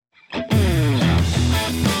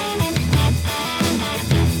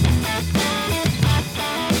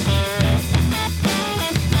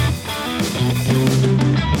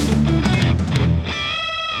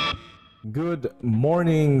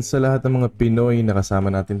morning sa lahat ng mga Pinoy na kasama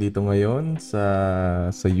natin dito ngayon sa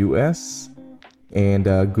US. And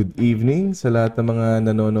good evening sa lahat ng mga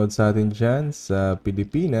nanonood sa atin dyan sa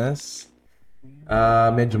Pilipinas.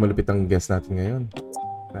 Medyo malupit ang guest natin ngayon.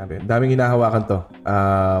 Grabe, daming hinahawakan to.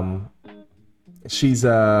 She's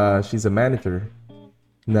a manager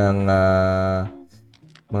ng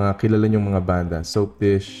mga kilala niyong mga banda.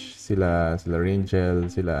 Soapdish, sila Rangel,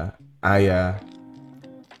 sila Aya,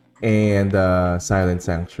 and Silent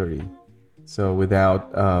Sanctuary. So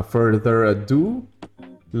without further ado,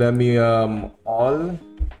 let me all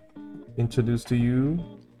introduce to you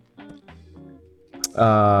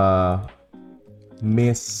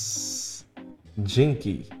Miss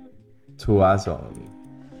Jinky Tuazon.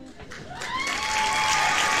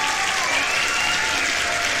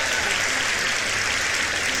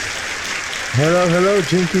 Hello,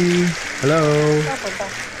 Jinky. Hello.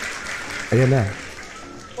 Ayan na.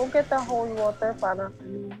 Go get the whole water para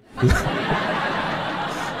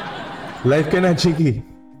Live ka na, Jinky.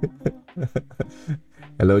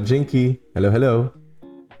 Hello, Jinky. Hello. Hello.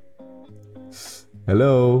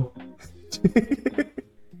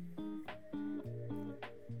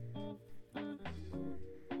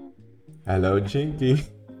 Hello, Jinky.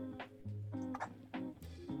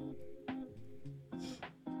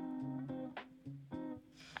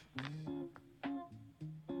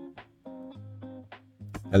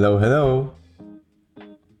 Hello.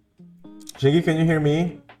 Jinky, can you hear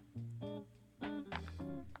me?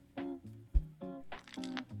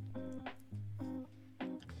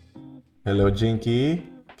 Hello, Jinky.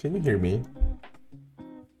 Can you hear me?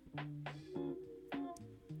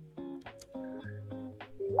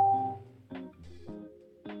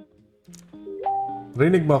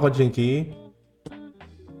 Rinig mo ako, Jinky?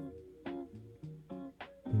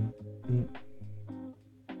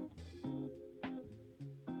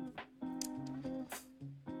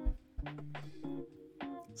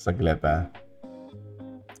 Saglit, ah.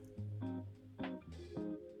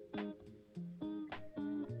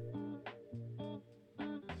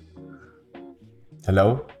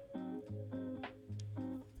 Hello?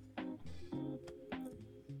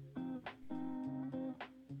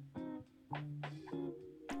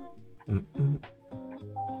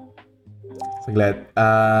 Saglit.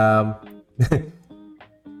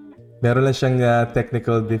 Meron lang siyang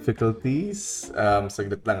technical difficulties.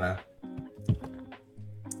 Saglit lang, ah.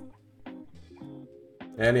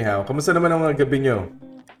 Anyhow, kamusta naman ang mga gabi nyo?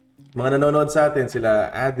 Mga nanonood sa atin,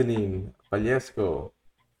 sila Adeline Palyesco,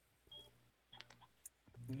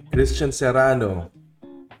 Christian Serrano,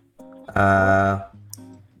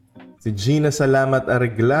 si Gina Salamat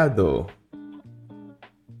Areglado,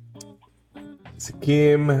 si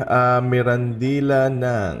Kim Mirandila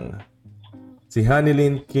Nang, si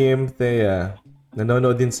Hanilyn Kim Thea,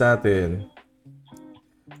 nanonood din sa atin,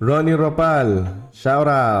 Ronnie Ropal, shout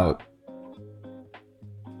out,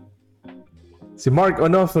 si Mark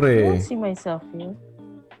Onofre. I don't see myself here.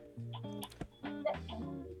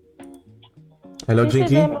 Hello, Can you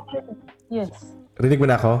see Jinky? them? Yes. Rinig mo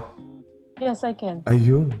na ako? Yes, I can.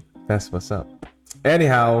 Ayun. That's what's up.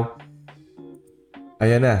 Anyhow,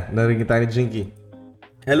 ayan na. Narinig tayo ni Jinky.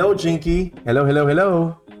 Hello, Jinky. Hello.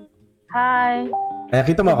 Hi. Ayan,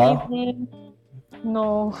 kita mo ako? Good evening.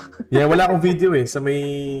 No. Yeah, wala akong video eh. Sa may,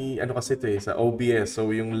 ano kasi ito eh, sa OBS. So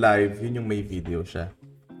yung live, yun yung may video siya.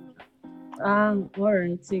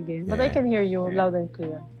 Alright, sige. But I can hear you loud and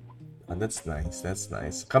clear. Oh, that's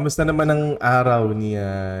nice. Kamusta naman ang araw ni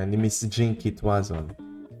Miss Jinky Tuazon?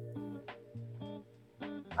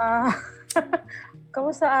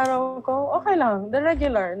 Kamusta araw ko? Okay lang. The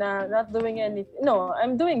regular na not doing anything. No,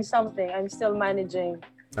 I'm doing something. I'm still managing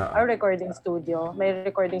our recording studio. May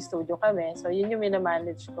recording studio kami. So yun yung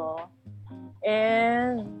minamanage ko.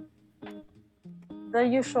 And the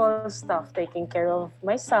usual stuff, taking care of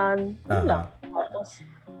my son. Yun lang. Tapos,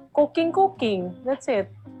 cooking. That's it.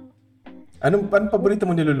 Anong paborito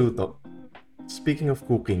mo niluluto? Speaking of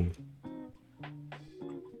cooking.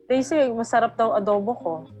 They say, masarap daw adobo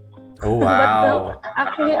ko. Oh, wow. But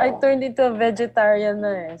actually, I turned into a vegetarian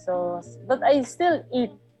na eh. So, but I still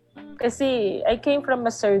eat. Kasi I came from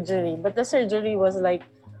a surgery. But the surgery was like,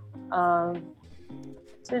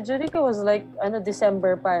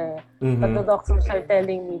 December pa eh. Mm-hmm. But the doctors are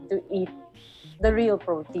telling me to eat the real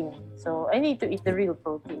protein. So, I need to eat the real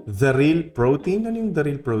protein. The real protein? Ano yung the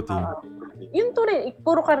real protein? Yun to rin,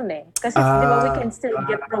 puro karne. Kasi di ba we can still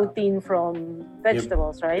get protein from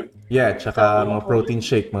vegetables, right? Yeah, tsaka mga protein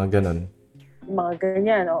shake, mga ganun. Mga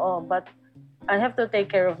ganyan, oo. But I have to take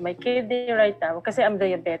care of my kidney right now kasi I'm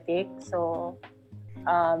diabetic. So,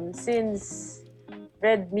 since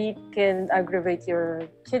red meat can aggravate your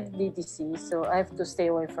kidney disease, so I have to stay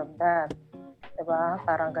away from that. Diba?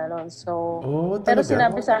 Parang ganon. So, pero talaga?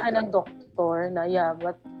 sinabi sa akin ng doktor na, yeah,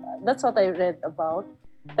 but that's what I read about.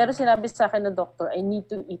 Pero sinabi sa akin ng doktor, I need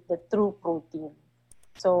to eat the true protein.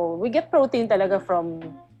 So, we get protein talaga from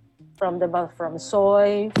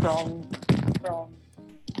soy, from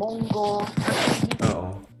mongo,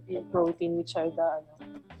 protein, which are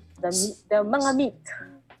the mga meat.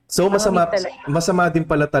 So, masama din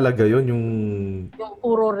pala talaga yun, yung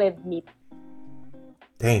puro red meat.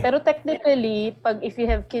 Dang. Pero technically, if you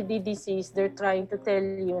have kidney disease, they're trying to tell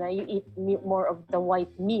you na you eat more of the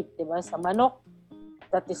white meat, di ba? Sa manok,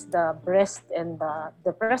 that is the breast and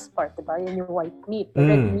the breast part, di ba? Yan yung white meat. The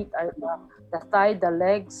red meat are the thigh, the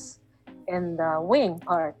legs, and the wing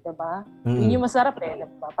part, di ba? Yun yung masarap di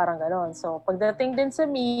ba? Parang gano'n. So, pagdating din sa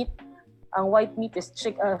meat, ang white meat is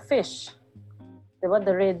fish. Di ba?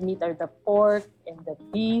 The red meat are the pork and the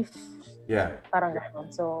beef. Yeah. Parang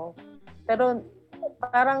gano'n. So, pero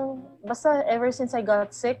parang basta ever since I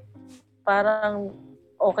got sick, parang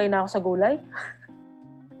okay na ako sa gulay.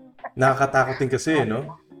 Nakakatakot din kasi, no?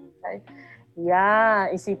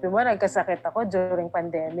 Yeah, isipin mo, nagkasakit ako during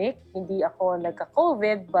pandemic. Hindi ako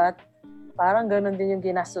nagka-COVID, but parang ganun din yung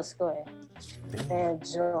ginastos ko eh.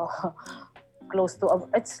 Medyo close to,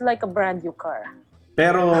 it's like a brand new car.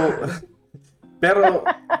 Pero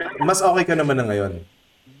mas okay ka naman na ngayon?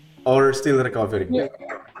 Or still recovering? Yeah.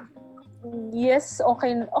 Yes,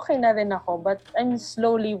 okay na rin ako, but I'm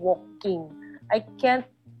slowly walking. I can't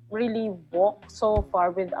really walk so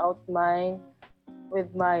far without my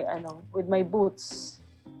boots.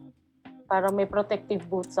 Para may protective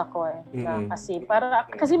boots ako eh. Na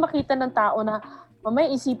kasi makita ng tao na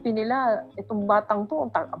mamaya isipin nila itong batang to,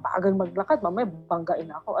 bagal maglakad, mamaya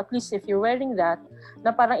banggain ako. At least if you're wearing that,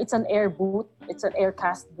 na parang it's an air boot, it's an air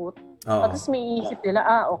cast boot. At least may isip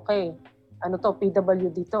nila, okay. Ano to,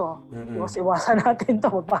 PWD to. Iwasan natin to,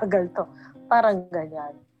 mabagal to. Parang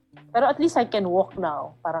ganyan. Pero at least I can walk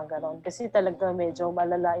now. Parang ganon. Kasi talaga medyo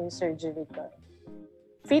malala yung surgery ko.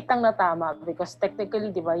 Feet ang natama because technically,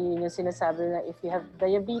 di ba, yun yung sinasabi na if you have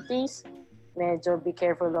diabetes, medyo be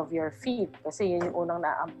careful of your feet kasi yun yung unang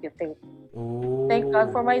na-amputate. Thank God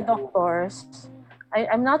for my doctors.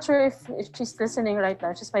 I'm not sure if she's listening right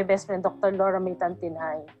now. She's my best friend, Dr. Laura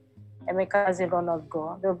Maytantinay, and my cousin Ronald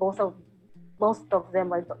Go. They're both of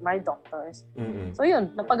them are my doctors. So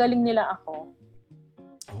yun, napagaling nila ako.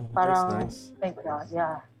 Parang, nice. Thank God,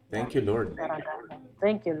 yeah. Thank you, Lord.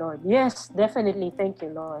 Thank you, Lord. Yes, definitely, thank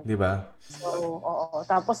you, Lord. Di ba? So, oo.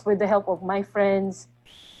 Tapos with the help of my friends,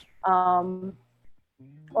 ang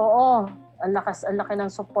laki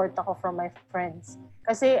ng support ako from my friends.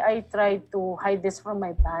 Kasi I tried to hide this from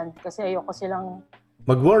my band kasi ayoko silang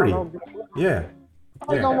mag-worry. Yeah.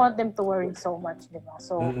 I don't want them to worry so much, di ba?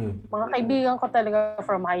 So, mga kaibigan ko talaga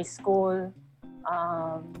from high school,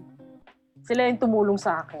 sila yung tumulong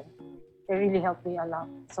sa akin. They really helped me a lot.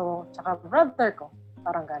 So, tsaka brother ko,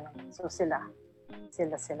 parang gano'n. So, sila.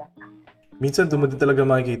 Minsan, doon mo din talaga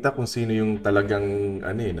makikita kung sino yung talagang,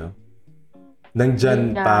 no?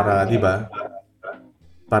 Nandyan para, di ba?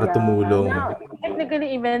 Para tumulong. Yeah.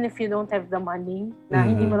 Technically, even if you don't have the money, na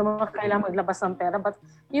hindi mo naman kailangan maglabas ng pera, but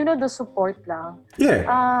the support lang. Yeah.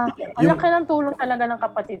 Ang laki ng tulong talaga ng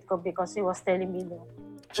kapatid ko because he was telling me,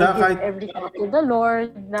 give everything to the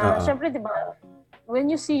Lord. Na, syempre, di ba, when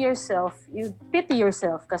you see yourself, you pity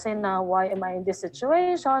yourself kasi na, why am I in this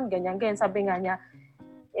situation? Ganyan. Sabi nga niya,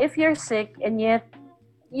 if you're sick and yet,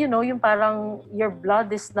 yung parang your blood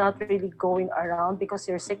is not really going around because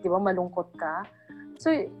you're sick, di ba, malungkot ka. So,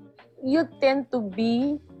 you tend to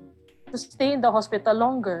stay in the hospital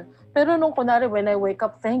longer. Pero nung kunwari, when I wake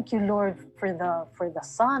up, thank you, Lord, for the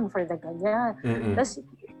sun, for the ganyan. Tapos,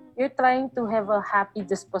 you're trying to have a happy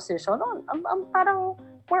disposition. Parang,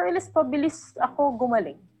 more or less, pabilis ako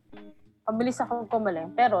gumaling.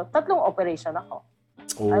 Pero, 3 operation ako.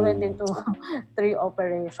 I went into 3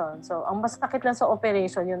 operations. So, ang mas sakit lang sa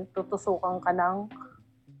operation, yung tutusukan ka ng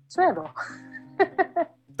swero.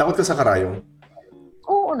 Takot ka sa karayong?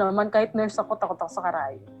 Oo naman, kahit nurse ako, takot ako sa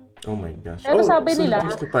karayo. Oh my gosh. Pero sabi nila,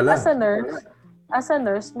 as a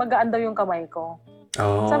nurse, magaan daw yung kamay ko.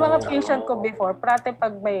 Sa mga patient ko before, prate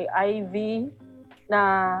pag may IV na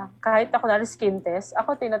kahit ako na skin test,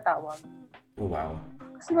 ako tinatawag. Oh, wow.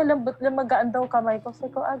 Kasi malambot lang, magaan daw kamay ko.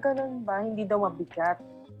 Sabi ko, ganun ba? Hindi daw mabigat.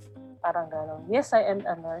 Parang ganun. Yes, I am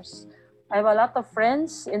a nurse. I have a lot of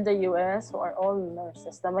friends in the US who are all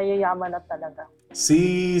nurses na mayayaman na talaga.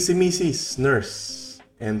 Si Mrs. Nurse.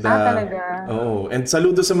 And, talaga? And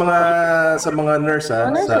saludo sa mga nurse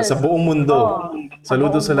sa buong mundo.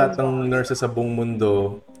 Saludo sa lahat ng nurses sa buong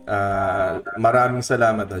mundo. Maraming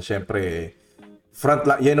salamat. Siyempre,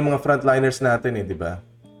 yan ang mga frontliners natin di ba?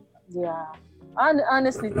 Yeah.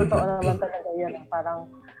 Honestly, totoo naman talaga yun. Parang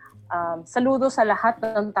saludo sa lahat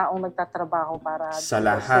ng taong nagtatrabaho para sa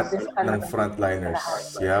lahat ng frontliners.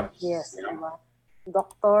 Yep. Yes, diba?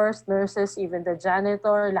 Doctors, nurses, even the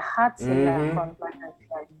janitor, lahat sila frontliners.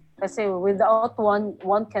 Kasi without one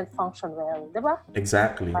can't function well, di ba?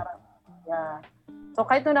 Exactly. Yeah. So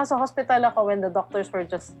kahit nung nasa hospital ako, when the doctors were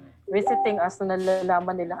just visiting us, nung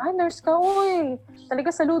nalalaman nila, nurse ka, uy,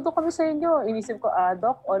 talaga saludo kami sa inyo. Inisip ko,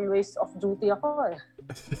 doc, always off duty ako eh.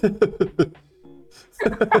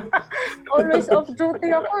 Always off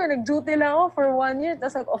duty ako eh. Nag-duty lang ako for 1 year,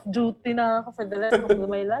 tapos off duty na ako for the rest of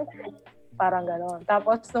my life. Parang gano'n.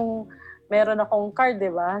 Tapos nung meron akong card, di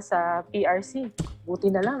ba, sa PRC, buti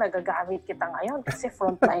na lang nagagamit kita ngayon kasi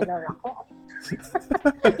frontliner ako.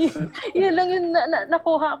 Yun lang yung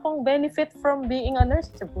nakuha akong benefit from being a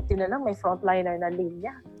nurse. Buti na lang may frontliner na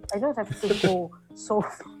linya. I don't have to go so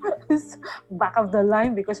back of the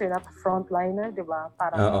line because you're not a frontliner, di ba?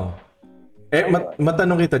 Parang,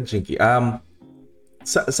 matanong kita, Jinky.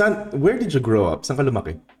 Where did you grow up? Saan ka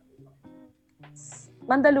lumaki?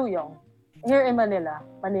 Mandaluyong. Here in Manila.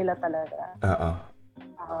 Manila talaga.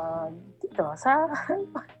 Dito, sa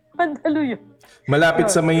Mandaluyong. Malapit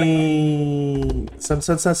sa may... Sa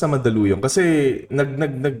Mandaluyong. Kasi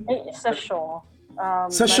sa show.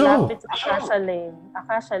 Sa show? Malapit sa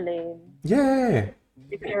Acacia Lane. Yeah.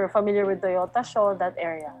 If you're familiar with Toyota Show, that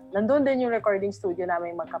area. Nandun din yung recording studio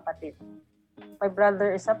namin magkapatid. My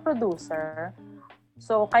brother is a producer.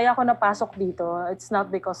 So, kaya ako napasok dito. It's not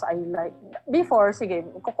because I like... Before, sige,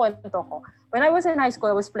 kukwento ko. When I was in high school,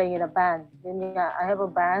 I was playing in a band. Yun nga, I have a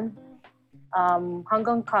band.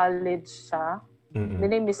 Hanggang college siya. The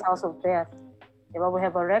name is House of Death. Diba? We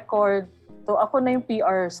have a record. So, ako na yung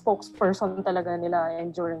PR spokesperson talaga nila and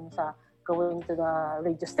during sa going to the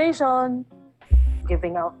radio station,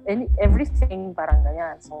 giving out everything, parang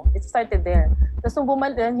ganyan. So, it started there. Tapos nung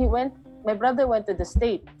bumalik, my brother went to the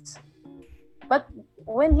States. But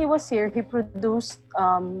when he was here, he produced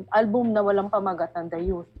album na walang pamagatan, The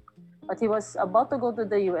Youth. But he was about to go to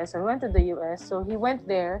the US, or went to the US, so he went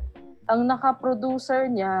there. Ang naka-producer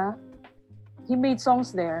niya, he made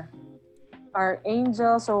songs there. Our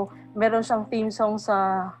Angel, so meron siyang theme song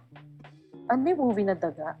sa, ano yung movie na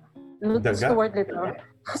Daga? Stuart Little.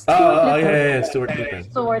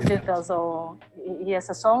 Stuart Little. So, he has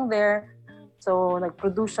a song there. So,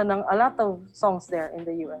 nag-produce siya ng a lot of songs there in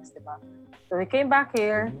the US, di ba? So, he came back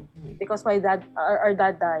here because our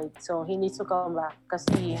dad died. So, he needs to come back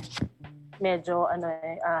kasi medyo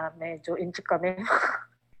inchik kami.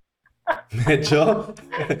 Medyo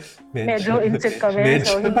inchik kami.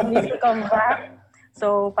 So, he needs to come back.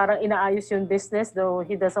 So, parang inaayos yung business though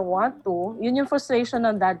he doesn't want to. Yun yung frustration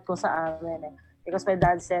ng dad ko sa amin eh. Because my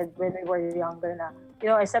dad said when we were younger na,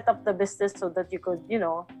 I set up the business so that you could, you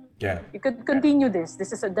could continue this.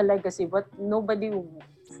 This is the legacy. But nobody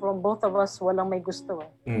from both of us, walang may gusto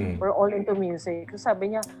eh. We're all into music. So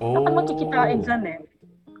sabi niya, wala ka naman kikitain dyan eh.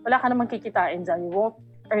 Wala ka naman kikitain dyan. You won't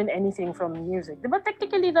earn anything from music. Diba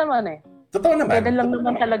technically naman eh. Totoo naman. Kaya lang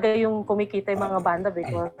naman talaga yung kumikita yung mga banda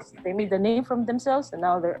because they made the name from themselves and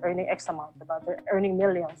now they're earning X amount. Diba? They're earning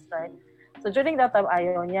millions, right? So during that time,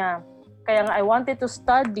 ayaw niya. Kaya nga, I wanted to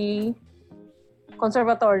study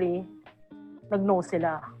conservatory. Nag-no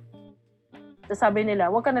sila. So sabi nila,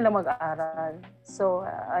 huwag ka nalang mag-aaral. So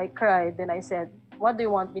I cried. Then I said, what do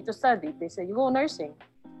you want me to study? They said, you go nursing.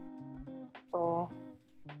 So,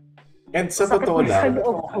 and sa totoo lang,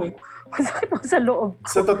 masakit mo sa loob ko.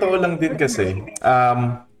 Sa totoo lang din kasi,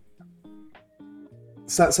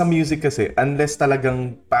 sa music kasi, unless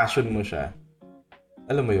talagang passion mo siya,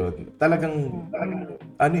 alam mo yun, talagang,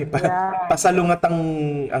 pasalungat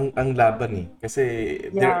ang laban eh. Kasi,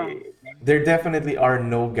 there definitely are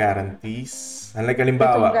no guarantees. Like,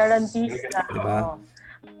 halimbawa, guarantees na. Diba?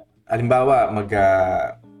 Halimbawa,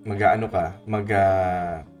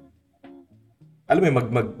 alam mo,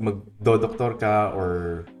 magdodoktor ka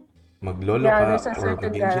or maglolo ka or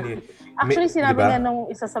mag-engineer. Actually, sinabi nga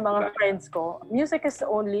nung isa sa mga friends ko, music is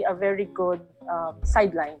only a very good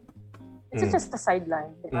sideline. It's just a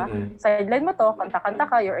sideline, di ba? Sideline mo to, kanta-kanta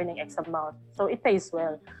ka, you're earning X amount. So, it pays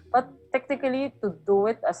well. But technically, to do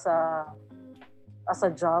it as a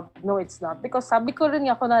job, no, it's not. Because sabi ko rin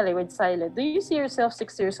nga kunwari with silent, do you see yourself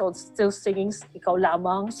 6 years old still singing ikaw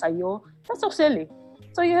lamang sa'yo? That's so silly.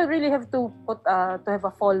 So, you really have to have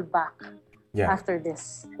a fallback after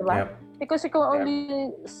this, di ba? Yep. Because you can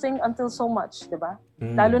only sing until so much, di ba?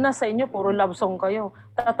 Lalo na sa inyo, puro love song kayo.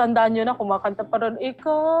 Tatandaan nyo na, kumakanta pa rin,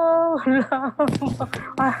 ikaw lang.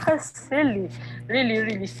 Silly. Really,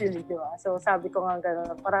 really silly, di ba? So, sabi ko nga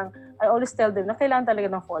gano'n, parang, I always tell them na kailangan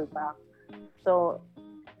talaga ng fallback. So,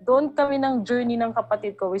 doon kami ng journey ng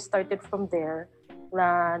kapatid ko. We started from there.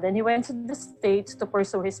 Then he went to the States to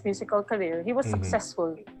pursue his musical career. He was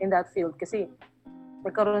successful in that field kasi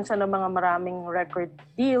nagkaroon siya ng mga maraming record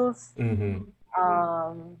deals.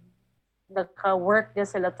 Nagka-work niya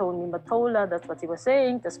sila Tony Matola, that's what he was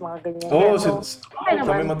saying. Tapos mga ganyan.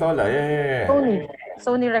 Tony Matola, yeah.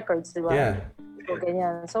 Sony Records, di ba? Yeah. So,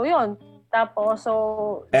 ganyan. So, yun. Tapos,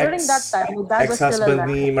 during that time, my dad was still ex-husband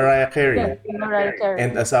alive. ni Mariah Carey. Yeah, Mariah Carey.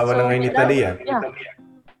 And asawa na ngayon ni Thalia. Yeah.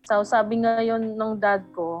 So, sabi ngayon ng dad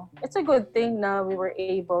ko, it's a good thing na we were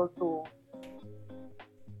able to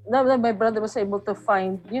my brother was able to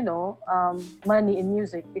find, money in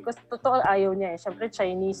music because totoo ayaw niya eh. Siyempre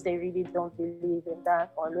Chinese, they really don't believe in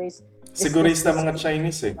that. Always. Sigurista mga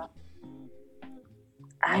Chinese eh.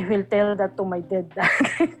 I will tell that to my dead dad.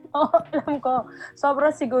 Alam ko,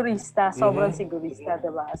 sobrang sigurista,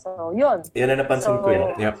 diba? So, yun. Yan na napansin ko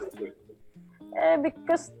yun. Yep.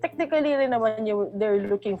 Because technically rin naman they're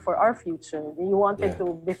looking for our future. You wanted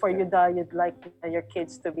to, before you die, you'd like your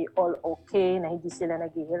kids to be all okay, na hindi sila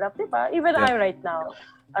naghihirap, diba? Even I right now,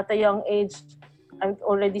 at a young age, I'm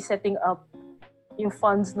already setting up yung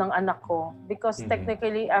funds ng anak ko because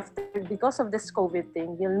technically because of this COVID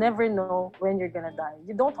thing, you'll never know when you're gonna die.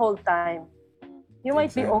 You don't hold time. You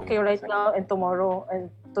might be okay right now and tomorrow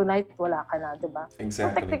and tonight wala ka na, diba? Exactly.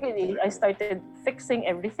 So technically, I started fixing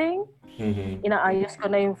everything. Inaayos ko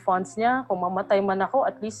na yung funds niya. Kung mamatay man ako,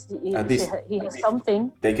 at least he has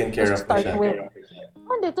something taken care of start with.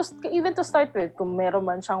 Even to start with, kung meron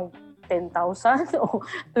man siyang 10,000 o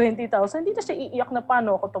 20,000, hindi na siya iiyak na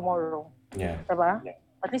paano ako tomorrow. Yeah. Diba?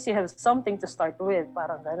 At least you have something to start with.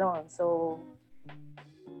 Parang gano'n. So,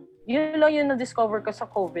 yun lang yung na-discover ko sa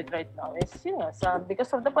COVID right now. Is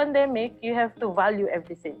because of the pandemic, you have to value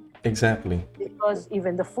everything. Exactly. Because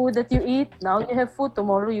even the food that you eat, now you have food,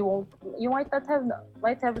 tomorrow you might have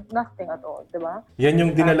nothing at all, di ba? Yan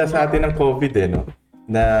yung dinala sa atin ng COVID no?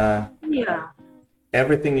 Na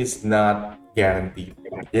everything is not guaranteed.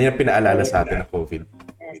 Yan yung pinaalala sa atin ng COVID.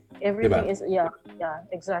 Yes. Everything is,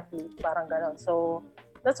 exactly. Parang gano'n. So,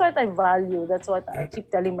 that's what I value. That's what I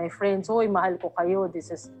keep telling my friends. Hoy, mahal ko kayo.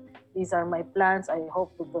 These are my plans. I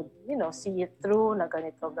hope we could, see it through na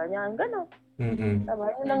ganito, ganyan, gano'n. Diba?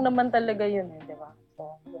 Yun lang naman talaga yun, di ba?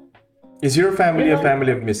 So, Is your family a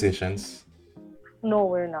family of musicians? No,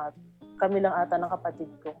 we're not. Kami lang ata ng kapatid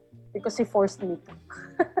ko. Because he forced me to.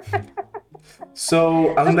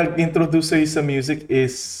 So, ang nag-introduce sa'yo sa music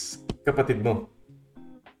is kapatid mo?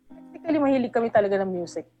 Technically, mahilig kami talaga ng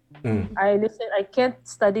music. I can't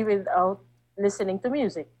study without listening to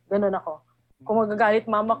music. Ganun ako. Kung magagalit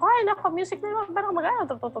mama ko, ay nako, music na yun, parang mag-ano,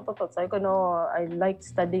 sabi ko, no, I like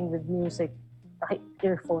studying with music.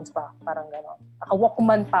 Earphones pa, parang gano'n.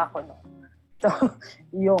 Naka-Walkman pa ako, no. So,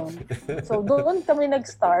 yun. So, doon kami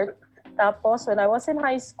nag-start. Tapos, when I was in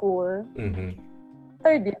high school,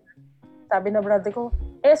 third year, sabi na brother ko,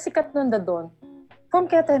 sikat nun doon. Form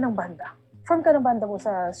kaya tayo ng banda. Form ka ng banda mo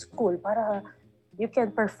sa school para you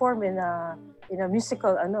can perform in a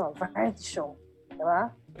musical, variety show.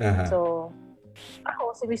 Diba? So,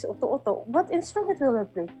 ako, si Miss Uto, what instrument will I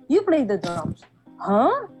play? You play the drums.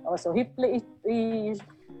 Huh? So he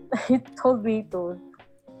told me to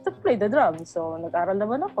play the drums. So nag-aral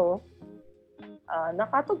naman ako.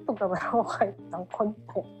 Nakatugtog naman ako kahit ng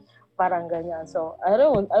konti. Parang ganyan. So I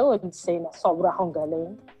wouldn't say na sobra akong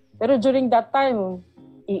galing. Pero during that time,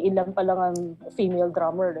 iilan pa lang ang female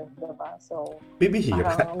drummer eh, diba? So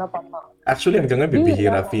bibihira. Actually, hanggang ngayon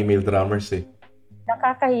bibihira female drummers eh.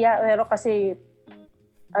 Nakakahiya, pero kasi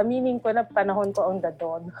aminin ko na panahon ko ang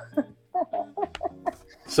Dadon.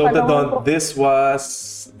 So Dadon, this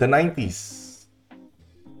was the 90s?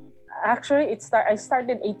 Actually, I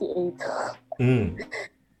started 88.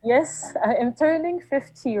 Yes, I am turning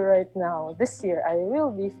 50 right now. This year, I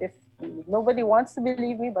will be 50. Nobody wants to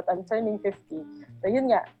believe me, but I'm turning 50. So yun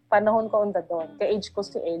nga, panahon ko ang Dadon. Ka-age ko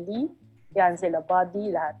si Ellie, yan sila,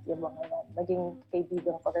 Buddy, lahat yung mga yan. Naging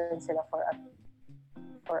kaibigan ko rin sila for a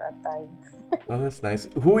time. Oh, that's nice.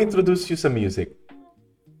 Who introduced you sa music?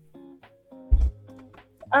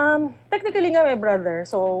 Technically nga my brother.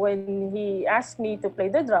 So when he asked me to play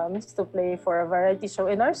the drums, to play for a variety show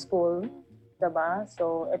in our school, diba?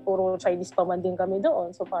 So puro Chinese pa man din kami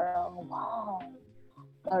doon. So parang wow.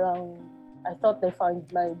 Parang I thought they find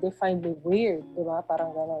me weird, diba?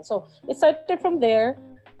 Parang gano'n. So it started from there.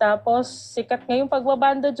 Tapos, sikat nga yung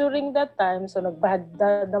pagbabanda during that time. So,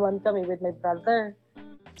 nagbanda naman kami with my brother.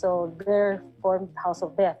 So, there formed House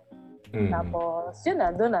of Death. Tapos, yun na,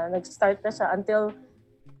 doon na. Nag-start na siya until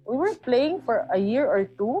we were playing for a year or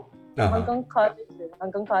two. Hanggang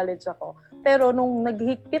college ako. Pero nung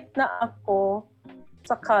naghigpit na ako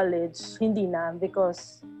sa college, hindi na.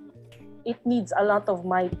 Because it needs a lot of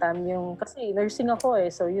my time. Kasi nursing ako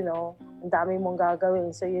So, ang dami mong gagawin.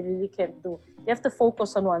 So, you really can't do. You have to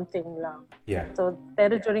focus on one thing lang. Yeah. So,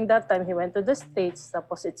 pero during that time, he went to the States,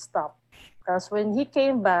 tapos it stopped. Tapos when he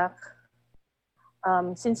came back,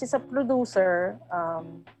 since he's a producer,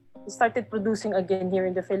 he started producing again here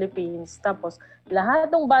in the Philippines. Tapos,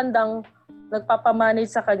 lahat ng bandang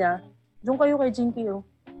nagpapamanage sa kanya, doon kayo kay Jinky,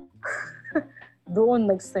 Doon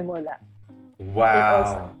nagsimula.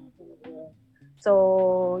 Wow!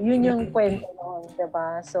 So, yun yung kwento noon,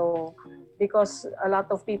 diba? So, because a lot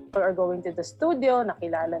of people are going to the studio,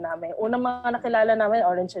 nakilala namin. Unang mga nakilala namin,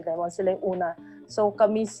 Orange and Lemon, sila yung una. So,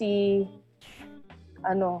 kami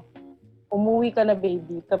Umuwi Ka Na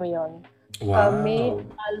Baby, kami yon. Wow. Kami,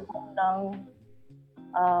 album ng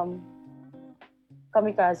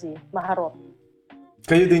Kamikaze, Maharot.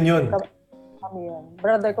 Kayo din yun? Kami yun.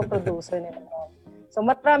 Brother ko producer nila. So,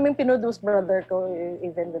 maraming pinuduce brother ko,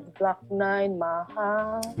 even with Black 9,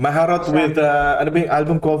 Maharot with, ano ba yung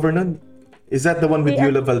album cover nun? Is that the one with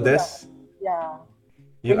Yula Valdez? Yeah.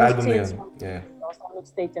 Yung album na yun? Yeah. Solid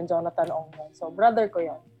State yung Jonathan Ong. So, brother ko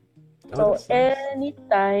yun. So,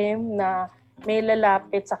 anytime na may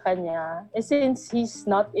lalapit sa kanya, since he's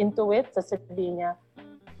not into it, sasabihin niya,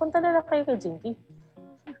 punta na lang kayo kay Jinky.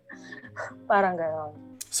 Parang gano'n.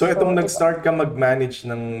 So, itong nag-start ka mag-manage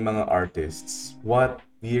ng mga artists, what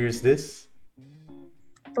year is this?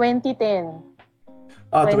 2010.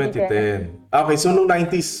 2010. Okay, so nung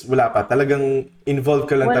 90s, wala pa. Talagang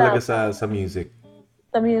involved ka lang talaga sa music.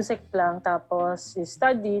 Sa music lang. Tapos, you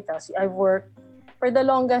study. Tapos, I work. For the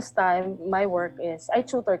longest time, my work is, I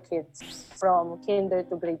tutor kids from kinder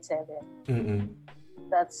to grade 7. Mm-mm.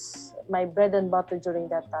 That's my bread and butter during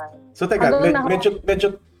that time. So, teka,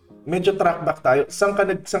 medyo track back tayo. Saan ka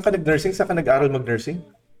nag-nursing? Saan ka nag-aral mag-nursing?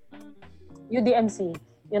 UDMC,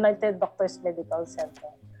 United Doctors Medical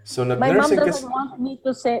Center. So, my mom doesn't want me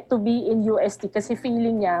to be in UST kasi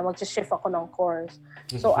feeling niya mag-shift ako ng course.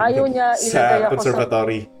 So, ayaw niya ilagay ako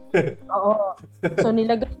conservatory. Oo. So,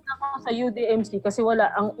 nilagay na ako sa UDMC kasi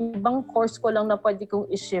ang ibang course ko lang na pwede kong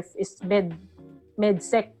i-shift is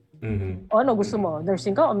MedSec. Mm-hmm. O ano gusto mo?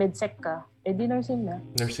 Nursing ka o MedSec ka? Di nursing na.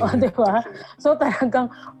 Nursing. Diba? So talagang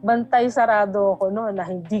bantay sarado ako na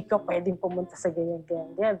hindi ka pwedeng pumunta sa ganyan.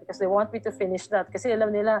 Because they want me to finish that. Kasi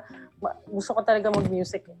alam nila, gusto ko talaga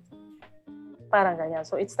mag-music. Parang ganyan.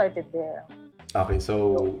 So it started there. Okay,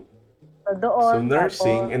 so doon.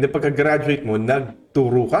 Nursing. And then pagka-graduate mo,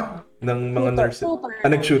 nagturo ka ng mga nurses?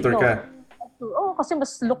 Nag-tutor ka? Oo, kasi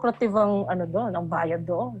mas lucrative ang doon, ang bayad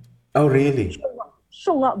doon. Oh, really?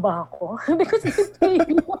 Nga ba ako? Because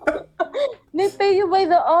they pay you by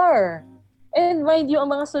the hour. And mind you,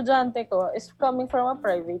 ang mga estudyante ko is coming from a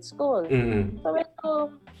private school. Mm-hmm.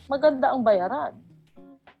 So, maganda ang bayaran.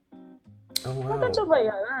 Oh, wow. Maganda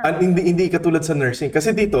bayaran. And hindi katulad sa nursing.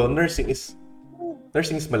 Kasi dito, nursing is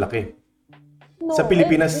malaki. No, sa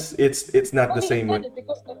Pilipinas, it's not the same.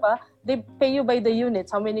 Because, diba, they pay you by the units.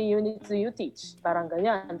 How many units do you teach? Parang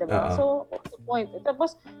ganyan, diba? So, what's the point?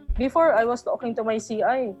 Tapos, before I was talking to my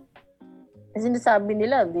CI, kasi sinasabi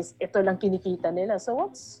nila, ito lang kinikita nila. So,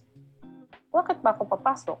 bakit ba ako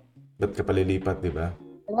papasok? Ba't ka palilipat, di ba?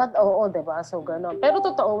 Oo, di ba? So, gano'n. Pero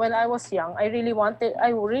totoo, when I was young, I really wanted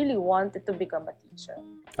to become a teacher.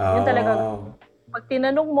 Yun talaga. Pag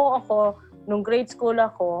tinanong mo ako, nung grade school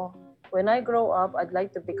ako, when I grow up, I'd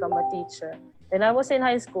like to become a teacher. When I was in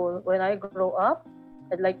high school, when I grow up,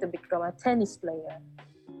 I'd like to become a tennis player.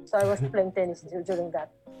 So, I was playing tennis during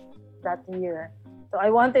that year. So,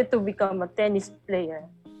 I wanted to become a tennis player.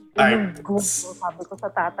 Sabi ko sa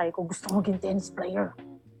tatay ko, gusto ko maging tennis player.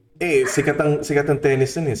 Sikat ang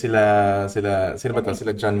tennis nun eh. Sila ba to?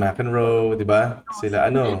 Sila John McEnroe, di ba?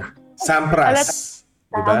 Sila Sampras.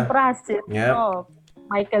 Di ba? Sampras. Yep.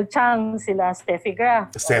 Michael Chang, sila Steffi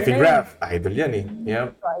Graf. Steffi Graf. Idol yan eh.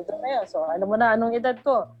 Yep. So, idol na yun. So, alam mo na anong edad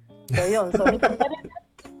ko. So, yun. So, it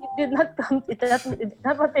did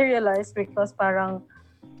not materialize because parang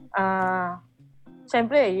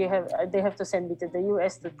syempre, they have to send me to the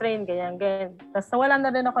US to train, ganyan. Tapos nawala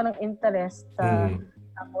na rin ako ng interest.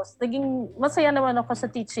 Tapos, masaya naman ako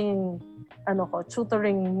sa teaching,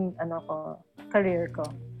 tutoring, career ko.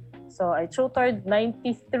 So, I tutored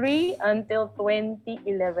 93 until 2011,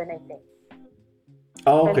 I think.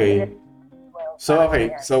 Okay. So, Parang okay.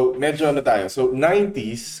 ganyan. So, medyo ano tayo. So,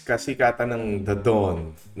 90s, kasikatan ng The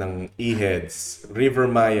Dawn, ng E-Heads, River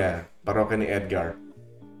Maya, parokya ni Edgar.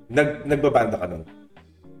 Nagbabanda ka nun.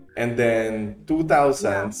 And then, Yeah.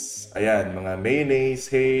 2000s, ayan, mga Mayonnaise,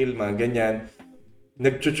 Hale, mga ganyan.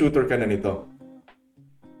 Nag-tutor ka na nito.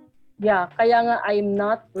 Yeah, kaya nga I'm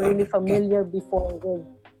not really familiar before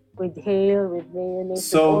with Hale, with Mayonnaise,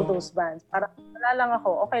 with all So, those bands. Parang wala lang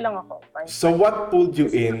ako, okay lang ako. Fine, so fine. what pulled you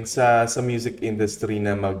in sa music industry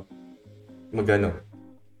na magano,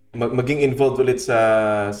 maging involved ulit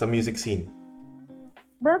sa music scene?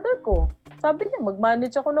 Brother ko, sabi niya,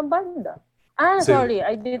 mag-manage ako ng banda. So, Sorry,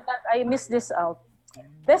 I missed this out.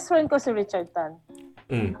 Best friend ko si Richard Tan.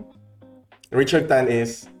 Richard Tan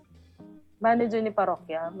is? Manager ni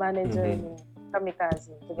Parokya, manager ni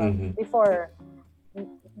Kamikaze. Diba? Mhm.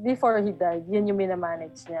 Before he died, yun yung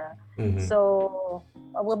minamanage niya. Mhm. So,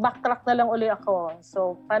 backtrack na lang uli ako.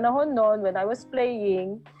 So, panahon noon, when I was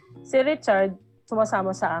playing, si Richard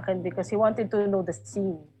sumasama sa akin because he wanted to know the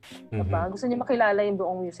scene. Diba? Gusto niya makilala yung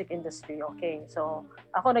buong music industry. Okay. So,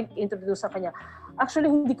 ako nag-introduce sa kanya.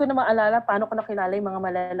 Actually, hindi ko na maalala paano ko nakilala yung mga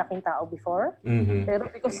malalaking tao before. Pero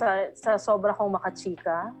because sa sobra kong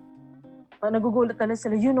makachika, nagugulat na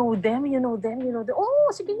sila, you know them. Oh,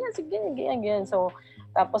 sige yan. So,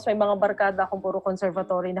 tapos may mga barkada akong puro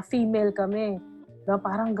conservatory na female kami. Na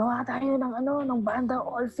parang gawa tayo ng banda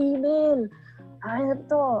all female.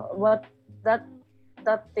 But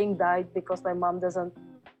that thing died because my mom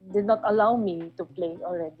did not allow me to play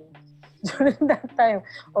already. During that time,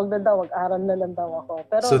 wag aral na lang daw ako.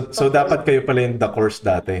 Pero So dapat kayo pala yung the course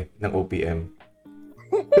dati ng OPM.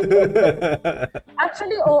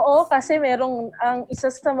 Actually, oo, kasi ang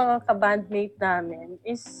isa sa mga kabandmate namin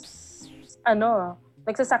is,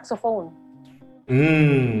 nagsasaxophone.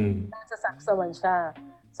 Nagsasaxo man siya.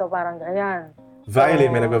 So, parang ganyan. Violin,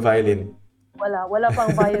 may nagva-violin. Wala pang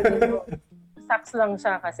violin. Sax lang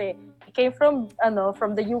siya kasi he came from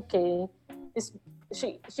the UK.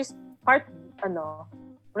 She's part,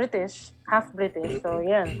 British, half British. So,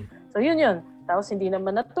 yan. So, yun. Tapos, hindi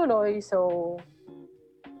naman natuloy. So,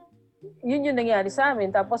 yun yung nangyari sa amin.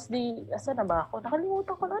 Tapos asa na ba ako?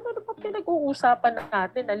 Nakalimutan ko na ano pa pinag-uusapan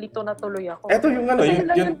natin. Nalito na tuloy ako. Eto yung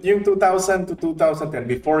 2000 to 2010,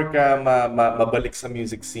 before ka mabalik sa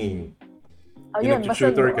music scene. Ayun, basta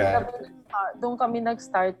tutor ka. doon kami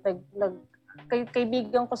nag-start.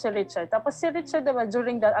 Kaibigan ko si Richard. Tapos si Richard naman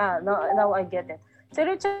during that, now I get it. Si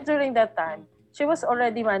Richard during that time, she was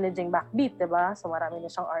already managing Backbeat, diba? So marami na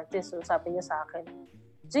siyang artist. So sabi niya sa akin,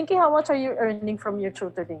 Jinky, how much are you earning from your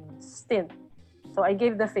tutoring stint? So I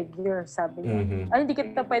gave the figure, sabi niya. Ay, hindi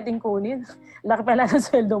kita pwedeng kunin. Laki pala ng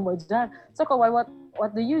sweldo mo dyan. So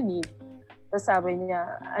what do you need? So sabi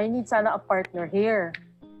niya, I need sana a partner here.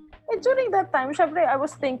 And during that time, syempre, I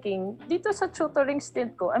was thinking, dito sa tutoring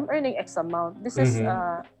stint ko, I'm earning X amount. This is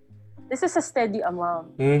a steady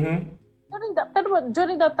amount. During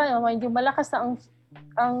that time, mind you, malakas na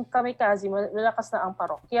ang Kamikaze, malakas na ang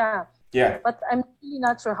Parokya. Yeah. But I'm really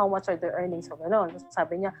not sure how much are their earnings. So, gano'n.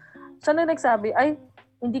 Sabi niya, siya na nagsabi, ay,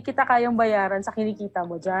 hindi kita kayang bayaran sa kinikita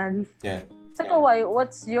mo dyan. Yeah. So, why?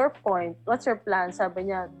 What's your point? What's your plan?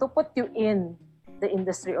 Sabi niya, to put you in the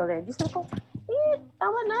industry already. Sabi ko,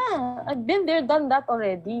 tama na. I've been there, done that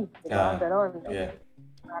already. Diba? Gano'n. Yeah.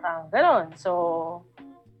 Parang gano'n. So,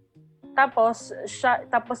 tapos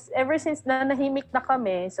ever since na nahimik na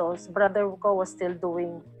kami, so brother ko was still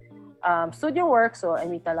doing studio work, so I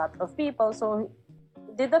meet a lot of people. So,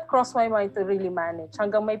 did not cross my mind to really manage.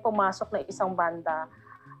 Hanggang may pumasok na isang banda,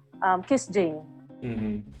 Kiss Jane.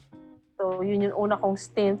 So, yun yung una kong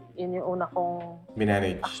stint, yun yung una kong...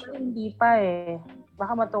 Minanage. Actually, hindi pa eh.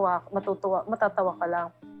 Baka matatawa ka lang.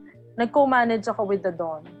 Nag-co-manage ako with The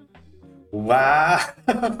Dawn. Wow!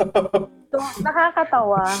 So,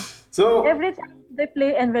 nakakatawa. So, every time they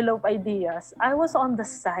play Envelope Ideas, I was on the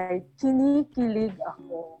side. Kinikilig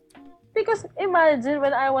ako. Because imagine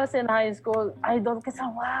when I was in high school, kasi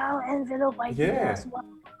wow, Envelope Ideas. Yeah. Wow.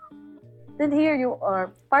 Then here you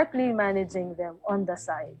are, partly managing them on the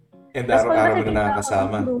side. And araw-araw mo na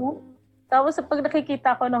nakakasama. Tapos pag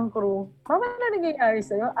nakikita ko ng crew, mama na nangyayari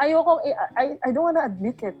sa'yo. I don't wanna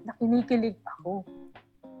admit it, na kinikilig ako.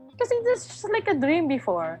 Kasi this is like a dream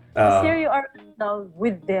before. Here you are now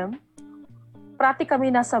with them. Prati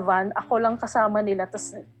kami nasa van, ako lang kasama nila,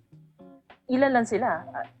 tapos ilan lang sila?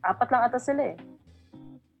 4 lang ata sila eh.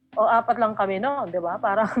 O 4 lang kami, no? Diba?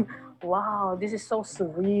 Parang, wow, this is so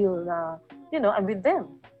surreal na, I'm with them.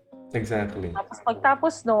 Exactly. Tapos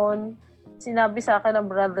pagtapos noon, sinabi sa akin ng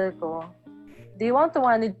brother ko, do you want to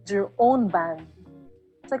manage your own band?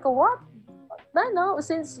 It's like, what? no,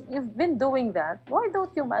 since you've been doing that, why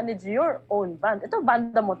don't you manage your own band? Ito,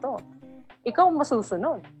 banda mo to. Ikaw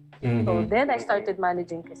masusunod. Mm-hmm. So then I started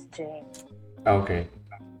managing Kiss Jane. Okay.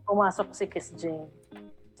 Pumasok si Kiss Jane.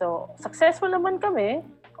 So, successful naman kami.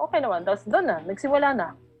 Okay naman. Tapos doon na, nagsimula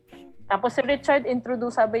na. Tapos si Richard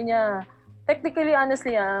introduced, sabi niya, technically,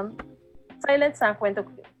 honestly, Silent Sank went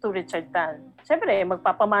to Richard Tan. Siyempre,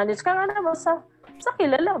 magpapamanage ka nga naman sa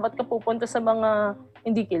kilala. Ba't ka pupunta sa mga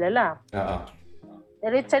hindi kilala?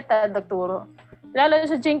 Richard Tan nagturo. Kilala niyo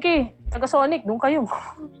sa Jinky, taga-Sonic, doon kayo.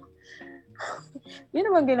 Yun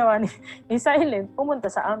naman ginawa ni Silent, pumunta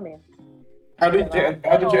sa amin. How did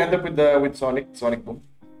you end up with Sonic Boom?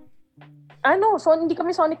 Hindi kami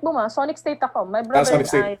Sonic Boom, Sonic State ako. My brother and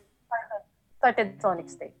I started Sonic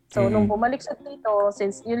State. So, nung bumalik siya dito,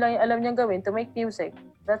 since yun lang yung alam niyang gawin, to make music,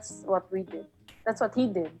 that's what we did. That's what he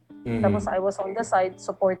did. Tapos I was on the side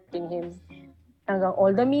supporting him. Hanggang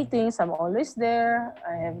all the meetings, I'm always there.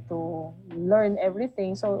 I have to learn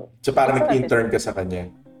everything. So parang nag-intern ka sa kanya?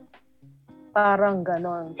 Parang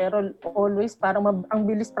ganon. Pero always, parang ang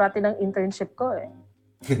bilis prati ng internship ko eh.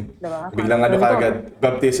 Diba? Biglang kagad,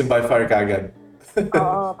 baptism by fire kagad.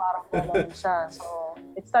 Oo, parang ganon siya. So,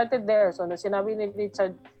 it started there. So, nung sinabi ni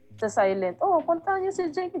Richard sa Silent, puntahan niyo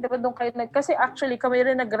si Jinky. Diba doon kayo kasi actually, kami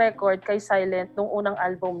rin nag-record kay Silent nung unang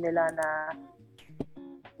album nila na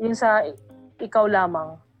yung sa Ikaw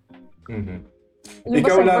Lamang. Mm-hmm.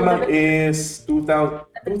 Ikaw Lamang is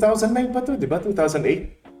 2009 pa to, di ba?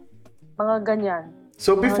 2008? Mga ganyan.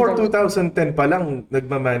 So, before 2010 pa lang,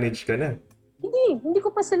 nagmamanage ka na? Hindi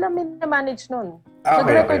ko pa sila manage nun.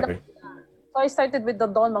 Okay. So, I started with The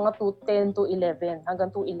Dawn, mga 2010 to 11,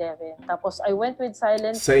 hanggang 2011. Tapos, I went with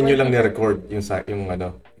Silent. Sa inyo lang ni-record yung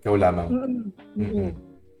Ikaw Lamang?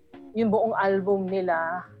 Yung buong album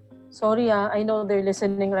nila. Sorry I know they're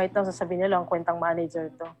listening right now. Sasabihin nila, ang kwentang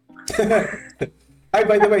manager to. Ay,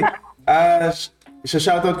 by the way,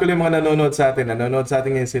 shoutout ko lang yung mga nanonood sa atin. Nanonood sa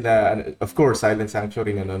atin ngayon sila, of course, Silent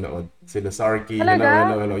Sanctuary nanonood. Sila Sarky,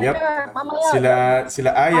 hello. Yep. Sila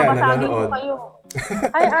Aya nanonood.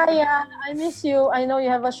 Hi Aya, I miss you. I know you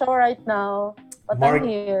have a show right now, but I'm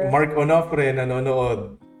here. Mark Onofre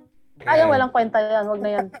nanonood. Aya, walang kwenta yan. Wag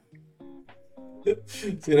na yan.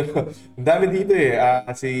 Ang dami dito eh.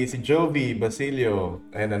 Si Jovi Basilio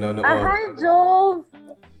ay nanonood. Hi Jove!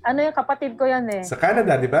 Yung kapatid ko yan eh. Sa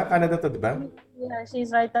Canada, di ba? Canada to, di ba? Yeah, she's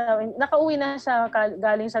right now. Nakauwi na siya.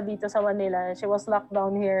 Galing siya dito sa Manila. She was locked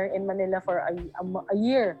down here in Manila for a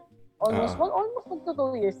year. Almost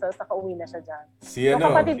 2 years. Tapos nakauwi na siya dyan.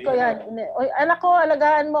 Kapatid ko yan. Anak ko,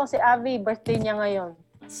 alagaan mo. Si Avi, birthday niya ngayon.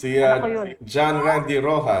 Si John Randy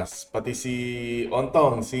Rojas, pati si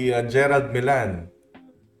Ontong, si Gerald Milan.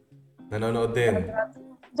 Nanonood din.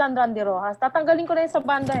 John Randy Rojas. Tatanggalin ko na yun sa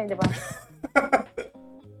banda di ba?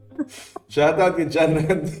 Shoutout kay John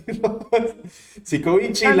Randy Rojas. Si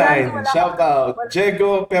Koichi Line, shoutout.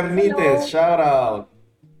 Diego Pernites, shoutout.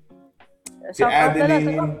 Si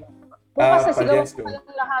Adeline. Bukas sisigawan ko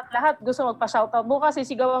kayong lahat gusto magpa-shoutout. Bukas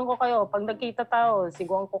sisigawan ko kayo. Pag nagkita tao,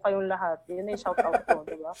 sigawan ko kayong lahat. Yun yung shoutout ko,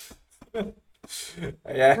 di ba?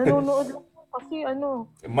 Ayan. Nanonood lang kasi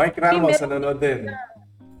Mike Ramos nanonood din.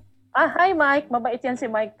 Hi Mike. Mabait yan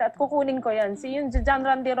si Mike. At kukunin ko yan. Si yung John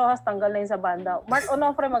Randy Rojas, tanggal na yun sa banda. Mark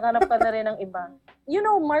Onofre, maghanap ka na rin ng iba. You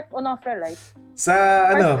know Mark Onofre, right? Sa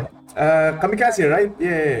Kamikaze, right?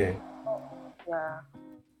 Yeah.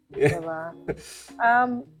 Diba?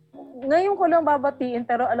 Ngayon ko lang babatiin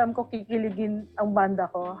pero alam ko kikiligin ang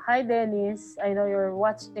banda ko. Hi Dennis, I know you're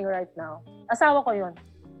watching right now. Asawa ko yun.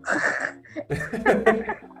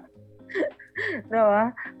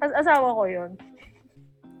 Diba? Asawa ko yun.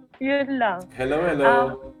 Yun lang. Hello.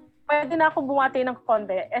 Pwede na ako bumati ng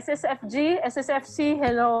konti. SSFC,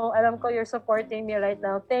 hello. Alam ko you're supporting me right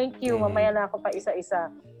now. Thank you. Mamaya na ako pa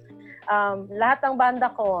isa-isa. Lahat ng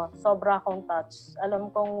banda ko, sobra akong touch.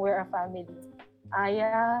 Alam kong we're a family.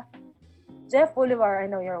 Aya, Jeff Bolivar, I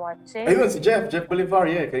know you're watching. Ayun, si Jeff Bolivar,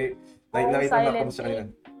 yeah. Nakita na ako sa kanila.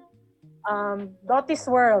 Dottie's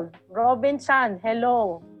World, Robin Chan,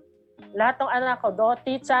 hello. Lahat ng anak ko,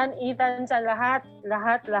 Dottie Chan, Ethan Chan, lahat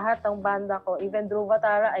ng banda ko. Even Drew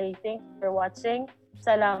Batara, I think you're watching.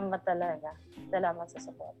 Salamat talaga. Salamat sa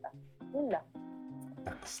suporta. Yun lang.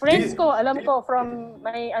 Friends ko, alam ko, from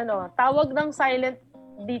my, tawag ng Silent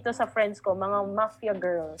dito sa friends ko, mga mafia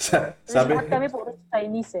girls. Lahat kami puro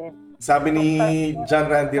Chinese eh. Sabi ni John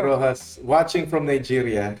Randy Rojas, watching from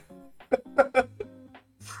Nigeria.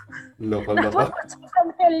 Loko.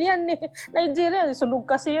 Chanel yan eh. Nigeria, sulog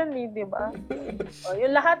kasi yan eh, di ba?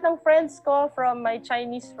 Yung lahat ng friends ko, from my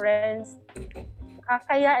Chinese friends,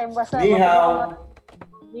 kakayain basta.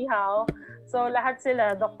 Ni hao. So, lahat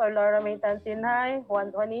sila, Dr. Laura May Tantinhay,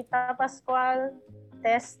 Juanita Pascual,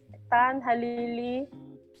 Tess Tan Halili,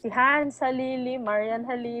 si Hans Halili, Marian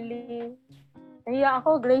Halili. Nahiya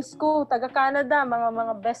ako, Grace ko, taga Canada,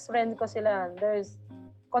 mga best friend ko sila.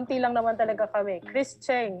 Konti lang naman talaga kami. Chris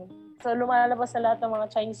Cheng. So, lumalabas sa lahat ng mga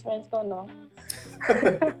Chinese friends ko, no?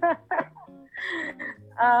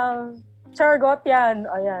 Chargot yan.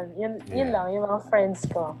 Ayan, yun lang, yung mga friends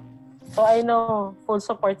ko. So, I know, full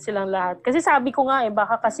support silang lahat. Kasi sabi ko nga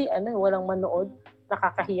baka kasi walang manood,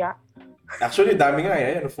 nakakahiya. Actually, dami nga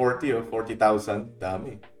 40,000,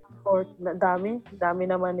 dami. Dami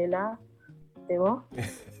naman nila. Di mo?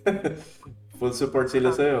 Full support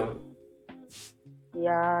sila sa'yo.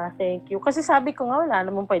 Yeah, thank you. Kasi sabi ko nga, wala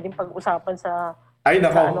namang pwedeng pag-usapan sa... Ay,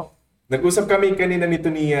 nako. Nag-usap kami kanina nito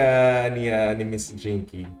ni Miss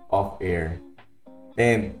Jinky off-air.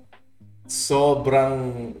 And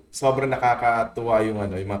sobrang nakakatuwa yung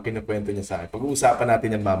yung mga kinukwento niya sa akin. Pag-uusapan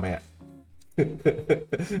natin yan mamaya.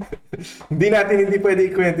 Hindi pwede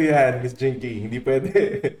ikwento yan, Miss Jinky. Hindi pwede.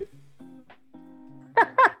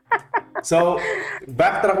 So,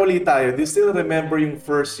 backtrack ulit tayo. Do you still remember yung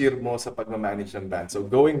first year mo sa pag-manage ng band? So,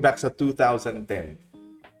 going back sa 2010,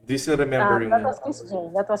 do you still remember yung...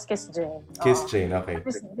 That was Kiss Jane. Kiss Jane, okay.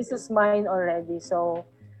 This is mine already. So,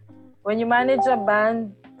 when you manage a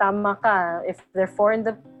band, tama ka. If they're four in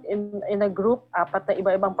a group, 4 na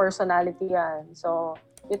iba-ibang personality yan. So,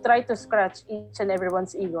 you try to scratch each and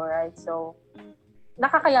everyone's ego, right? So,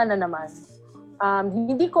 nakakayanan naman.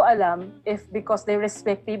 Hindi ko alam if because they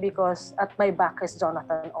respect me because at my back is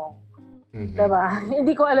Jonathan Ong. Mm-hmm. Diba?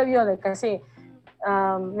 Hindi ko alam yun kasi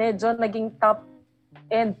medyo naging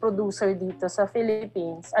top-end producer dito sa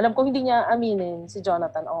Philippines. Alam ko hindi niya aminin si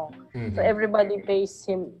Jonathan Ong. Mm-hmm. So, everybody pays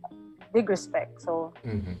him big respect. So,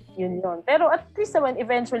 yun. Pero at least naman,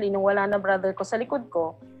 eventually, nung wala na brother ko sa likod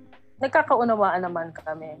ko, nagkakaunawaan naman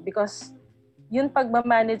kami. Because yun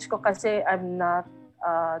pagmamanage ko kasi I'm not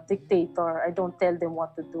a dictator. I don't tell them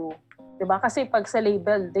what to do. Diba? Kasi pag sa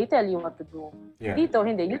label, they tell you what to do. Yeah. Dito,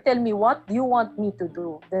 hindi. You tell me what you want me to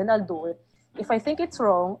do. Then I'll do it. If I think it's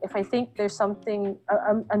wrong, if I think there's something,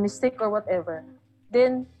 a mistake or whatever,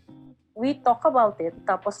 then we talk about it,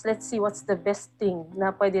 tapos let's see what's the best thing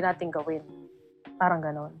na pwede natin gawin. Parang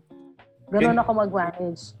ganon. Ganon ako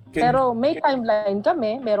mag-manage. Pero may timeline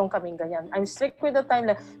kami, meron kaming ganyan. I'm strict with the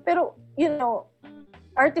timeline. Pero,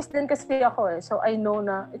 artist din kasi ako so I know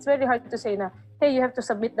na, it's very hard to say na, hey, you have to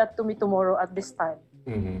submit that to me tomorrow at this time.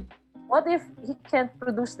 Mm-hmm. What if he can't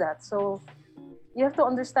produce that? So, you have to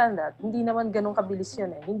understand that. Hindi naman ganun kabilis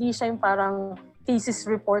yun Hindi siya yung parang thesis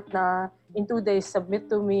report na in 2 days, submit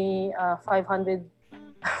to me 500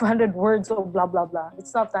 words of blah, blah, blah.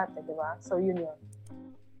 It's not that, di ba? So, yun.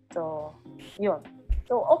 So, yun.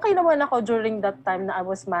 So, okay naman ako during that time na I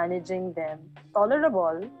was managing them.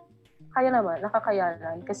 Tolerable. Kaya naman,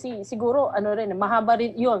 nakakayanan. Kasi siguro, mahaba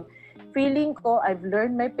rin yun. Feeling ko, I've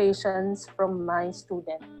learned my patience from my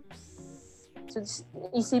students. So,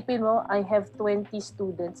 isipin mo, I have 20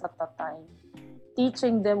 students at a time.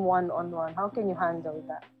 Teaching them one-on-one. How can you handle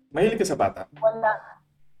that? Mahilig ka sa bata? Wala.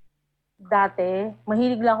 Dati,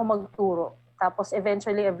 mahilig lang ako magturo. Tapos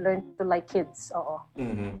eventually, I've learned to like kids. Oo.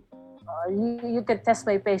 Mm-hmm. You can test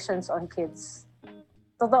my patience on kids.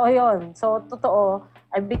 Totoo yun. So, totoo,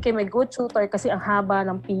 I became a good tutor kasi ang haba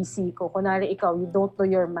ng PC ko. Kunwari ikaw, you don't know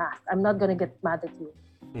your math. I'm not gonna get mad at you.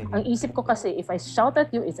 Mm-hmm. Ang isip ko kasi, if I shout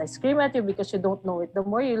at you, if I scream at you because you don't know it, the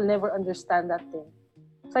more you'll never understand that thing.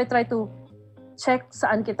 So, I try to check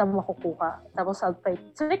saan kita makukuha. Tapos I'll play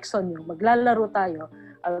tricks on you. Maglalaro tayo.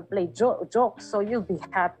 I'll play jokes so you'll be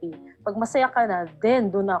happy. Pag masaya ka na, then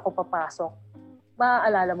doon na ako papasok.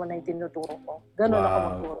 Maaalala mo na yung tinuturo ko. Ganun ako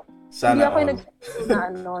magturo. Hindi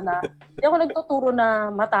ako nagtuturo na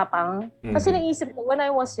matapang. Kasi naisip ko, when I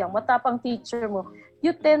was young, matapang teacher mo,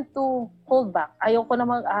 you tend to hold back. Ayaw ko na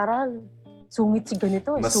mag-aral. Sungit si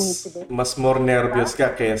ganito, sungit si ganito. Mas more nervous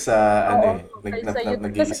ka kaysa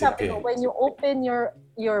nag-iisip kasi sabi ko, when you open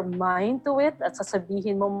your mind to it at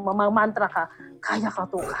sasabihin mo, mantra ka, kaya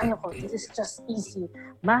ko, this is just easy.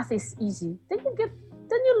 Math is easy.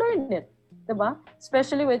 Then you learn it. Diba?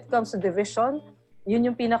 Especially when it comes to division, yun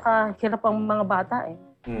yung pinakahirap ang mga bata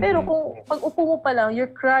Pero kung pag upo mo pa lang,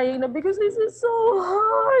 you're crying na because this is so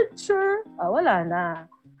hard, sure. Wala na.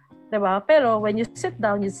 Diba? Pero when you sit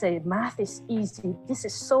down, you say, math is easy. This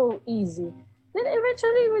is so easy. Then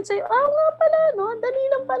eventually, you would say, nga pala, dali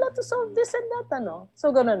lang pala to solve this and that,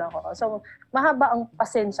 So, ganun ako. So, mahaba ang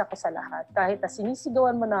pasensya ko sa lahat. Kahit na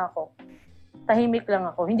sinisigawan mo na ako, tahimik lang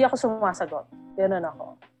ako. Hindi ako sumasagot. Ganun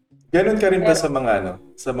ako. Ganun ka rin ba sa mga,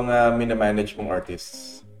 sa mga minamanage mong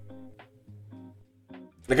artists?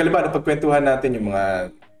 Nagkaliba, napagkwentuhan natin yung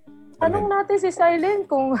mga... Anong natin si Silent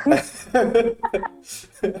kung...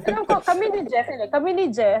 Alam ko, kami ni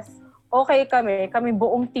Jeff, okay kami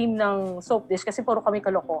buong team ng Soapdish kasi puro kami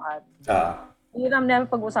kalokohan. Hindi namin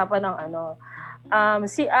pag-usapan ng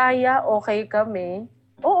si Aya, okay kami.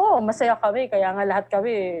 Oo, masaya kami. Kaya nga lahat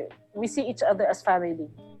kami, we see each other as family.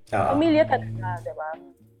 Pamilya talaga, di ba?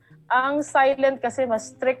 Ang Silent kasi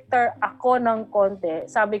mas stricter ako ng konti.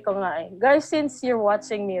 Sabi ko nga guys, since you're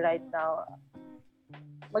watching me right now,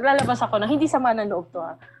 maglalabas ako na hindi sama ng loob to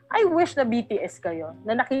I wish na BTS kayo,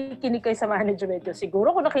 na nakikinig kayo sa management nyo.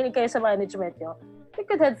 Siguro kung nakikinig kayo sa management nyo, you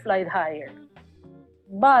could have flied higher.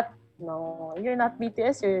 But, no, you're not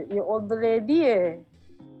BTS, you're old already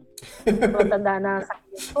Matanda na sa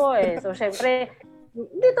ko So, syempre,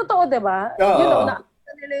 hindi totoo, diba?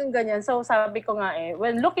 Nila yung ganyan. So, sabi ko nga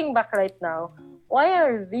when looking back right now, why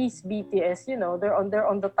are these BTS, they're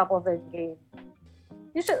on the top of their game?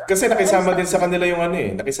 Kasi nakisama din sa kanila yung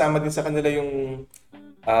nakisama din sa kanila yung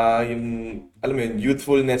alam mo yun,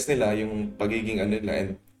 youthfulness nila, yung pagiging nila,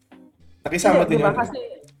 and nakisama din diba? Kasi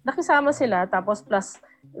nakisama sila, tapos plus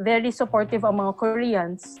very supportive ang mga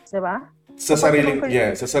Koreans, di ba? Sa sariling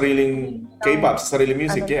K-pop, sa sariling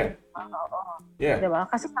music, Yeah. Di ba?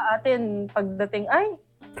 Kasi sa atin, pagdating,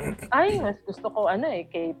 mas gusto ko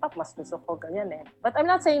K-pop, mas gusto ko ganyan But I'm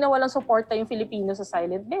not saying na walang suporta yung Filipino sa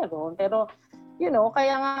Silent, meron. Pero,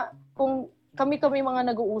 kaya nga, kung kami mga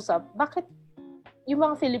nag-uusap, bakit yung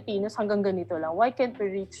mga Filipinos hanggang ganito lang? Why can't we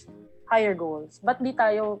reach higher goals? Ba't di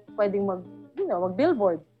tayo pwedeng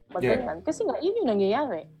mag-billboard? Ganyan? Kasi nga, yun yung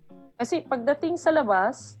nangyayari. Kasi pagdating sa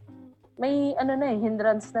labas, may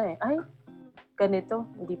hindrance na Ay, ganito,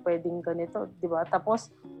 hindi pwedeng ganito, di ba? Tapos,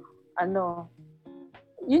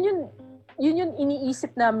 yun yung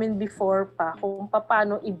iniisip namin before pa kung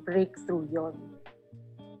paano i-break through yun.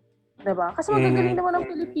 Diba? Kasi magagaling naman ang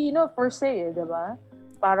Pilipino per se, diba?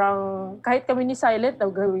 Parang kahit kami ni Silent,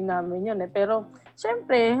 gawin namin yun Pero,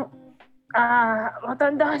 syempre,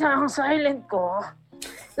 matanda na ang Silent ko.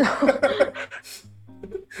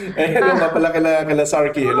 Hello nga pala kala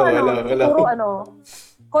Sarky. Hello. Puro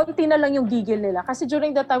konti na lang yung gigil nila. Kasi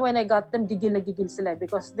during the time when I got them, gigil na gigil sila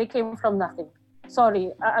because they came from nothing.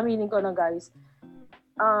 Sorry, aaminin ko na guys.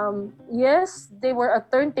 Yes, they were a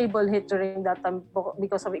turntable hit during that time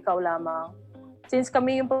because of Ikaw Lamang. Since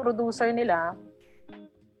kami yung producer nila,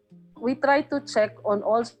 we try to check on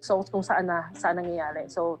all songs kung saan nangyayari.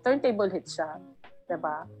 So, turntable hit siya.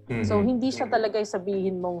 Diba? Mm-hmm. So, hindi siya talaga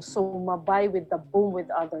sabihin mong sumabay with the boom with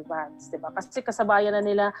other bands. Diba? Kasi kasabayan na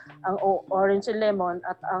nila ang Orange and Lemon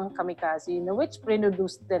at ang Kamikaze, which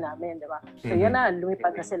pre-produced din namin. Diba? So, yan na,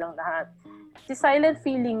 lumipad na silang lahat. Si Silent,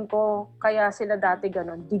 feeling ko, kaya sila dati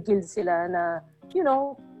ganun, gigil sila na,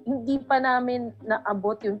 hindi pa namin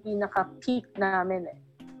naabot yung pinaka-peak namin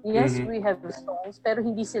Yes, we have songs, pero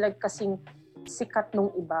hindi sila kasing sikat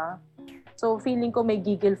nung iba. So, feeling ko may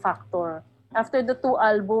gigil factor. After the 2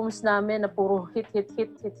 albums namin na puro hit,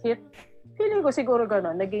 feeling ko siguro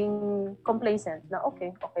gano'n, naging complacent na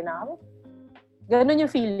okay na kami. Gano'n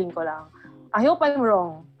yung feeling ko lang. I hope I'm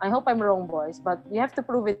wrong, boys, but you have to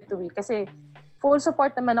prove it to me kasi full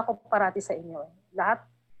support naman ako parati sa inyo. Lahat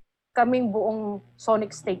kaming buong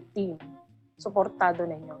Sonic State team, suportado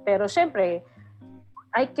ninyo. Pero syempre,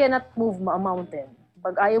 I cannot move a mountain.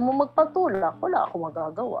 Pag ayaw mo magpatulak, wala ako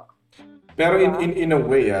magagawa. Pero in a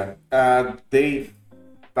way,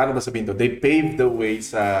 paano ba sabihin to? They paved the way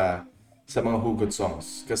sa mga hugot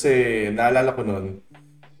songs. Kasi naalala ko noon,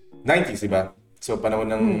 90s, diba? So panahon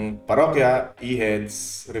ng Parokya,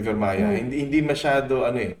 E-Heads, River Maya, hindi masyado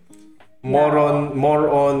more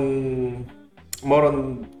on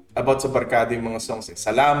about sa barkada yung mga songs.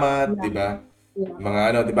 Salamat, diba?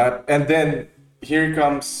 Mga diba? And then here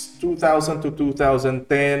comes 2000 to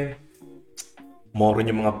 2010. More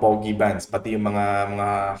yung mga pogi bands, pati yung mga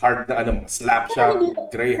hard na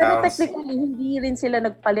Slapshot, Greyhounds. Pero technically, hindi rin sila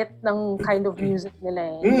nagpalit ng kind of music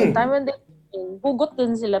nila The time when they hugot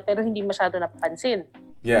din sila pero hindi masyado napansin.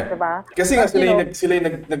 Yeah. Diba? Kasi nga sila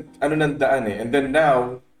yung nag daan And then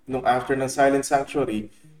now, nung after ng Silent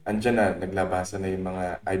Sanctuary, andyan na, naglabasan na yung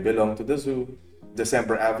mga I Belong to the Zoo,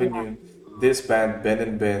 December Avenue, this band, Ben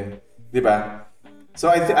and Ben, diba?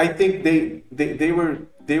 So I think they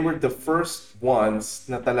were the first ones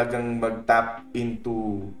na talagang mag-tap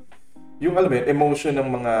into yung emotion ng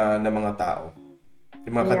mga tao.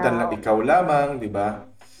 Yung mga kanta na Ikaw Lamang, di ba?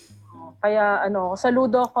 Kaya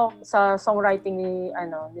saludo ko sa songwriting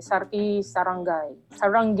ni Sarky Sarangay.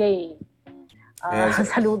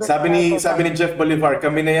 Saludo. Sabi ni Jeff Bolivar,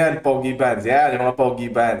 kami na yan, pogi bands. Yan, yung mga pogi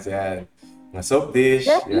bands, yan. Mga Soapdish.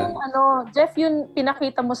 Jeff, Yan. Jeff, yung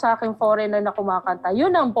pinakita mo sa akin foreigner na kumakanta,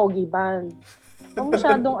 yun ang Pogi Band. So,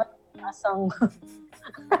 masyadong asang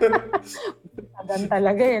agan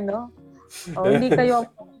talaga no? Hindi kayo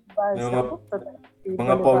ang Pogi Band.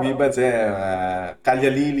 Mga Pogi Bands,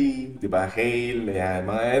 Kalya Lily, di ba? Hale, yan.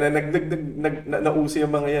 Mga nauso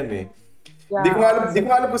yung mga yan eh. Yeah. Di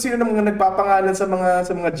ko alam kung sino ng mga nagpapangalan sa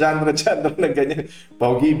mga genre na ganyan.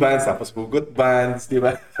 Pogi Bands, tapos Hugot Bands, di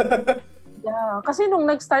ba? Yeah, kasi nung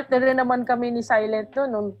nag-start na rin naman kami ni Silent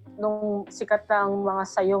nung sikat na ang mga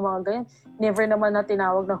sayo, mga ganyan, never naman na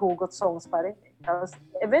tinawag na hugot songs pa rin. Tapos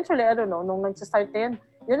eventually, I don't know, nung nag-start na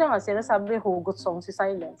yun na nga, sinasabi hugot song si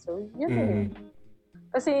Silent. So, yun yun.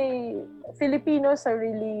 Kasi Filipinos are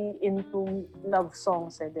really into love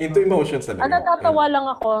songs. Diba? Into emotions talaga. Natatawa lang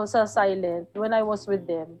ako sa Silent when I was with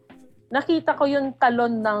them. Nakita ko yung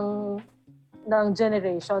talon ng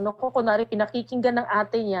generation. Kunwari, pinakikinggan ng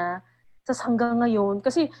ate niya. Tapos hanggang ngayon,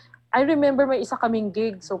 kasi I remember may isa kaming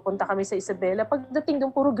gig, so punta kami sa Isabela. Pagdating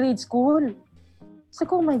doon, puro grade school. Sabi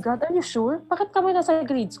ko, oh my God, are you sure? Bakit kami nasa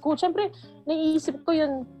grade school? Siyempre, naiisip ko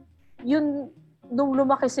yun nung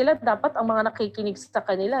lumaki sila, dapat ang mga nakikinig sa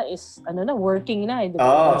kanila is, working na.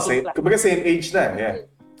 Kumbaga same age na. Yeah.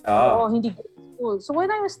 Oo, hindi grade school. So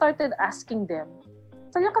when I started asking them,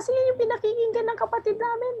 sabi kasi yun yung pinakikinggan ng kapatid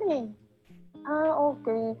namin eh.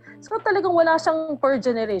 Okay. So talagang wala siyang per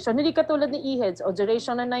generation. Hindi katulad ni E-Heads o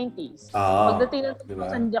generation ng 90s. Pagdating ng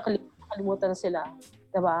 2000, kalimutan na sila.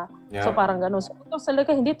 Diba? Yeah. So parang gano'n. So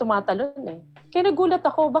talaga hindi tumatalon eh. Kaya nagulat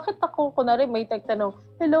ako, bakit ako, kunwari may tagtanong,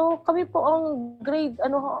 hello, kami po ang grade,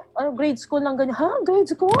 grade school ng ganyan. Ha?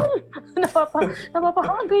 Grade school?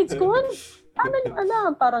 Grade school? Ano yung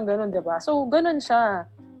alam? Parang gano'n, diba? So gano'n siya.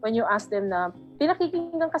 When you ask them na,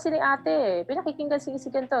 pinakikinggan kasi ni ate, pinakikinggan sige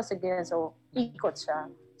to, sige. So, ikot siya.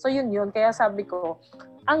 So, yun. Kaya sabi ko,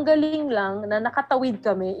 ang galing lang na nakatawid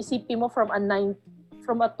kami, isipin mo from a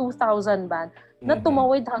 2000 band, na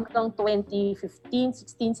tumawid hanggang 2015,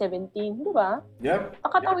 16, 17, di ba? Yep.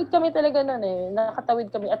 Nakatawid kami talaga nun eh. Nakatawid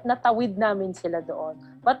kami at natawid namin sila doon.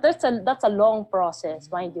 But that's a long process,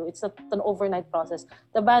 mind you. It's an overnight process.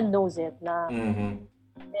 The band knows it na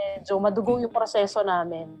medyo madugo yung proseso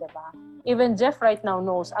namin, di ba? Even Jeff right now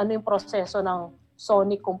knows ano yung proseso ng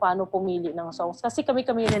Sonic kung paano pumili ng songs. Kasi kami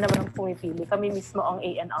rin naman ang pumipili. Kami mismo ang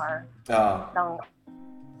A&R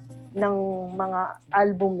ng mga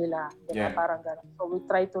album nila. Diba? Yeah. Parang gano'n. So we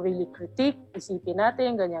try to really critique, isipin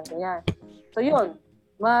natin, ganyan. So yun,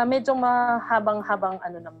 medyo mahabang-habang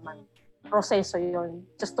naman, proseso yun.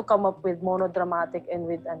 Just to come up with monodramatic and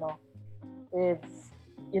with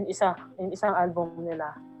yung isang album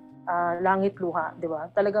nila. Langit Luha, di ba?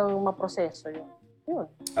 Talagang maproseso yun.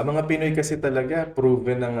 Ang mga Pinoy kasi talaga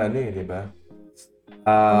proven ng di ba?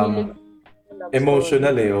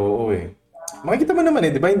 Emotional oo eh. Makikita mo naman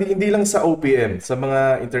di ba? Hindi lang sa OPM, sa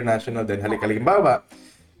mga international din. Halimbawa,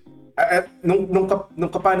 nung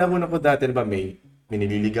kapanahon ako dati, di ba, may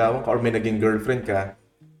nililigawan ka or may naging girlfriend ka,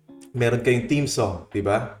 meron kayong team song, di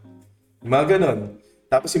ba? Mga ganon.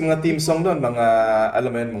 Tapos yung mga team song doon, mga,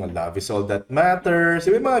 alam mo yun, mga Love is All That Matters,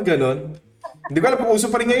 yung mga ganon. Hindi ko alam kung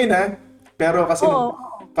uso pa rin ngayon pero kasi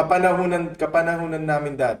kapanahunan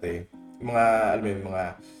namin dati, mga, alam mo yun, mga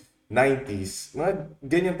 90s, mga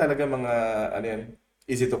ganyan talaga mga,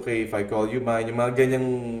 Is It Okay If I Call You Mine, yung mga ganyang,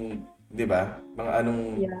 di ba? Mga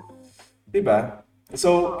di ba?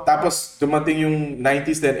 So, tapos dumating yung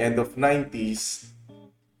 90s then end of 90s,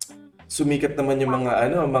 sumikat naman yung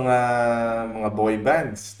mga mga boy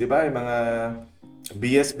bands, 'di ba? Yung mga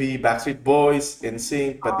BSB, Backstreet Boys,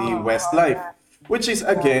 NSYNC, pati Westlife, which is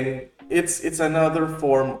again, it's another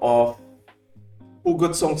form of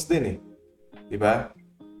hugot songs din 'di ba?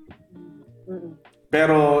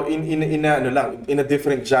 Pero in a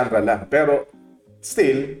different genre lang. Pero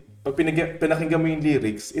still, pag pinakinggan mo yung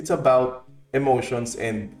lyrics, it's about emotions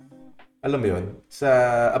and alam mo yun,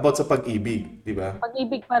 about sa pag-ibig, di ba?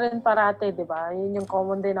 Pag-ibig pa rin parate, di ba? Yun yung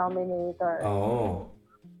common denominator. Oo.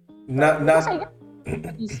 Kasi,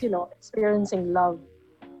 experiencing love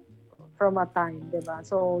from a time, di ba?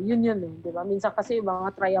 So, yun di ba? Minsan kasi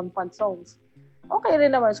mga triumphant songs, okay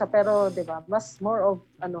rin naman siya, pero di ba? Mas more of,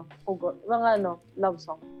 mga love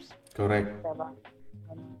songs. Correct. Di ba?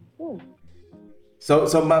 So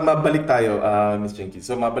mabalik tayo, Miss Jinky.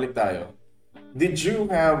 So, mabalik tayo. Did you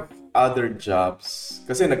have other jobs?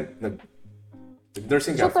 Kasi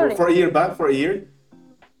nag-nursing ka for a year ba? For a year?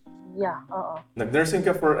 Yeah, oo. Nag-nursing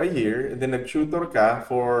ka for a year and then nag-tutor ka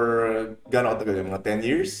for gano'n katagal? Mga 10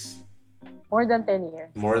 years? More than 10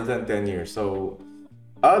 years. More than 10 years. So,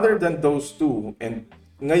 other than those two, and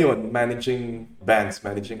ngayon, managing bands,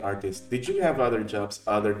 managing artists, did you have other jobs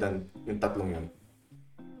other than yung tatlong yun?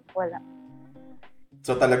 Wala.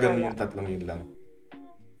 So talagang yung tatlong yun lang?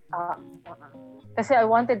 Kasi I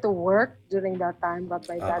wanted to work during that time but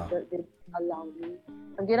my dad didn't allow me.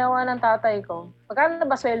 Ang ginawa ng tatay ko, magkano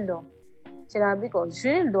ba sweldo? Sinabi ko,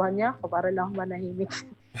 sweldohan niya ako para lang manahimik.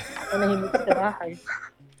 Manahimik sa bahay.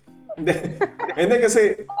 Hindi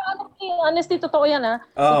kasi... Honestly, totoo yan ha.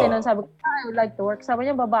 Oh. Sabi ko, I would like to work. Sabi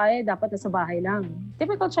niya, babae, dapat nasa bahay lang.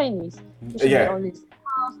 Typical Chinese. Yeah.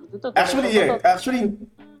 Actually,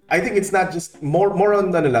 I think it's not just more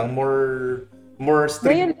on more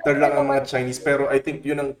stricter lang ang mga Chinese, pero I think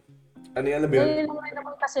yun ang alam mo yun? Ngayon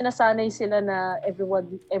naman kasi nasanay sila na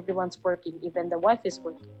everyone's working, even the wife is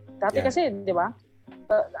working. Dati kasi, di ba?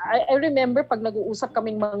 I remember pag nag-uusap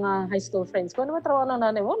kaming mga high school friends ko, ano ba trabaho ng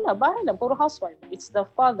nanay? Wala, bahay lang, puro housewife. It's the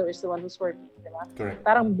father is the one who's working, di ba? Correct.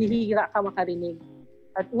 Parang bihira ka makarinig.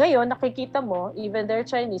 At ngayon, nakikita mo, even they're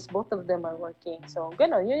Chinese, both of them are working. So,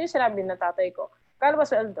 gano'n. Yun yung sinabi ng tatay ko. Kala ba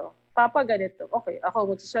sweldo? Papa, ganito. Okay,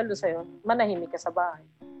 ako magsisweldo sa'yo, manahimik ka sa bahay.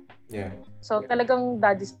 Yeah. So, talagang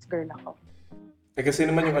daddy's girl ako. Kasi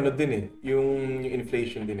naman yung yung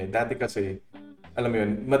inflation din eh. Dati kasi, alam mo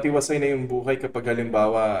yun, matiwasay na yung buhay kapag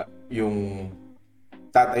halimbawa yung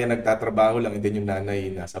tatay nagtatrabaho lang and then yung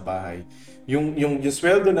nanay nasa bahay. Yung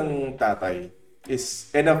sweldo ng tatay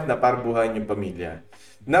is enough na para buhayin yung pamilya.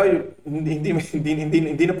 Now,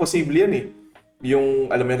 hindi na posible yan eh. Yung,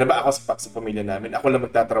 alam mo yun, ba ako sa pamilya namin, ako lang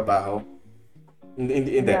magtatrabaho.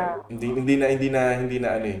 Hindi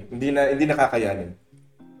na kakayanin.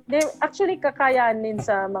 Actually, kakayanin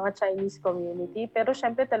sa mga Chinese community, pero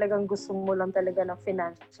syempre talagang gusto mo lang talaga ng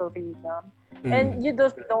financial freedom. And you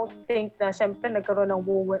don't think na syempre nagkaroon ng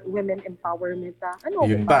women empowerment na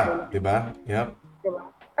yun ba? Diba? Yep. Diba?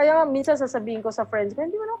 Kaya minsan sasabihin ko sa friends ko,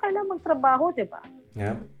 hindi mo naman kailangan magtrabaho, diba?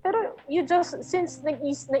 Yep. Pero you just, since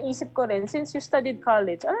naisip ko rin, since you studied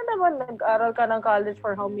college, ano naman, nag-aral ka ng college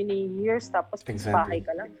for how many years, tapos bahay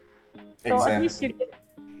ka lang. So at least you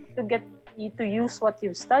get to use what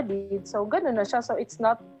you've studied. So ganun na siya. So it's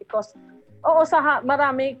not because,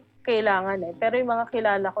 marami kailangan eh. Pero yung mga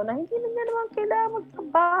kilala ko na hindi na niya naman kailangan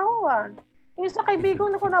magtrabaho Yung sa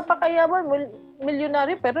kaibigan ko napakayaman,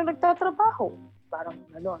 milyonaryo pero nagtatrabaho. Parang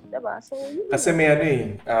gano'n, diba? So, kasi may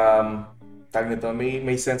tag nito,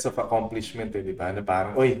 may sense of accomplishment eh, di ba? Na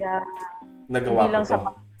parang, nagawa ko to.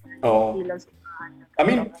 Oo. I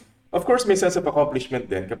mean, of course, may sense of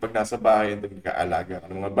accomplishment din kapag nasa bahay at nag-aalaga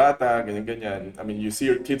ka ng mga bata, ganyan-ganyan. I mean, you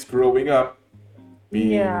see your kids growing up,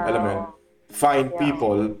 being, alam mo yun, fine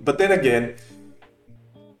people. But then again,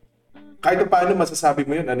 kahit paano masasabi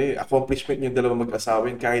mo yun, accomplishment yung dalawang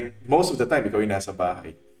mag-asawin, kahit most of the time, ikaw yung nasa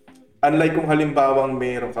bahay. Unlike kung halimbawang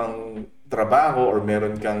meron kang trabaho or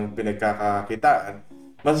meron kang pinagkakakitaan,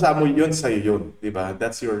 masasabi mo yun sa'yo yun, di ba?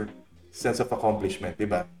 That's your sense of accomplishment, di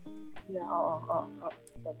ba? Yeah, oo.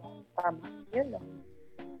 Tama. Yun lang.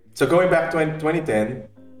 So going back to 2010,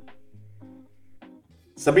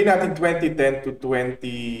 sabihin natin 2010 to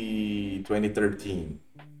 2013,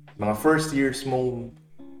 mga first years mong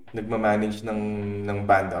nagmamanage ng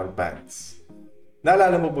banda or bands.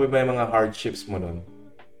 Naalala mo ba yung mga hardships mo nun?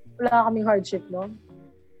 Wala kaming hardship, no?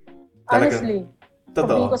 Honestly.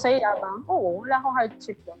 Sabihin ko sa'yo, oo, wala akong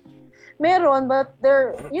hardship, no? Meron, but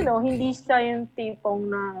hindi siya yung tipong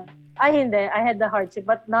na, hindi, I had the hardship,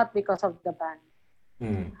 but not because of the band.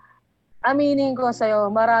 Aminin ko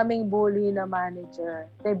sa'yo, maraming bully na manager.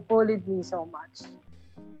 They bullied me so much.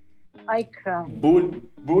 I cried.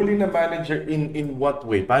 Bully na manager in what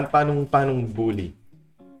way? Paanong bully?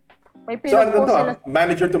 May so ano to?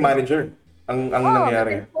 Manager to manager? Ang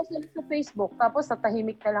nangyari. May post sila sa Facebook, tapos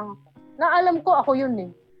natahimik na lang ako. Naalam ko ako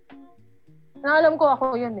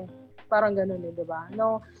yun eh. Parang ganun eh, di ba?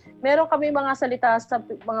 No, meron kami mga salita sa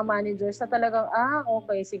mga managers na talagang,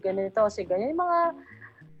 okay, si ganito, si ganyan. Yung mga,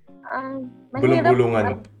 mahirap.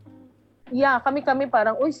 Bulong-bulungan. Yeah, kami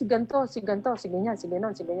parang, si ganito, si ganyan,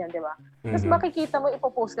 di ba? Tapos makikita mo,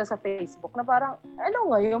 ipopost ka sa Facebook na parang,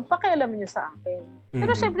 ngayon, pakialam niyo sa akin.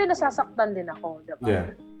 Pero syempre, nasasaktan din ako, di ba?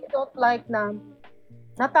 Yeah. I don't like na,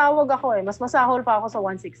 natawag ako mas masahol pa ako sa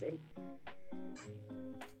 168.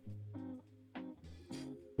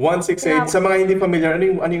 168, sa mga hindi familiar, ano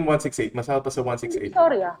yung 168? Masahol pa sa 168?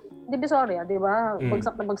 Divisoria, di ba?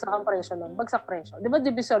 Bagsak na bagsak ang presyo nun. Bagsak presyo. Di ba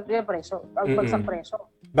Divisoria presyo? Bagsak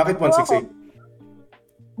presyo. Bakit 168?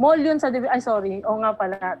 Mall yun sa Divisoria. nga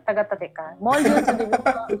pala, taga-tatik ka. Mall yun sa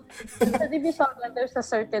Divisoria. Sa Divisoria, there's a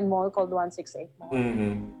certain mall called 168 Mall.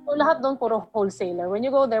 So lahat doon puro wholesaler. When you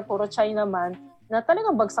go there, puro Chinaman na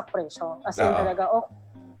talagang bagsak presyo. As in talaga,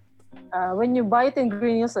 when you buy it in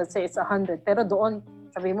Green Hills, let's say it's 100. Pero doon,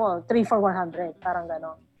 sabi mo, 3 for 100, parang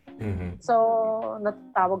gano'n. So,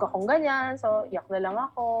 natawag akong ganyan. So, iyak na lang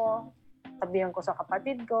ako. Sabihan ko sa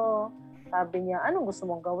kapatid ko. Sabi niya, anong gusto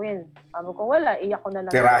mong gawin? Sabi ko, wala, iyak ko na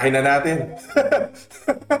lang. Tirahin na natin.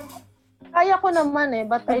 Kaya ko naman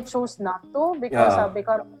but I chose not to because sabi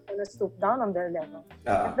ko, I'm gonna stoop down on their level.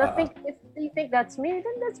 If they think that's me,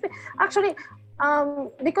 then that's me. Actually,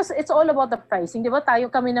 because it's all about the pricing. Di ba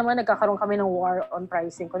kami naman, nagkakaroon kami ng war on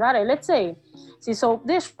pricing. Kunwari, let's say, si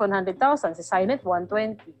Soapdish, 100,000, si Silent,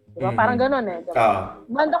 120. Di ba? Parang gano'n diba?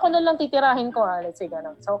 Banda ko na lang titirahin ko, let's say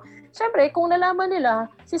gano'n. So, syempre, kung nalaman nila,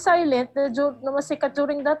 si Silent, na masikat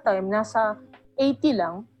during that time, nasa 80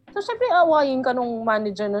 lang. So, syempre, awayin ka nung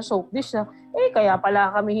manager ng Soapdish na, kaya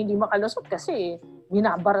pala kami hindi makalusot kasi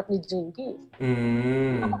binabarat ni Jinky.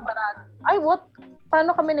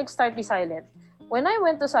 Paano kami nag-start ni Silent? When I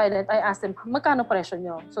went to Silent, I asked them, magkano presyo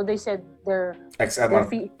nyo? So, they said their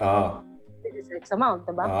fee is X amount,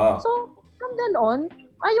 diba? So, from then on,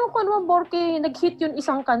 ayoko naman, Borke, nag-hit yung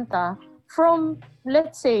isang kanta from,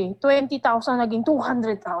 let's say, 20,000 naging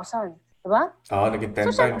 200,000. Diba? Naging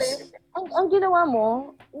 10 times. Ang ginawa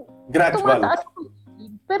mo, gradual. Tumataas,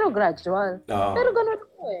 pero gradual. Pero ganun ako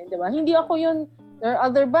diba? Hindi ako yun, there are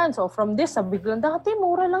other bands. So, from this, biglang dati,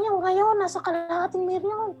 mura lang yan. Ngayon, nasa kalahating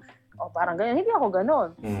milyon. Parang ganyan. Hindi ako ganun.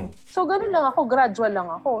 So, ganun lang ako, gradual lang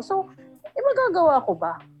ako. So, magagawa ko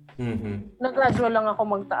ba? Nag-gradual lang ako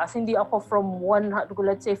magtaas. Hindi ako from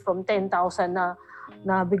let's say from 10,000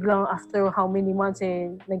 na biglang after how many months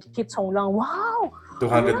nag-hit song lang. Wow!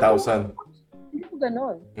 200,000. Hindi ko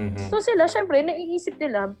ganun. So sila, syempre, naiisip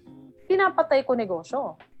nila, pinapatay ko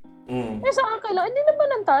negosyo. Sa akin lang, hindi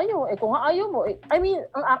naman tayo. Kung ayaw mo, I mean,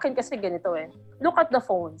 ang akin kasi ganito look at the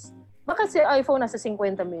phones. Bakit si iPhone nasa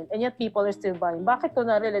 50 mil and yet people are still buying? Bakit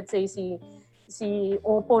kunwari, let's say, si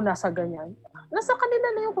Oppo nasa ganyan? Nasa kanila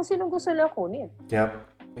na yung kung sinong gusto nila kunin. Yep,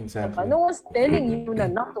 exactly. No one's telling you na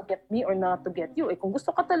not to get me or not to get you. Kung gusto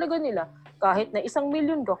ka talaga nila, kahit na 1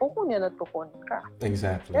 million ka, kukunin at kukunin ka.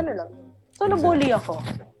 Exactly. Yan lang. So, nabully ako.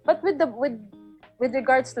 But with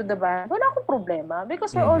regards to the band, wala akong problema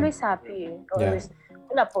because we're always happy.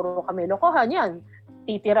 Wala, puro kami lokohan yan.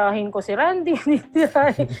 Titirahin ko si Randy,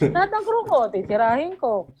 lahat ng crew ko, titirahin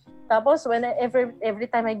ko. Tapos, every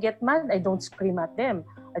time I get mad, I don't scream at them.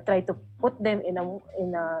 I try to put them in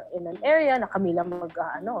an area na kami lang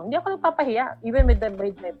Hindi ako nagpapahiya, even with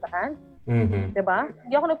my band. Diba?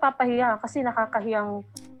 Hindi ako nagpapahiya kasi nakakahiyang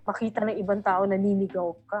makita ng ibang tao na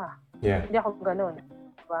ninigaw ka. Hindi ako ganun.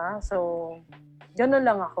 Diba? So, ganun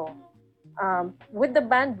lang ako. With the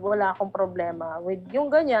band, wala akong problema. With yung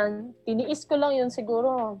ganyan, tiniis ko lang yun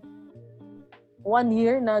siguro 1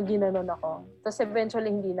 year na ginanon ako. Tapos eventually,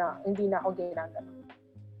 hindi na ako ginaganon.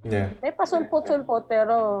 May pasulpot-sulpot,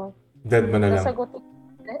 pero dead man na lang.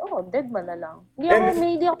 Dead man na lang.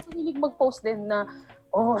 Hindi ako pinilig mag-post din na,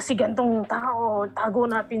 si gantong tao, tago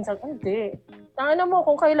natin sa... Hindi. Tangina mo,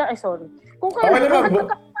 kung kailan... Kung kailan...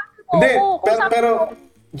 Hindi, pero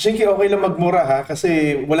Jinky, okay lang magmura ha,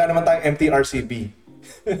 kasi wala naman tayong MTRCB.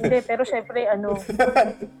 Hindi, pero syempre,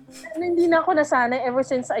 hindi na ako nasanay ever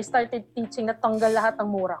since I started teaching na tanggal lahat ng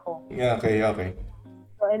mura ko. Okay.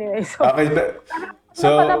 So anyway,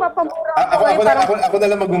 ako na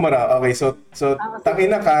lang magmumura. Okay, so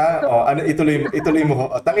tangina ka, ituloy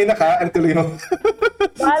mo. Tangina ka, ituloy mo.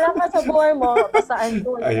 Bahala ka sa buhay mo, basta I'm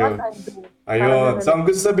doing what I'm doing. Ayun. So ang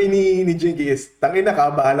gusto sabihin ni Jinky is, tangina ka,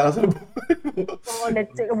 bahala ka sa buhay mo.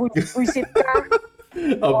 Let's say, buisit ka.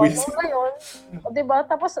 Ngayon, diba?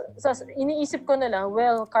 Tapos, iniisip ko na lang,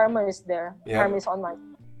 well, karma is there. Yeah. Karma is on my...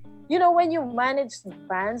 You know, when you manage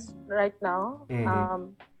bands right now,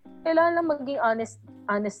 kailangan lang maging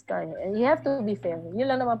honest ka. And you have to be fair. Yun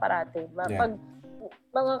lang naman parati. Pag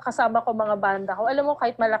mga kasama ko, mga banda ko, alam mo,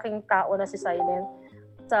 kahit malaking tao na si Silent,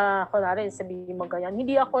 kunwari, sabihin mo ganyan,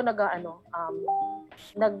 hindi ako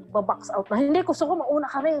nagbabox out na, hindi, gusto ko mauna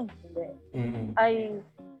kami. Hindi.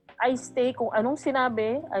 I stay kung anong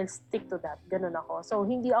sinabi, I'll stick to that. Ganun ako. So,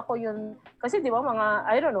 hindi ako yun, kasi di ba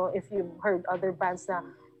I don't know if you've heard other bands na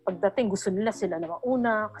pagdating gusto nila sila na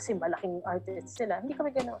mauna kasi malaking artist sila. Hindi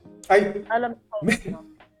kami ganun. Alam ko.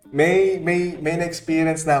 May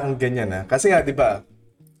na-experience na akong ganyan na. Kasi nga, di ba,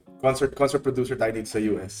 concert producer tayo dito sa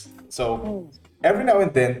US. So, every now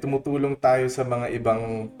and then, tumutulong tayo sa mga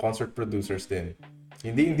ibang concert producers din.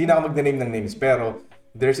 Hindi na ako mag-name ng names, pero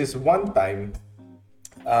there's this one time,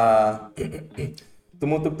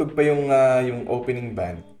 tumutugtog pa yung opening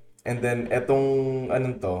band. And then, etong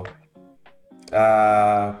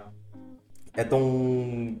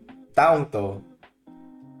taong to,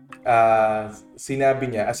 sinabi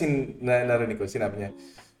niya, as in, narinig ko, sinabi niya,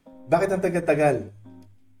 bakit ang tagal-tagal?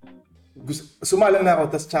 Sumalang na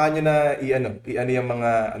ako, tapos tsaka nyo na i-ano yung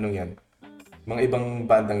mga, anong yan, mga ibang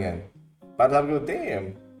bandang yan. Para sabi ko,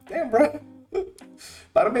 damn bro.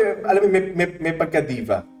 Parang alam mo, may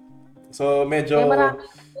pagka-diva. So, medyo...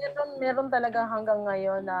 Meron talaga hanggang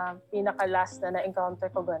ngayon na pinaka-last na na-encounter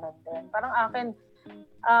ko ganun din. Parang akin,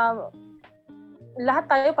 lahat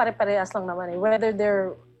tayo pare-parehas lang naman eh. Whether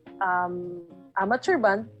they're amateur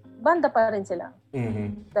band, banda pa rin sila.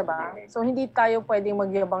 Mm-hmm. Diba? So, hindi tayo pwedeng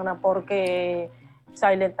magyabang na porke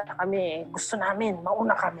silent na kami. Gusto namin,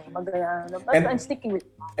 mauna kami. But I'm sticking with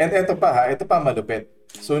you. And ito pa malupit.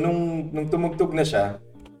 So, nung tumugtog na siya,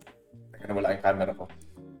 teka na, wala yung camera ko.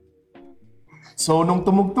 So, nung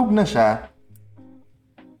tumugtog na siya,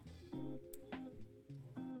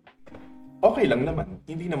 okay lang naman.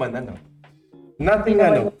 Hindi naman Nothing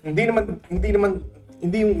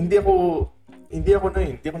hindi ako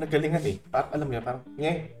nagalingan eh. Parang alam mo parang,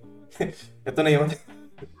 ito na yun.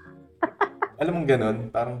 Alam mo ganun,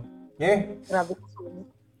 parang, Grabe ka sungit.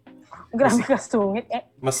 Grabe ka sungit.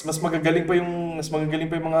 Mas magagaling pa yung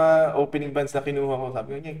mga opening bands na kinuha ko. Sabi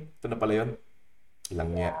ko, ito na pala yun. Ilang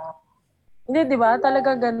niya. Hindi, di ba?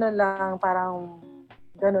 Talaga ganun lang. Parang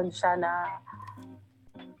ganun siya na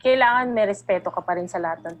kailangan may respeto ka pa rin sa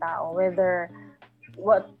lahat ng tao. Whether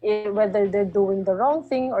they're doing the wrong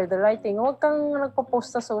thing or the right thing, huwag kang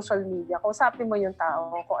nagpo-post sa social media. Kausapin mo yung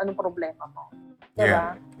tao kung anong problema mo.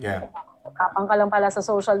 Diba? Yeah. Kapang ka lang pala sa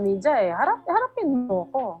social media eh. Harapin mo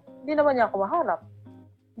ko. Hindi naman niya ako maharap.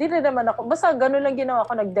 Hindi rin naman ako. Basta ganun lang ginawa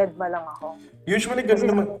ko, nag-deadma lang ako. Usually,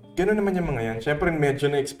 ganun naman yung mga yan. Siyempre, medyo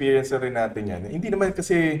na-experience rin natin yan. Hindi naman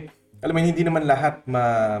kasi, alam mo, hindi naman lahat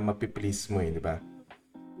mapiplease mo eh, di ba?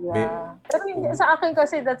 Yeah. Pero sa akin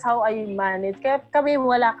kasi, that's how I manage. Kaya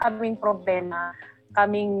wala kaming problema.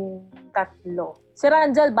 Kaming tatlo. Si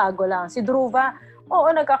Rangel, bago lang. Si Dhruva, oo,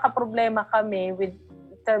 nagkakaproblema kami with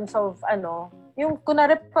terms of, yung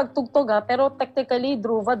kunwari pagtugtog pero technically,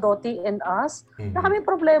 Dhruva, Doti, and us, na kami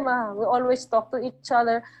problema. We always talk to each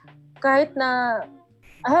other. Kahit na,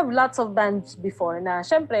 I have lots of bands before na,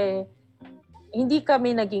 syempre, hindi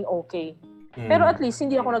kami naging okay. Pero at least,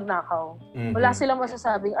 hindi ako nagnakaw. Wala silang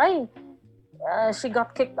masasabing, she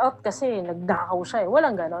got kicked out kasi nagnakaw siya eh.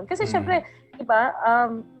 Walang ganon. Kasi syempre, diba,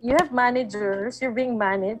 you have managers, you're being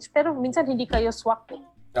managed, pero minsan hindi kayo swak eh.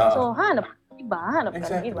 So, hanap ka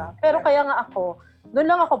ng iba. Pero kaya nga ako, doon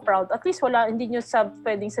lang ako proud. At least hindi nyo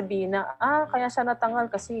pwedeng sabihin na, kaya siya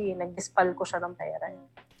natangal kasi nag-dispal ko siya ng pera.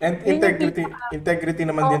 And integrity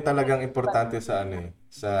naman din talagang importante sa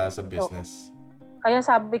sa business. Kaya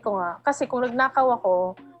sabi ko nga, kasi kung nagnakaw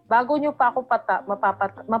ako, bago nyo pa ako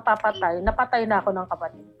mapapatay, napatay na ako ng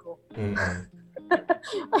kapatid ko.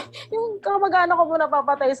 Yung kamag-anak ko muna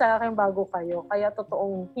papatay sa akin bago kayo. Kaya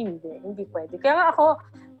totoong hindi pwede. Kaya nga ako,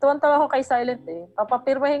 tuwan-tawa ako kay Silent eh.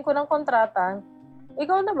 Papapirmahin ko ng kontrata.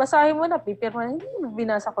 Ikaw na, basahin mo na, pipirmahin. Hindi mo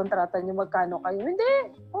binasa kontrata nyo, magkano kayo.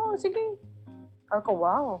 Hindi. Sige. Ako,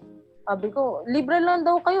 wow. Sabi ko, libre lang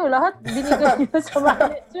daw kayo. Lahat binigay nyo sa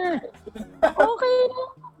manager. Okay na.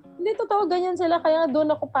 Hindi, totoo, ganyan sila. Kaya doon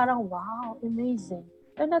ako parang, wow, amazing.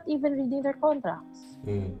 They're not even reading their contracts.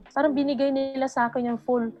 Parang binigay nila sa akin yung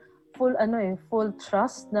full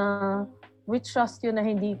trust na we trust you na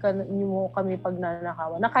hindi mo kami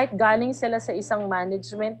pagnanakawan. Na kahit galing sila sa isang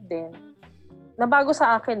management din, na bago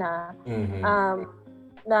sa akin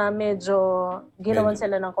na medyo ginawan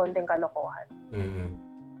sila ng konting kalokohan.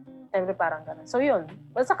 Siyempre parang gano'n. So yun,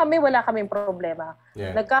 basta wala kaming problema.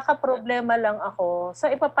 Yeah. Nagkakaproblema lang ako sa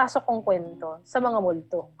ipapasok kong kwento sa mga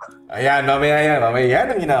multo. Ayan, mamaya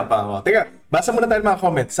yan ang inaabangan ko. Teka, basa muna tayo mga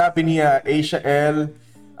comments. Sabi ni Aisha L.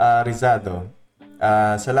 Rizado,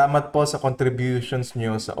 salamat po sa contributions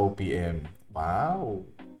nyo sa OPM. Wow!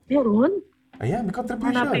 Meron? Ayan, may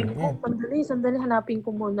contribution. Hanapin ko. Sandali, hanapin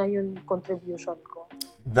ko muna yung contribution ko.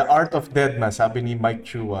 The Art of Deadma, sabi ni Mike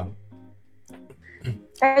Chua.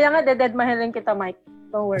 Kaya nga, dededmahin kita, Mike.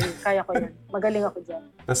 Don't worry, kaya ko yan. Magaling ako dyan.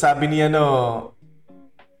 Tapos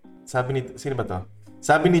sino ba to?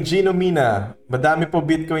 Sabi ni Gino Mina, madami po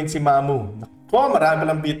Bitcoin si Mamu. Naku, marami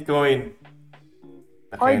lang Bitcoin.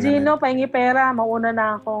 Oy, Gino, pahingi pera. Mauna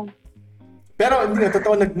na ako. Pero hindi na,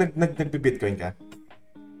 totoo, nagbi-Bitcoin ka?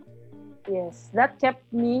 Yes, that kept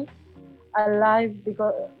me alive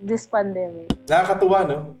because this pandemic. Nakakatuwa,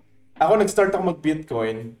 no? Ako nag-start ako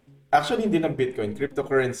mag-Bitcoin. Actually, hindi lang Bitcoin,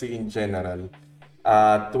 cryptocurrency in general.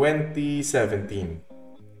 2017.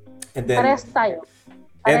 And then, Pares tayo.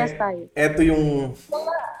 Ito yung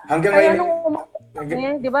hanggang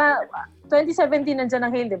ngayon. Di ba, 2017 nandiyan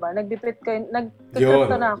ang hail, di ba? Nag-Bitcoin,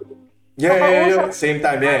 nag-crypto na ako. Yeah. Same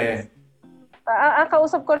time, yeah.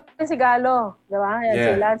 Kausap ko rin si Galo. Di ba? Yan,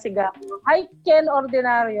 si Lance, si Galo. Hi, Ken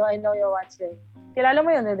Ordinario. I know you're watching. Kilala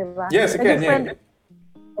mo yun, di ba? Yes, si Ken. Yeah.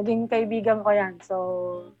 Naging kaibigan ko yan. So,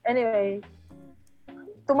 anyway,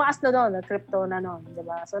 tumaas na doon. Nag-crypto na doon. Di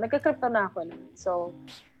ba? So, nagka-crypto na ako. So,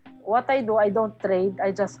 what I do, I don't trade.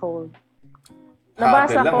 I just hold.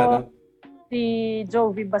 Nabasa ko si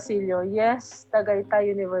Jovi Basilio. Yes,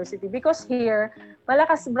 Tagaytay University. Because here,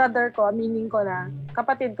 malakas brother ko, aminin ko na,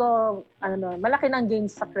 kapatid ko, malaki ng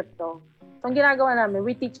gains sa crypto. So, ang ginagawa namin,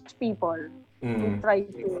 we teach people. We try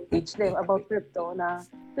to teach them about crypto na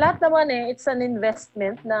lahat naman it's an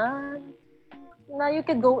investment na you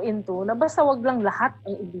can go into, na basta wag lang lahat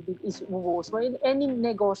ang ibubuhos mo. In any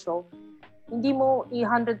negosyo, hindi mo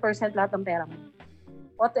 100% lahat ng pera mo.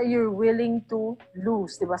 What are you willing to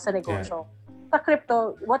lose, diba, sa negosyo? Sa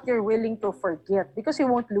crypto, what you're willing to forget because you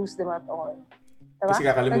won't lose them at all. Diba? Kasi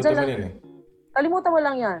kakalimutan mo yun Kalimutan mo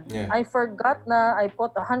lang yan. Yeah. I forgot na I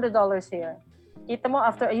put $100 here. Kita mo,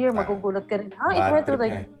 after a year, magugulat ka rin. It went to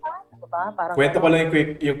the... Diba? Kwento ko lang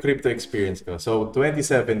yung crypto experience ko. So,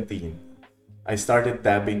 2017, I started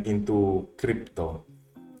dabbing into crypto.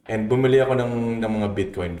 And bumili ako ng mga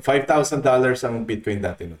Bitcoin. $5,000 ang Bitcoin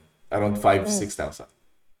dati no. Around 6,000.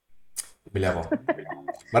 Bumili ako.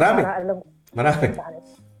 Marami.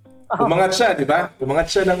 Umangat siya, di ba? Umangat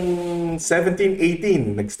siya ng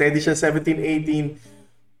 17, 18. Nag-steady siya 17, 18.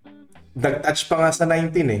 Nag-touch pa nga sa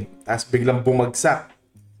 19 eh. Tapos biglang bumagsak.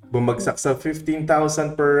 Bumagsak sa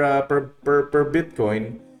 15,000 per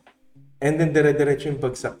Bitcoin. And then dire-diretso yung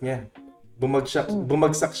bagsak niya.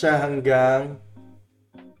 Bumagsak siya hanggang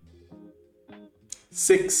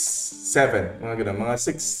 6, 7. Mga ganun. Mga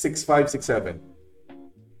 6, 5, 6, 7.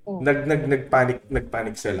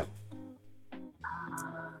 Nagpanic sell ako.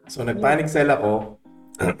 So, nagpanic sell ako.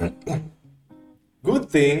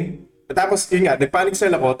 Good thing. Tapos, yun nga, nagpanic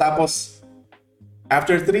sell ako. Tapos,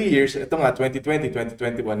 after 3 years, ito nga, 2020,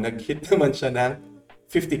 2021, nag-hit naman siya ng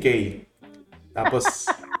 50K.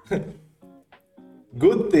 Tapos,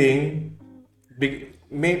 good thing,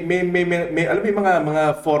 may alam mo yung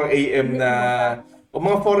mga 4 a.m. na, o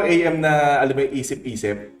mga 4 a.m. na, alam mo yung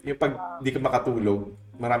isip-isip, yung pag di ka makatulog,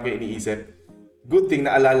 marami kayo iniisip. Good thing,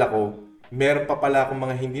 naalala ko, meron pa pala akong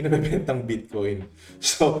mga hindi nabibentang Bitcoin.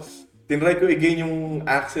 So, tinry ko i-gain yung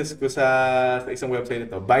access ko sa isang website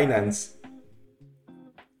nito, Binance.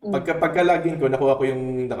 Pagka-login ko, nakuha ko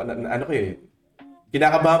yung,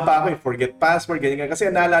 kinakabahan pa ako forget password, ganyan. Kasi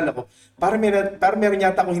naalala ko, parang meron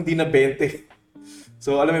yata akong hindi na 20.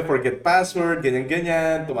 So, alam mo, forget password,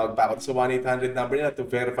 ganyan. Tumawag pa ako sa 1-800 number nila to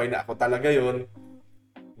verify na ako talaga yon.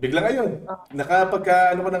 Bigla ngayon,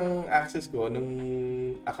 nakapagka ko ng access ko, ng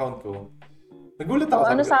account ko, nagulat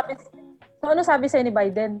ako. Ano sabi sa'yo ni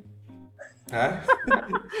Biden? Ha?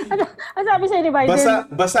 Ano sabi sa'yo ni Biden?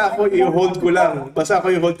 Basta ako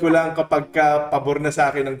i-hold ko lang kapag pabor na sa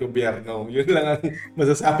akin ng gobyerno. Yun lang ang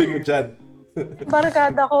masasabi ko dyan.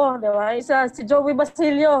 Barkada ko, di ba? Si Joey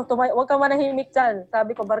Basilio, huwag ka manahimik dyan.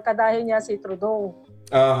 Sabi ko, barkadahin niya si Trudeau.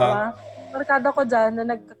 Diba? Barkada ko dyan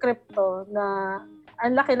na nagka-crypto na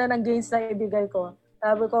ang laki na ng gains na ibigay ko.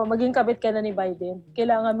 Sabi ko, maging kabit ka na ni Biden.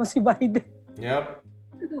 Kailangan mo si Biden. Yep.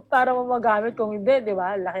 Para mo magamit. Kung hindi, di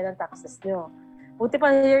ba? Laki ng taxes nyo. Buti pa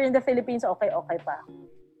here in the Philippines, okay pa.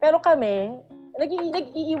 Pero kami,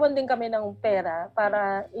 nag-iiwan din kami ng pera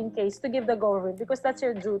para in case to give the government because that's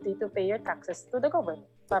your duty to pay your taxes to the government.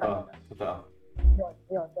 Totoo.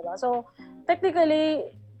 Yun, diba? So, technically,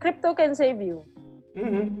 crypto can save you.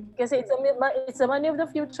 Mm-hmm. Kasi it's the money of the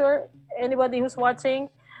future. Anybody who's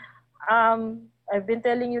watching, I've been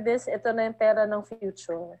telling you this, ito na yung pera ng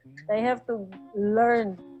future. I have to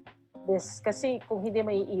learn this kasi kung hindi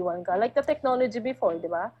maiiwan ka. Like the technology before,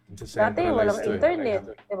 di ba? Dati walang internet,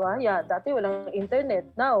 di ba? Yeah, dati walang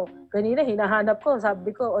internet. Now, kanina hinahanap ko,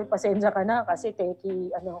 sabi ko, oy, pasensya ka na kasi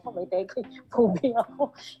may techie phobia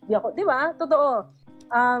ako. Di ba? Totoo.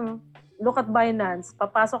 Look at Binance.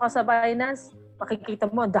 Papasok ka sa Binance, makikita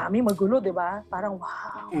mo, ang dami magulo, di ba? Parang,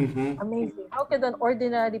 wow, amazing. How can an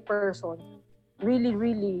ordinary person really,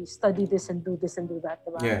 really study this and do that,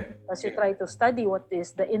 diba? Yeah. As you try to study what is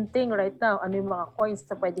the in thing right now, ano yung mga coins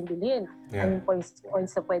na pwedeng bilhin, ano yung coins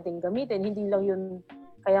na pwedeng gamitin, hindi lang yun,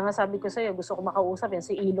 kaya nga sabi ko sa'yo, gusto ko makausap yan,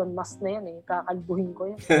 si Elon Musk na yan kakalbuhin ko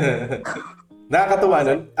yan. Nakakatawa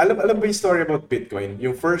nun. Alam ba yung story about Bitcoin?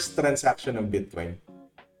 Yung first transaction ng Bitcoin?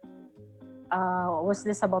 Was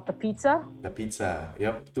this about the pizza? The pizza,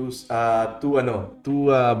 yep. Two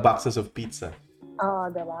boxes of pizza.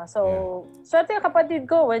 Diba? So, swerte yung kapatid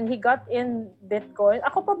ko, when he got in Bitcoin,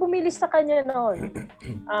 ako pa bumili sa kanya noon.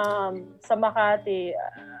 Sa Makati.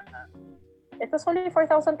 It was only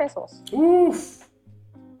 4,000 pesos. Oof!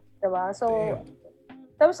 Diba? So,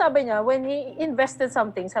 tapos sabi niya, when he invested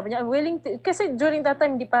something, sabi niya, I'm willing to, kasi during that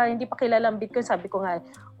time, hindi pa kilala ang Bitcoin, sabi ko nga,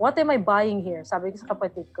 what am I buying here? Sabi ko sa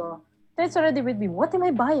kapatid ko. So it's already with me, what am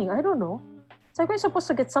I buying? I don't know. Sabi ko, you're supposed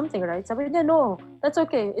to get something, right? Sabi niya, no, that's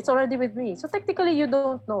okay. It's already with me. So technically, you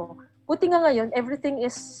don't know. Buti nga ngayon, everything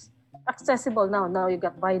is accessible now. Now you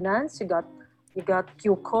got Binance, you got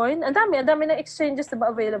Qcoin. Ang dami na exchanges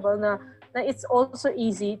diba available na it's also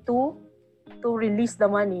easy to release the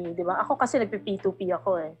money, di ba? Ako kasi nagpi-P2P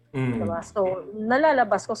ako eh. Di ba? So,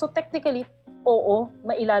 nalalabas ko. So, technically, oo,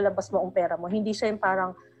 mailalabas mo ang pera mo. Hindi siya yung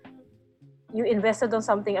parang you invested on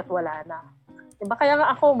something at wala na. Di ba? Kaya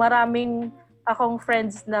nga ako, maraming akong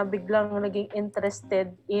friends na biglang naging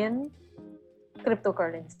interested in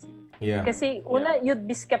cryptocurrency. Yeah. Kasi una, you'd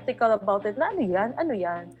be skeptical about it. Na ano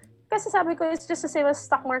yan? Kasi sabi ko, it's just the same as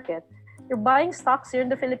stock market. You're buying stocks here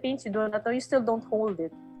in the Philippines, you still don't hold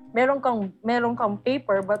it. Meron kang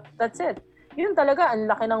paper, but that's it. Yun talaga, ang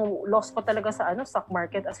laki ng loss ko talaga sa stock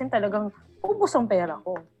market. As in talagang ubos ang pera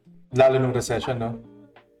ko. Lalo nung recession, no?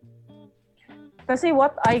 Kasi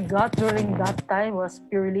what I got during that time was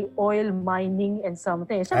purely oil mining and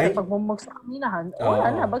something. Siyempre, pag bumagsak ang minahan,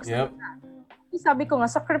 wala na, bagsak na. Sabi ko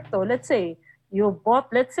nga sa crypto, let's say you bought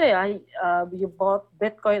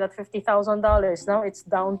Bitcoin at $50,000. Now it's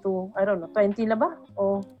down to, I don't know, 20 na ba?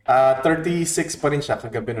 36 pa rin siya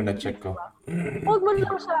kagabi nung na-check ko. Hold mo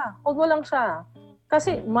lang siya.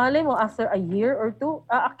 Kasi malay mo, after a year or two,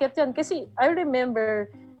 aakyat yan. Kasi I remember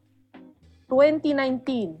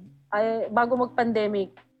 2019, bago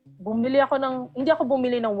mag-pandemic, hindi ako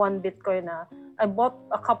bumili ng 1 Bitcoin na. I bought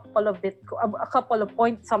a couple of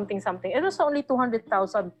point something. It was only 200,000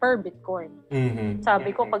 per Bitcoin. Mm-hmm.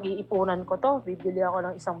 Sabi ko, pag-iipunan ko to, bibili ako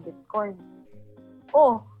ng isang Bitcoin.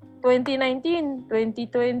 2019,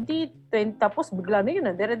 2020, tapos bigla na yun.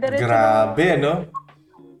 Dire-diretso Grabe, no?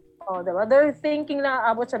 Diba? They're thinking na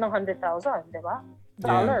abot siya ng 100,000, diba?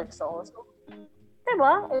 Dollars. Yeah. So,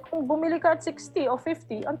 diba? Kung bumili ka at 60 o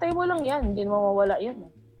 50, antay mo lang yan. Hindi mo mawala yun.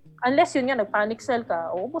 Unless yun nga, nag-panic sell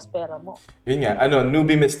ka, ubos pera mo. Yun nga,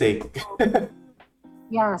 newbie mistake.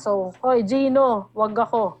 Yeah, so, hoy, Gino, wag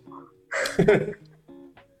ako.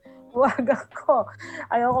 Wag ako.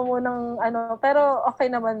 Ayoko munang, pero okay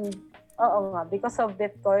naman. Oo nga, because of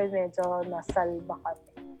Bitcoin, medyo nasalba kami.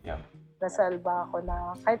 Yeah. Nasalba ako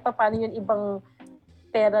na kahit pa paano yung ibang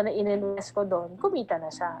pera na ininvest ko doon, kumita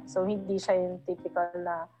na siya. So, hindi siya yung typical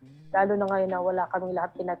na, lalo na ngayon na wala kaming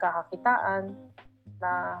lahat pinagkakakitaan,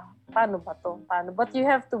 na paano ba to? But you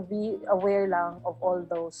have to be aware lang of all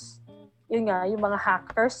those. Yun nga, yung mga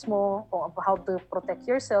hackers mo, kung how to protect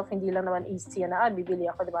yourself, hindi lang naman easy na, bibili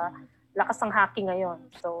ako, di ba? Lakas ng hacking ngayon.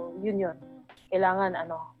 So, yun. Kailangan,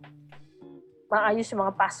 maayos yung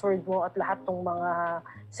mga password mo at lahat ng mga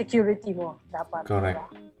security mo dapat. Correct.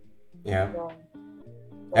 Diba? Yeah. So,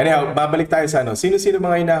 anyhow, babalik tayo sa sino-sino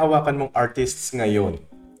mga hinahawakan mong artists ngayon?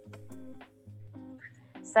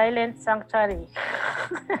 Silent Sanctuary.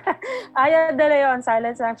 Dala yun.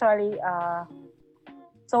 Silent Sanctuary.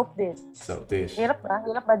 Soapdish. Hirap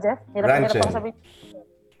ba, Jeff? Hirap ako sabihin.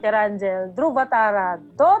 Si Rangel. Drew Batara.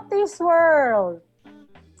 Dotis World.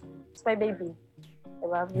 It's my baby.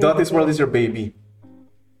 Diba? Dotis World is your baby.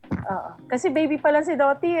 Kasi baby pa lang si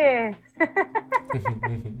Dottie eh.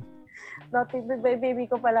 Dottie, baby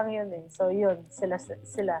ko pa lang yun eh. So yun,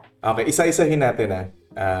 sila. Okay, isa-isahin natin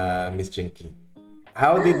Miss Jinky.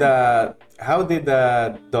 How did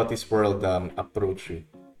Dotis World approach you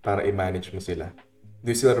para i-manage mo sila? Do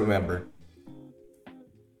you still remember?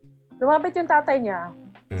 Lumapit yung tatay niya.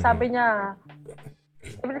 Mm-hmm. Sabi niya,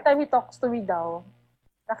 every time he talks to me daw,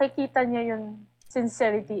 nakikita niya yung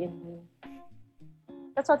sincerity in me.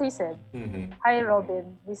 That's what he said. Mm-hmm. Hi,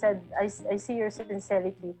 Robin. He said, I see your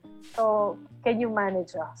sincerity. So, can you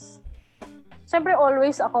manage us? Siyempre,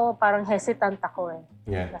 always ako parang hesitant ako eh.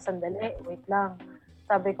 Yeah. Sandali, wait lang.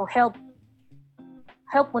 Sabi ko, help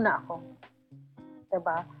mo na ako.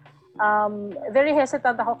 Diba? Very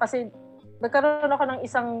hesitant ako kasi nagkaroon ako ng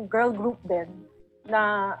isang girl group din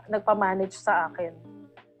na nagpa-manage sa akin.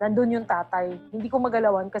 Nandun yung tatay. Hindi ko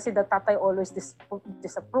magalawan kasi the tatay always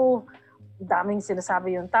disapprove. Daming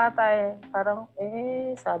sinasabi yung tatay. Parang,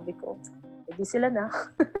 sabi ko, di sila na.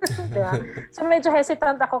 Diba? So medyo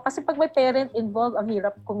hesitant ako kasi pag may parent involved, ang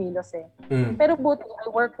hirap kumilos eh. Mm. Pero buti,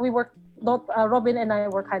 Robin and I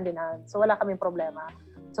work hand in hand. So wala kaming problema.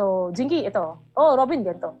 So, Jinky, ito. Robin,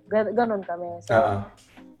 ganito. Ganon kami. So,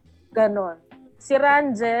 ganon. Si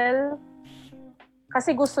Rangel,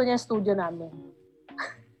 kasi gusto niya studio namin.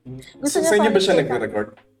 Sa inyo ba siya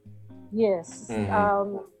nag-record? Yes.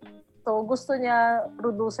 Mm-hmm. So, gusto niya,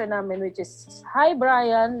 producer namin, which is, hi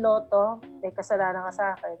Brian Lotto, may kasalanan ka sa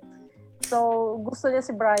akin. So, gusto niya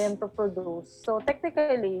si Brian to produce. So,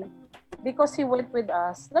 technically, because he went with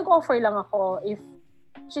us, nag-offer lang ako if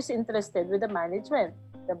she's interested with the management.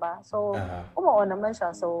 Diba? So, umuo naman siya.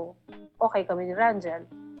 So, okay kami ni Rangel.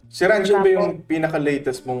 Si Rangel ba yung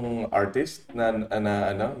pinaka-latest mong artist na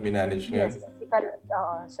minanage ngayon? Yes,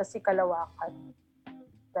 siya si Kalawakan.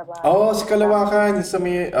 Diba? Si Kalawakan. Sa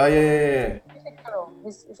may, yeah. Music hero.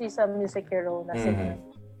 She's a music hero na singer.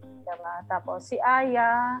 Diba? Tapos si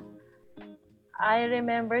Aya, I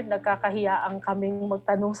remember nagkakahiyaan kaming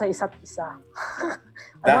magtanong sa isa't isa.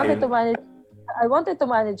 I wanted to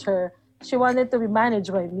manage her. She wanted to be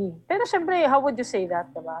managed by me. Pero syempre, how would you say that,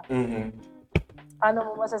 diba?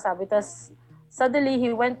 Paano mo masasabi? Tapos, suddenly,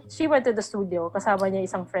 she went to the studio, kasama niya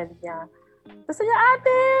isang friend niya. Tapos niya,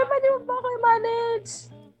 ate, pwede mo ba kayo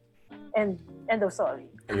manage? End of story.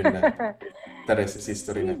 Ayun na. The rest is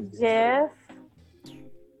history na. Jeff,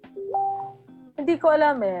 hindi ko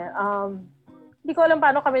alam eh. Hindi ko alam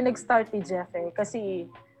paano kami nag-start ni Jeff eh. Kasi,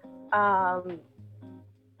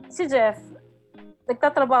 si Jeff,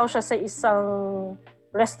 nagtatrabaho siya sa isang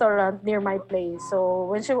restaurant near my place. So,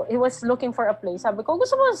 when he was looking for a place, sabi ko,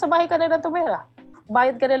 gusto mo, sa bahay ka nila tumira.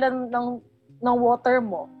 Bayad ka nila ng water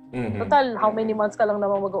mo. Total, how many months ka lang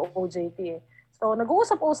naman mag-OJT eh. So,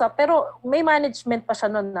 nag-uusap-usap, pero may management pa siya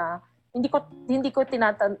noon na hindi ko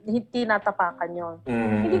tinatapakan yon.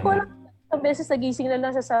 Hindi ko alam, isang beses nagising na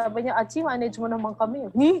lang siya, sabi niya, Achi, manage mo naman kami.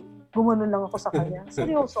 Gumanon lang ako sa kanya.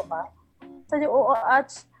 Seryoso ka? Sabi niya, oo, Ach,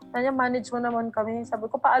 manage mo naman kami. Sabi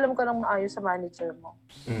ko, paalam ka lang maayos sa manager mo.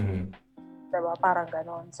 Diba? Parang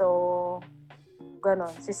ganon. So, ganon.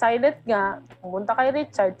 Si Silent nga, pumunta kay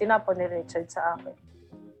Richard, tinapon ni Richard sa akin.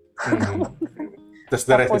 Tapos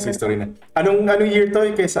the rest is history na. Anong year to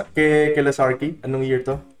kay Lasarki? Anong year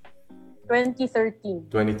to? 2013.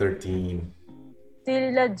 2013.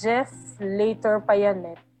 Sila Jeff, later pa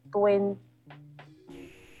yan eh.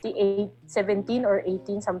 17 or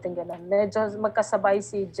 18, something gano'n. Medyo magkasabay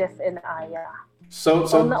si Jeff and Aya. So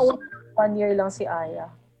nauna 1 year lang si Aya.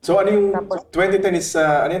 So ano yung tapos, 2010 is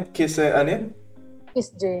Kiss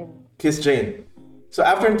Jane. Kiss Jane. So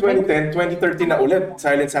after 2010, 2013 na ulit,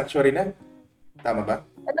 Silent Sanctuary na. Tama ba?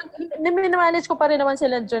 Minanage ko pa rin naman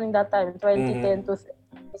sila during that time, 2010 to...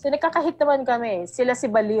 Kasi nagkakahit naman kami. Sila si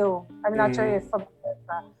Baliw. I'm not sure if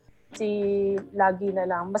si Lagi na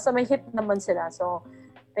lang. Basta may hit naman sila. So,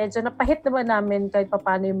 medyo napahit naman namin kahit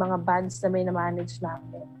paano yung mga bands na may na-manage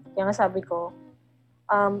namin. Kaya nga sabi ko,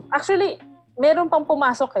 actually, meron pang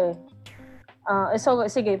pumasok eh. So,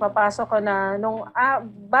 sige, papasok ko na.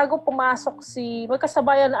 Bago pumasok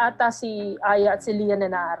magkasabayan na ata si Aya at si Lia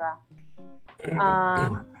Nenara.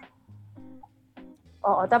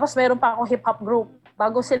 Oo, tapos meron pa akong hip-hop group.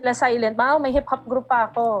 Bago sila Silent, may hip-hop group pa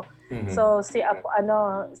ako. So, sila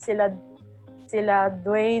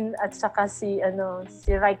Dwayne at saka si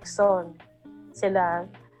Rykson. Sila.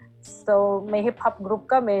 So, may hip-hop group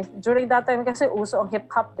kami. During that time kasi uso ang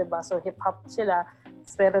hip-hop, diba? So, hip-hop sila.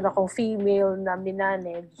 Meron akong female na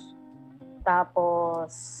minanage.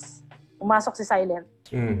 Tapos, umasok si Silent.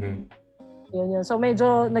 Yun. So,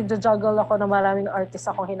 medyo nagja-juggle ako na maraming artist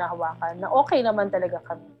akong hinahawakan na okay naman talaga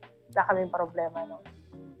kami. Wala kaming problema, no?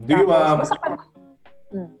 Do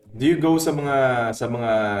you go sa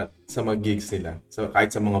mga gigs nila? So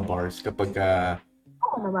kahit sa mga bars kapag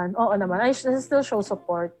Oo naman. I still show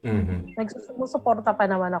support. Nagsusuporta pa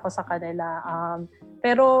naman ako sa kanila.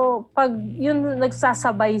 Pero pag yun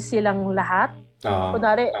nagsasabay silang lahat,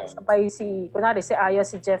 kunwari si Aya,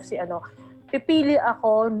 si Jeff, pipili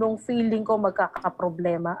ako nung feeling ko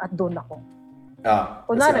magkakaproblema at doon ako.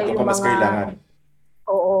 Kunwari yung mga kailangan.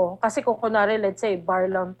 Oo. Kasi kung kunwari, let's say, bar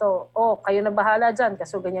lang to. Kayo na bahala dyan.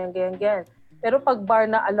 Kaso ganyan. Pero pag bar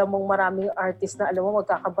na alam mong maraming artist na alam mo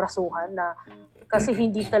magkakabrasuhan na kasi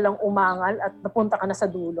hindi ka lang umangal at napunta ka na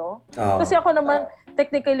sa dulo. Kasi ako naman,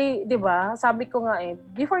 technically, di ba, sabi ko nga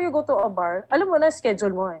before you go to a bar, alam mo na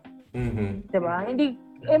schedule mo Di ba? Hindi,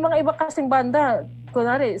 mga iba kasing banda,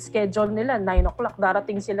 kunwari, schedule nila, 9 o'clock,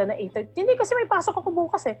 darating sila na 8:30. Hindi kasi may pasok ako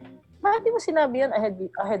bukas Bakit di mo sinabi yan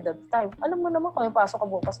ahead of time? Alam mo naman kung may pasok ako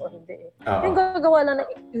bukas o hindi Yung gagawa lang ng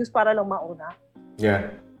excuse para lang mauna. Yeah.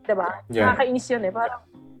 Diba? Yeah. Nakakainis yun Parang,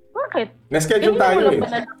 bakit? May schedule tayo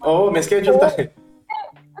may schedule tayo.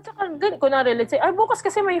 At saka, kunwari, let's say, bukas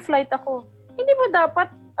kasi may flight ako. Hindi mo dapat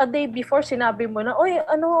a day before sinabi mo na,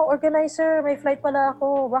 organizer, may flight pala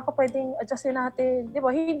ako. Baka pwedeng adjustin natin. Di ba?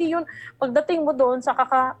 Hindi yun. Pagdating mo doon, sa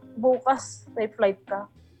bukas may flight ka.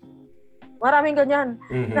 Maraming ganyan.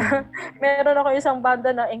 Meron ako isang banda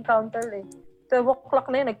na encounter 12 o'clock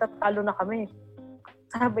na yun, nagtatalo na kami.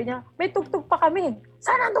 Sabi niya, may tugtog pa kami.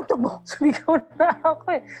 Saan ang tugtog mo? Sumigaw na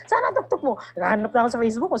ako eh. Saan ang tugtog mo? Nakahanap na ako sa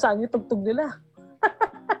Facebook kung saan yung tugtog nila.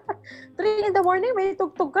 3 in the morning, may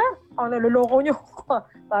tugtog ka. Naluloko niyo ako.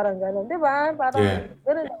 Parang gano'n, di ba? Parang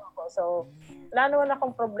gano'n lang ako. So, wala naman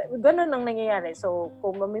akong problema. Gano'n ang nangyayari. So,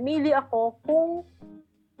 kung mamimili ako kung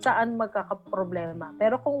saan magkakaproblema.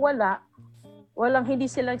 Pero kung walang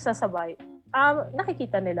hindi sila nagsasabay,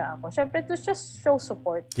 nakikita nila ako. Siyempre, to just show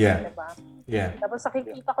support. Yeah. Diba? Yeah. Tapos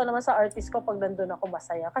nakikita ko naman sa artist ko pag nandun ako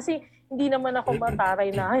masaya. Kasi hindi naman ako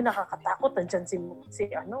mataray na, ay, nakakatakot. Nandiyan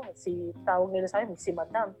si tawag nila sa akin, si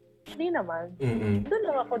Madam. Hindi naman. Doon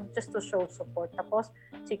lang ako just to show support. Tapos,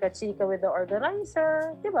 chika-chika with the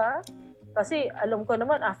organizer. Diba? Kasi alam ko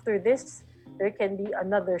naman, after this, there can be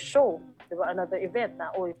another show. Diba? Another event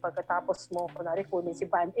na, pagkatapos mo, kunwari, kunin si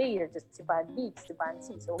Band A, or just si Band B, si Band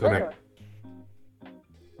C. So, gano'n.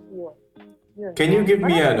 Yun. Can you give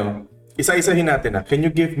me, isa-isahin natin Can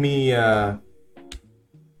you give me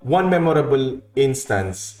one memorable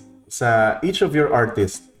instance sa each of your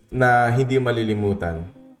artists na hindi malilimutan?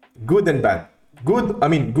 Good and bad.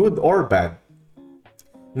 Good or bad.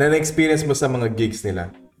 Na na-experience mo sa mga gigs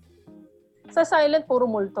nila? Sa silent, puro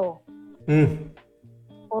multo.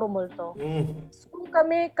 Puro multo. So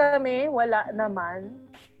kami, wala naman.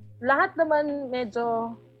 Lahat naman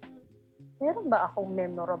medyo, meron ba akong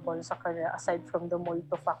memorable sa kanya aside from the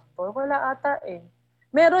multo factor? Wala ata eh.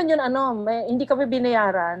 Meron yun hindi kami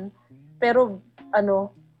binayaran, pero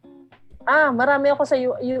marami ako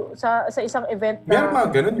sa isang event na... Meron mga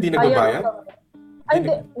ganun, hindi nagbabayad?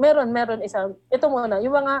 Hindi. Meron isang. Ito muna,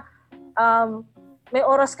 yung mga, may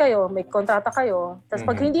oras kayo, may kontrata kayo, tapos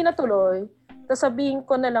pag hindi natuloy, sabihin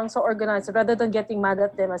ko na lang sa organizer, rather than getting mad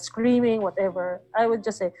at them, screaming, whatever, I would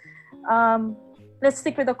just say, let's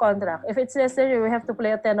stick with the contract. If it's necessary, we have to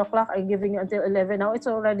play at 10 o'clock. I'm giving you until 11. Now it's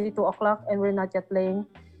already 2 o'clock and we're not yet playing.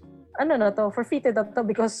 Forfeited na to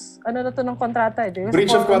because ng kontrata eh.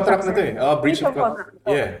 Breach of contract na to eh. Breach of contract.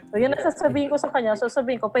 Yeah. So yun ang sasabihin ko sa kanya. So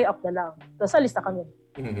sabihin ko, pay up na lang. Tapos alis na kami.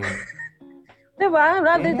 Diba?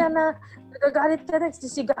 Rather than na nagagalit ka na,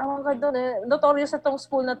 sisigawan ka doon eh. Notorious na tong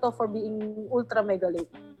school na to for being ultra mega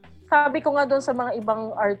late. Sabi ko nga doon sa mga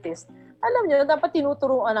ibang artist, alam nyo, dapat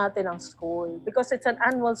tinuturuan natin ang school because it's an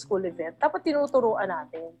annual school event. Dapat tinuturuan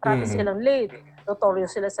natin. Practice silang late.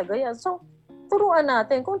 Notorious sila sa ganyan. So, turuan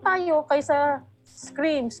natin. Kung tayo kaysa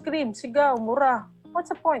scream, sigaw, mura,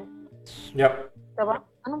 what's the point? Yep. Diba?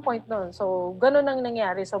 Anong point nun? So, ganun ang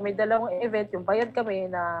nangyari. So, may dalawang event, yung bayad kami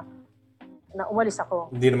na umalis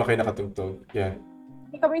ako. Hindi naman kayo nakatugtog. Yeah.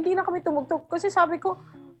 Hindi na kami tumugtog. Kasi sabi ko,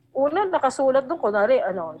 una, nakasulat doon, kunwari,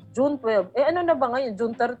 June 12. Ano na ba ngayon?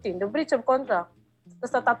 June 13. The breach of contract.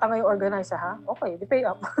 Tapos natatanga yung organizer, ha? Okay, di pay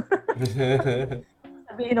up.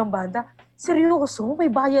 Sabihin ng banda, seryoso,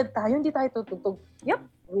 may bayad tayo, hindi tayo tutugtog. Yep,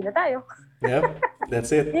 uwi na tayo. Yep,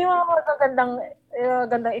 that's it. Yung mga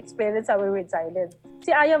gandang experience sa with silent.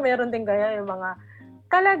 Si Aya meron din kaya yung mga,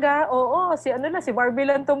 talaga, oo, si Barbie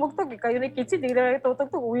lang tumugtog. Kayo ni Kitsi, hindi na kayo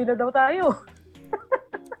tutugtog, uwi na daw tayo.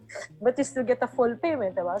 But you still get a full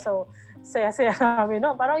payment, diba? So, saya-saya namin,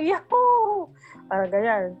 no? Parang, yahoo! Parang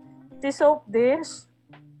ganyan. Si Soapdish,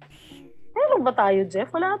 meron ba tayo,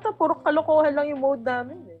 Jeff? Wala ata, puro kalokohan lang yung mode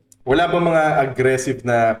namin. Eh. Wala ba mga aggressive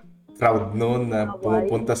na crowd noon na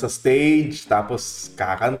pumupunta sa stage, tapos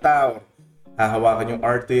kakanta, o hahawakan yung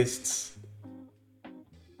artists?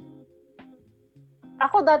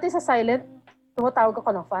 Ako dati sa silent, tumatawag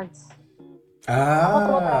ako ng fans. Ako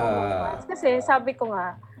tumatawag ng fans. Kasi sabi ko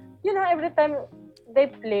nga, every time they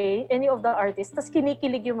play, any of the artists, tas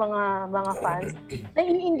kinikilig yung mga fans,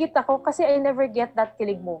 naiinggit ako kasi I never get that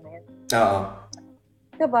kilig moment. Oo.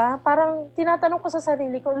 Diba? Parang tinatanong ko sa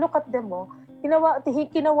sarili ko, look at them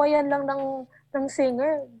kinawayan lang ng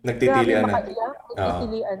singer. Nagtitilian na.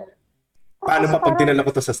 Nagtitilian na. Paano pa pag dinala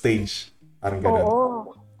ko to sa stage? Parang gano'n.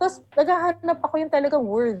 Oo. Tapos naghahanap ako yung talagang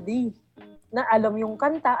worthy. Na alam yung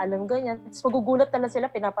kanta, alam ganyan. Tapos magugulat na lang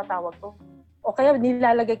sila, pinapatawag ko. O kaya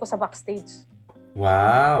nilalagay ko sa backstage.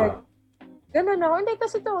 Wow! Ganun ako. Hindi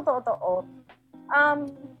kasi totoo.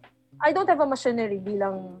 I don't have a machinery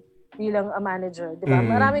bilang a manager. Diba?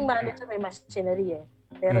 Maraming manager may machinery eh.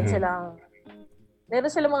 Meron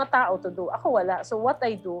silang mga tao to do. Ako wala. So what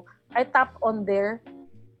I do, I tap on their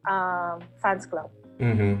fans club.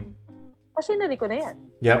 Machinery ko na yan.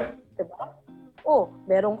 Yep. Diba?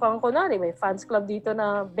 Meron kang kunwari, may fans club dito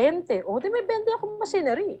na 20. Di may 20 akong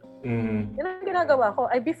machinery. Yan ang ginagawa ko.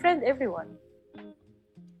 I befriend everyone.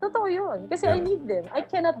 Totoo yun. Kasi I need them. I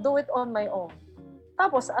cannot do it on my own.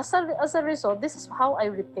 Tapos, as a result, this is how I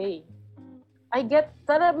repay.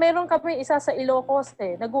 Meron kami isa sa Ilocos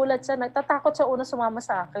nagulat siya, nagtatakot siya una sumama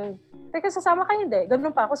sa akin. Teka, sasama ka hindi?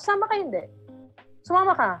 Ganun pa ako, sasama ka hindi?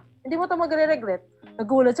 Sumama ka. Hindi mo ito magre-regret.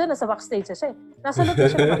 Nagulat siya, nasa backstage siya. Nasa loob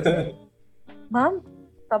siya na backstage. Ma'am?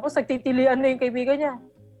 Tapos nagtitilian na yung kaibigan niya.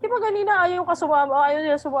 Di ba ganina ayaw ka sumama, ayaw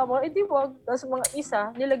niya sumama? Eh di wag. Tapos mga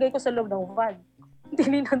isa, nilagay ko sa loob ng van.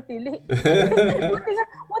 Tili ng tili.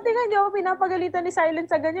 Buti nga hindi ako pinapagalitan ni Silent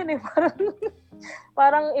sa ganyan eh.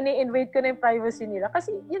 Parang ini-invade ko na yung privacy nila.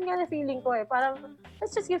 Kasi yun nga na feeling ko eh. Parang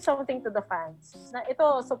let's just give something to the fans. Na ito,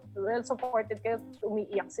 well supported kayo,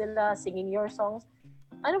 umiiyak sila, singing your songs.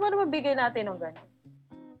 Ano ba naman bigay natin ng gano'n?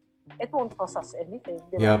 It won't cost us anything.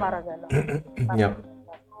 Di ba? Yep. Parang gano'n. Yep.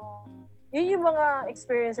 Yun yung mga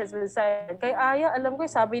experiences with Silent. Kay Aya, alam ko,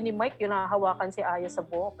 sabi ni Mike, yung nakahawakan si Aya sa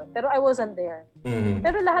buhok. Pero I wasn't there.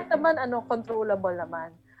 Pero lahat naman, controllable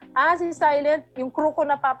naman. Si Silent, yung crew ko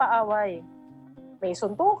napapaaway. May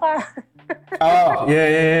suntukan.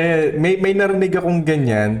 Yeah. May narinig akong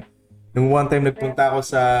ganyan. Nung one time nagpunta ako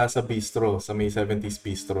sa bistro, sa may 70s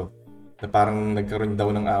bistro. Na parang nagkaroon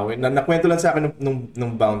daw ng away. Nakwento lang sa akin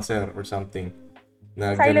nung bouncer or something.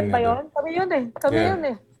 Na Silent ba yun? Kami yun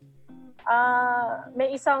eh.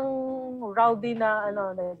 May isang rowdy na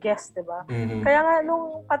na guest, 'di ba? Kaya nga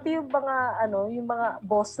nung pati yung mga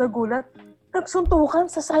boss nagulat, nagsuntukan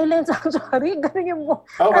sa Silent Sanctuary, ganun yung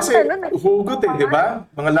kasi hugot 'di ba?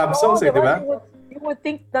 Mga love songs di ba? You would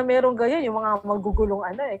think na merong ganyan yung mga magugulong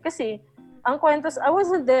kasi ang kwento, I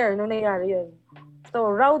wasn't there nung nangyari yun. So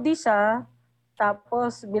rowdy siya,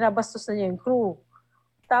 tapos binabastos na niya yung crew.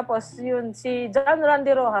 Tapos yun, si John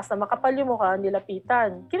Randy Rojas na makapal yung mukha,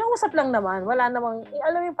 nilapitan. Kinausap lang naman, wala namang,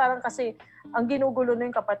 alam mo parang kasi ang ginugulo na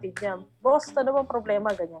yung kapatid niya. Boss, ano bang problema?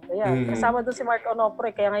 Ganyan. Kasama doon si Mark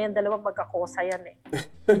Onofre, kaya ngayon dalawang magkakosa yan eh.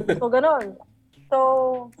 So, gano'n. So,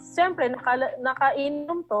 siyempre,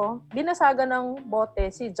 nakainom to, binasaga ng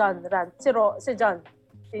bote si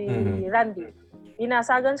Randy.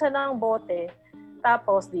 Binasagan siya ng bote,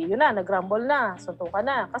 tapos yun na, nag-rumble na, suntukan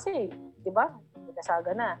na. Kasi, di ba?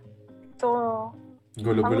 Nasaga na. So,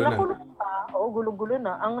 gulo-gulo na. Gulo-gulo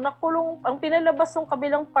na. Ang pinalabas ng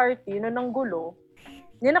kabilang party ng gulo,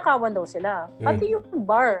 ninakawan daw sila. Pati yung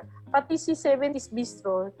bar, pati si 70s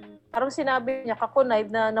Bistro, parang sinabi niya,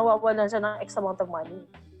 kakonnive na nawawalan siya ng X amount of money.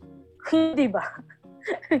 Hindi ba?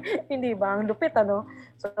 Hindi ba? Ang lupit,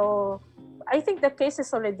 So, I think the case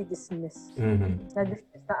is already dismissed.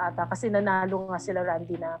 Na-dismiss na ata kasi nanalo nga sila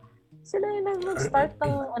Randy na sila yung nag-start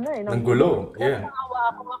ng gulo. Yeah.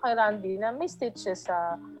 Nakawa ako kay Randy na may stitches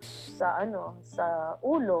sa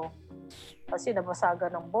ulo. Kasi nabasaga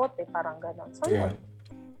ng bote, parang gano'n. So, yun.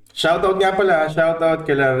 Shoutout nga pala. Shoutout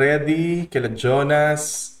kila Reddy, kila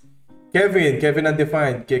Jonas, Kevin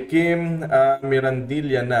Undefined, kay Kim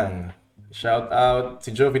Mirandilla nang. Shoutout si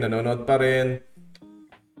Jovi, nanonood pa rin.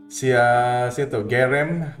 Sino to?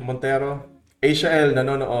 Gerem Montero. Asia L,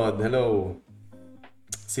 nanonood. Hello.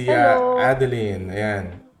 Si Adeline,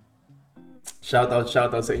 ayan.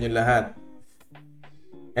 Shoutout sa inyo lahat.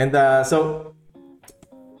 And so,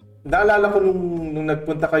 naalala ko nung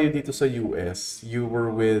nagpunta kayo dito sa US, you were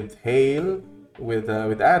with Hale, with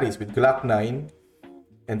Aris, with Glock 9,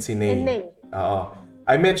 and si Nay.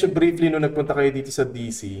 I met you briefly nung nagpunta kayo dito sa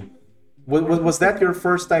DC. Was that your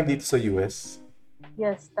first time dito sa US?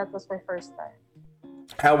 Yes, that was my first time.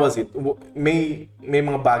 How was it? May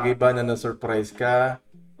mga bagay ba na na-surprise ka?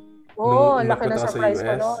 Laki na surprise ko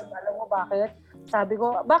noon. Alam mo bakit? Sabi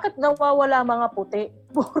ko, bakit nawawala mga puti?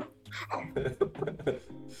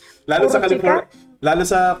 Lalo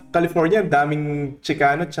sa California, daming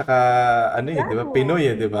Chicano tsaka di ba? Pinoy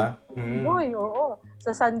di ba? Pinoy, oo.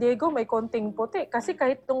 Sa San Diego may konting puti kasi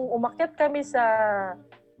kahit nung umakyat kami sa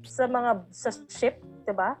ship,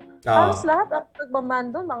 di ba? Halos lahat ang nagmaman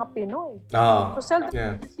doon, mga Pinoy. So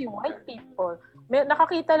seldom see white people.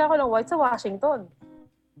 Nakakita lang ako ng white sa Washington.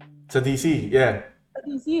 Sa DC, yeah. Sa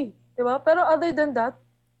DC, di ba? Pero other than that,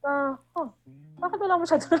 bakit wala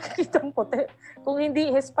masyado nakikita ang puti? Kung hindi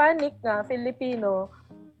Hispanic nga, Filipino,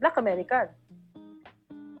 Black American.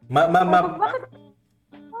 Bakit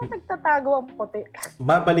nagtatago ang puti?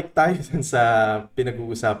 Mabalik tayo sa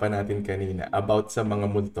pinag-uusapan natin kanina about sa mga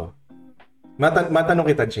multo. Matanong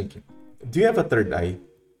kita, Jinky. Do you have a third eye?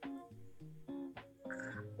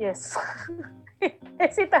 Yes.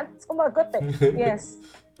 Hesitant sumagot eh. Yes.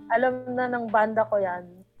 Alam na ng banda ko yan.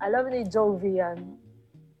 Alam ni Jovi yan.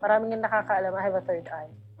 Maraming yung nakakaalam, I have a third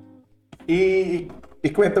eye.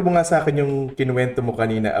 Ikwento mo nga sa akin yung kinuwento mo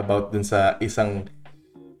kanina about dun sa isang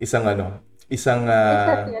di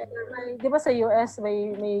ba sa US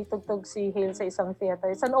may tugtog si Hale sa isang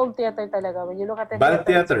theater. It's an old theater talaga. When you look at the Bal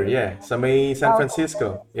Theater, yeah. Sa may San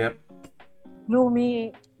Francisco. Yep.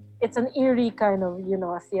 Gloomy. it's an eerie kind of,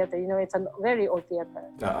 a theater. It's a very old theater.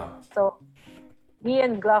 So, me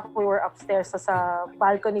and Glock, we were upstairs sa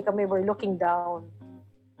balcony kami, we're looking down.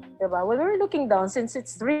 Diba? When we're looking down, since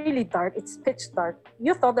it's really dark, it's pitch dark,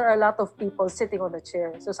 you thought there are a lot of people sitting on the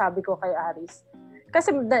chair. So sabi ko kay Aris,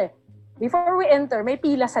 kasi before we enter, may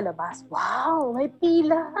pila sa labas. Wow, may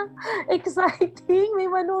pila! Exciting! May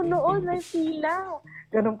manonood, may pila!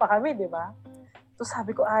 Ganun pa kami, di ba? So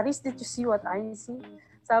sabi ko, Aris, did you see what I see?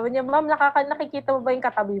 Sabi niya, ma'am, nakikita mo ba yung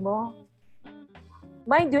katabi mo?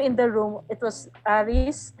 Mind you, in the room, it was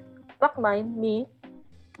Aris, Blackmine, me.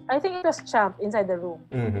 I think it was Champ inside the room.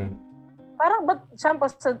 Mm-hmm. Parang, but Champ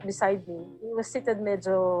was beside me. He was seated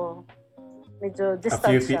medyo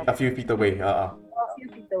distant siya. A few feet away. A few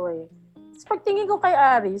feet away. Tapos pagtingin ko kay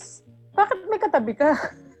Aris, bakit may katabi ka?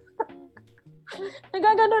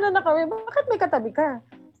 Nagagano na kami, bakit may katabi ka?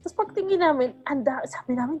 Tapos pagtingin namin,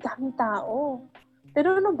 sabi namin, daming tao.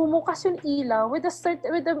 Pero nung bumukas yung ilaw, with a split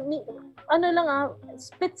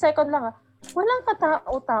second lang walang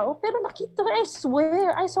katao-tao. Pero nakita, I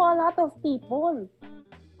swear, I saw a lot of people.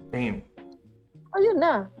 Damn. Ayun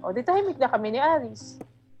na. O, di tahimik na kami ni Aris.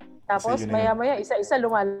 Tapos, maya-maya, isa-isa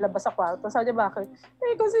lumalabas sa kwarto. Sabi niya, bakit?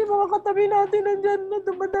 Kasi mga katabi natin nandyan na,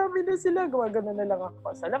 dumadami na sila. Gawagano na lang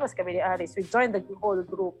ako. Sa labas kami ni Aris, we joined the whole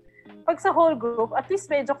group. Pag sa whole group, at least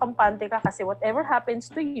medyo kampante ka kasi whatever happens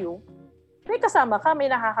to you, may kasama ka, may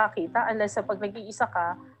nakakakita. Unless sa pag nag-iisa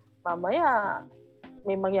ka, mamaya,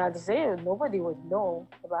 may mangyari sa'yo. Nobody would know.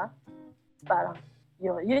 Diba? Parang,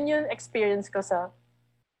 yun yung experience ko sa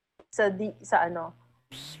San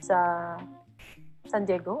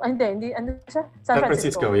Diego? Hindi. Ano siya? San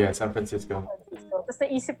Francisco. Yeah, San Francisco. Tapos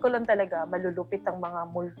naisip ko lang talaga, malulupit ang mga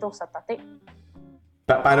multo sa Tati.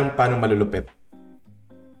 Paano malulupit?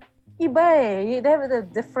 Iba eh. They have a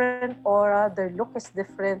different aura. Their look is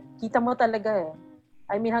different. Kita mo talaga eh.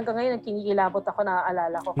 I mean, hanggang ngayon, kinikilabot ako,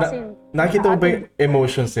 naaalala ko. Kasi, nakita mo ba yung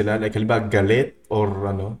emotions nila? Like, halimbawa, galit or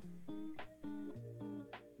ano?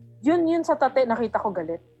 Yun sa Tate, nakita ko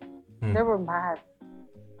galit. They were mad.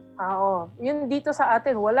 Oo. Yun dito sa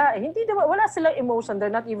atin, wala eh. Wala silang emotion.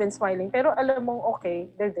 They're not even smiling. Pero alam mong,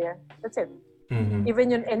 okay, they're there. That's it. Mm-hmm.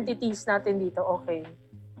 Even yung entities natin dito, okay.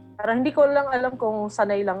 Parang hindi ko lang alam kung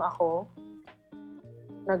sanay lang ako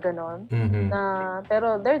na gano'n. Mm-hmm.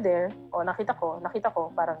 Pero they're there. O, nakita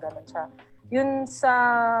ko, parang gano'n siya. Yun sa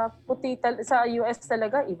sa US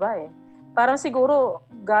talaga, iba eh. Parang siguro,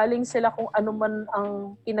 galing sila kung ano man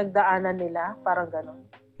ang pinagdaanan nila, parang gano'n.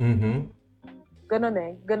 Mm-hmm. Gano'n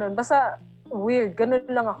eh, gano'n. Basta weird, gano'n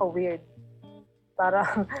lang ako weird.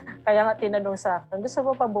 Parang, kaya nga tinanong sa akin, gusto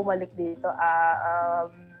mo pang bumalik dito?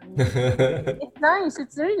 It's nice,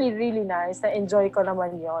 it's really, really nice. Na-enjoy ko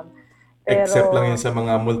naman yon. Pero, except lang yun sa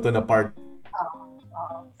mga multo na part.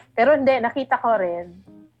 Pero hindi, nakita ko rin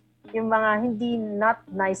yung mga hindi not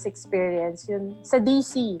nice experience. Yun, sa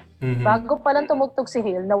DC, bago pa lang tumugtog si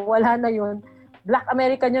Hale, nawala na yun. Black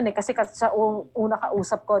American yun eh, kasi sa una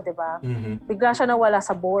kausap ko, di ba? Bigla siya nawala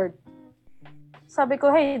sa board. Sabi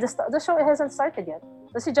ko, hey, the show hasn't started yet.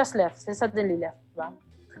 So he just left. He suddenly left, di ba?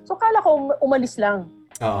 So kala ko umalis lang.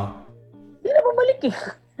 Hindi na bumalik eh.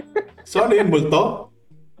 So ano yun, multo?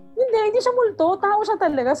 Hindi siya multo. Tao siya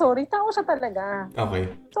talaga. Sorry, tao siya talaga. Okay.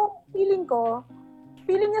 So, feeling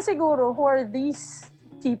niya siguro who are these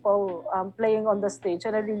people playing on the stage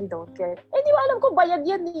and I really don't care. Di ba alam ko, bayad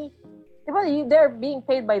yan eh. Di ba, they're being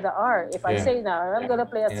paid by the hour. If I say na, I'm gonna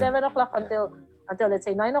play at 7 o'clock until let's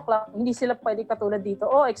say 9 o'clock, hindi sila pwede katulad dito.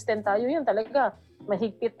 Extend tayo. Yun talaga.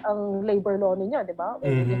 Mahigpit ang labor law ninyo, di ba?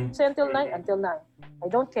 So, until 9. I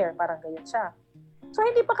don't care. Parang ganyan siya. So,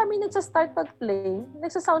 hindi pa kami nagsa-start mag-play.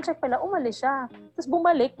 Nagsa-soundcheck pala, umalis siya. Tapos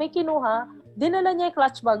bumalik, may kinuha, dinala niya yung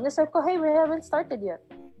clutch bag. Nasabi ko, hey, we haven't started yet.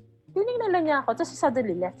 Tinignan lang niya ako, tapos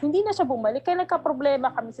suddenly left. Hindi na siya bumalik, kaya nagka-problema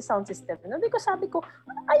kami sa sound system. Sabi ko,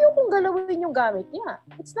 ayaw kong galawin yung gamit niya.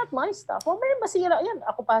 It's not my stuff. May masira yan.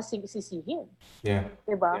 Ako pa sisihin. Yeah.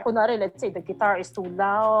 Diba? Yeah. Kunwari, let's say, the guitar is too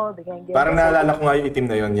loud. Parang naalala ko nga yung itim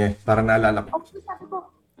na yun, Parang naalala ko.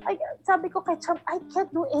 Okay, sabi ko kay Champ, I can't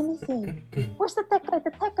do anything. Where's the tech guy? The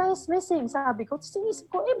tech guy is missing. Sabi ko, sinisip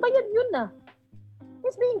ko, bayad yun na.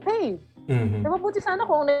 He's being paid. Diba, buti sana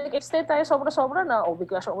kung nag-extend tayo sobra-sobra na,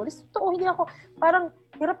 bigla siya umalis. Totoo, hindi ako, parang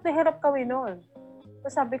hirap na hirap kami noon.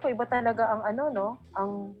 Sabi ko, iba talaga ang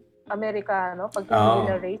ang Amerikano, pag hindi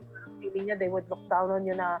na rate, feeling niya, they would look down on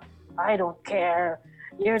you na, I don't care.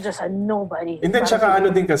 You're just a nobody. And then, tsaka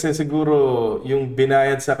din kasi siguro, yung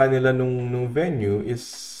binayad sa kanila nung venue is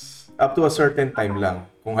up to a certain time lang.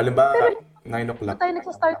 Kung halimbawa, 9 o'clock. Tayo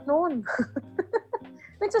nagsa-start noon.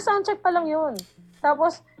 Nagsa-soundcheck pa lang yun.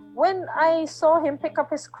 Tapos, when I saw him pick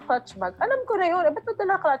up his clutch bag, alam ko na yun, ba't mo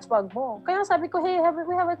dala clutch bag mo? Kaya sabi ko, hey,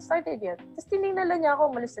 we haven't started yet. Tapos tinignan lang niya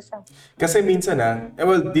ako, umalis na siya. Kasi minsan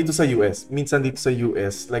dito sa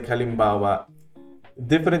US, like halimbawa,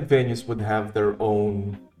 different venues would have their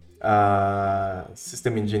own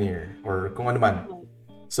system engineer or kung ano man.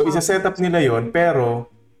 So, isa-set up nila yon, pero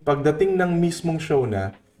pagdating ng mismong show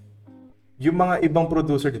na, yung mga ibang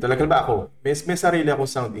producer dito, like ba ako, may sarili akong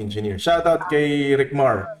sound engineer. Shoutout kay Rick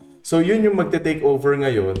Mar. So, yun yung magte-take over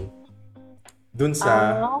ngayon dun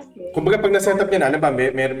sa... Okay. Kumbaga, pag na-set up niya na, alam ba,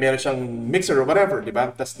 meron siyang mixer or whatever, di ba?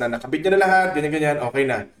 Tapos na nakabit niya na lahat, ganyan-ganyan, okay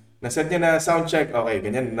na. Na-set niya na sound check, okay,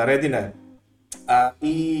 ganyan, na-ready na.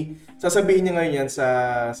 Sasabihin niya ngayon yan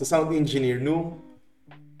sa sound engineer nung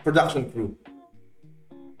production crew.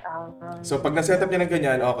 So, pag na-set up niya ng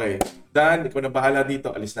ganyan, okay, Dan, ikaw na bahala dito,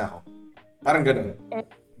 alis na ako. Parang ganun.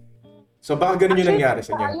 So, baka ganun yung nangyari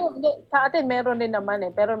sa inyo. Sa atin, meron din naman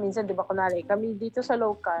pero minsan, di ba, kunwari, kami dito sa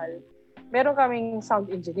local, meron kaming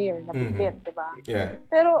sound engineer na pipit, di ba? Yeah.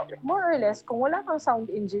 Pero, more or less, kung wala kang sound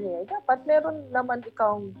engineer, dapat meron naman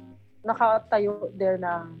ikaw nakatayo there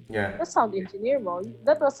na sound engineer mo.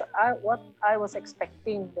 That was what I was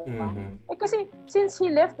expecting, di ba? Kasi, since he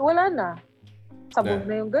left, wala na. Sabog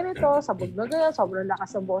na yung ganito, sabog na ganyan, sobrang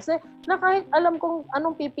lakas ng boses. Na kahit alam kong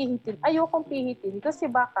anong pipihitin, ayokong pihitin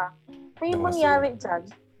kasi baka may mangyari dyan,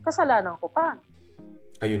 kasalanan ko pa.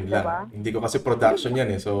 Ayun diba? Lang. Hindi ko kasi production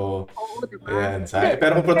yan So, diba? Ayan.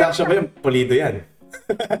 Pero kung production ko yun, pulido yan.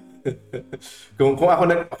 kung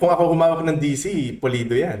ako humawak ng DC,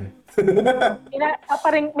 pulido yan.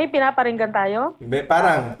 May pinaparinggan tayo?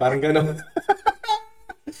 Parang gano'n.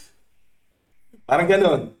 Parang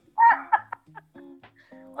gano'n.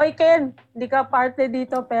 Oy, Ken, hindi ka parte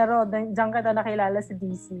dito pero diyan ka na nakilala si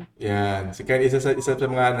DC. Yan. Si Ken, isa sa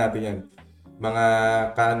mga natin yan. Mga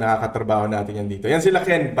nakakatrabaho natin yan dito. Yan sila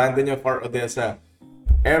Ken, banda niyo for Odessa.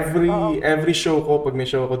 Every show ko, pag may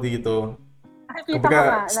show ko dito,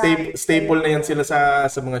 kumbaga, staple na yan sila sa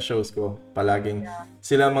mga shows ko. Palaging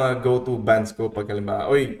sila mga go-to bands ko pag halimbawa,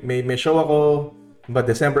 oy, may show ako,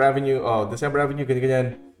 December Avenue,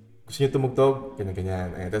 ganyan-ganyan. Gusto nyo tumugtog?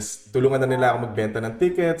 Ganyan-ganyan. Tapos tulungan na nila ako magbenta ng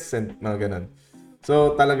tickets and mga ganun.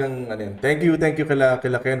 So talagang, thank you kila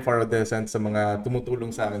Ken for Odessa and sa mga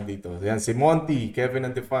tumutulong sa akin dito. Ayan, si Monty, Kevin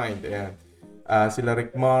and Defined, ayan. Sila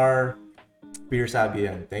Rick Mar, Pierce Abby,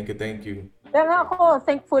 yan. Thank you. Kaya nga ako,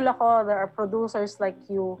 thankful ako, there are producers like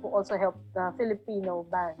you who also help the Filipino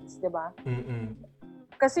bands, di ba?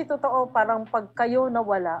 Kasi totoo, parang pag kayo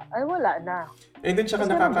nawala, ay wala na. And then tsaka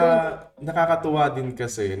nakakatuwa din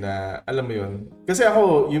kasi na, alam mo yun, kasi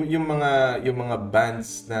ako, yung mga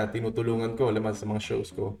bands na tinutulungan ko, alam mo, sa mga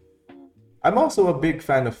shows ko, I'm also a big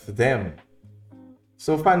fan of them.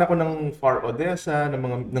 So, fan ako ng Far Odessa,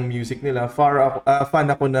 ng music nila, fan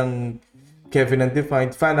ako ng Kevin and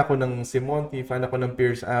Defined, fan ako ng si Monty, fan ako ng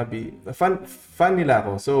Pierce Abby, fan nila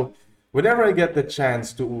ako. So, whenever I get the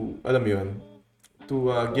chance to, alam mo yun, to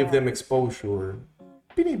give them exposure,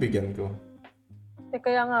 pinibigyan ko.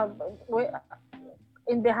 Kaya nga,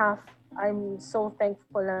 in behalf, I'm so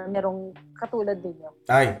thankful na merong katulad din yun.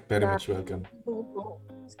 Ay, very much welcome.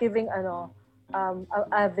 It's giving an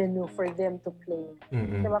avenue for them to play.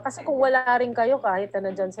 Diba? Kasi kung wala rin kayo, kahit na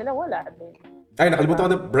nandyan sila, wala din. Ay, nakalimutan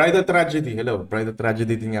ko na, Bridal Tragedy. Hello, Bridal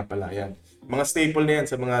Tragedy din nga pala. Yan. Mga staple na yan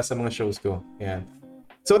sa mga shows ko. Yan.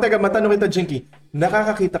 So, teka, matanong kita, Jinky,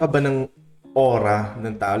 nakakakita ka ba ng aura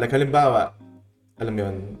ng tao? Like, halimbawa, alam mo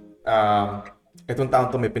yun, itong taong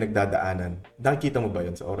to may pinagdadaanan. Nakikita mo ba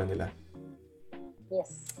yun sa aura nila?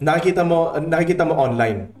 Yes. Nakikita mo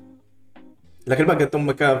online. Like, halimbawa, ganitong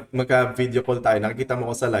magka-video call tayo, nakikita mo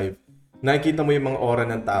ko sa live, nakikita mo yung mga aura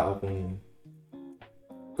ng tao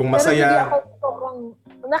kung masaya.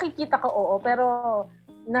 Pero nakikita ko, oo, pero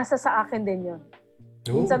nasa sa akin din yun.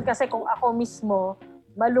 Minsan kasi kung ako mismo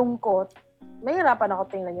malungkot, mahirapan ako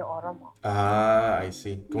tingnan yung aura mo. I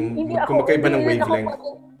see. Kung magkaiba ng wavelength.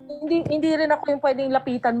 Hindi rin ako yung pwedeng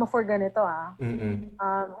lapitan mo for ganito, ha?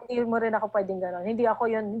 Hindi mo rin ako pwedeng gano'n. Hindi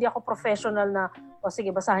ako professional na, sige,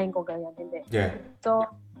 basahin ko ganyan. Hindi. Yeah. So,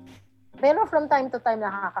 pero from time to time,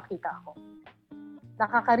 nakakakita ako.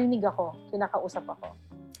 Nakakarinig ako. Kinakausap ako.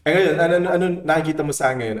 Ngayon, ano nakikita mo sa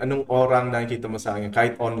akin ngayon? Anong orang nakikita mo sa akin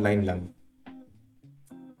kahit online lang?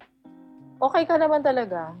 Okay ka naman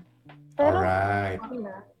talaga. Pero, alright. Okay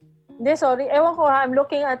na. Hindi, sorry. Ewan ko ha, I'm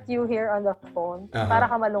looking at you here on the phone. Para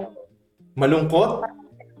ka malungkot. Malungkot?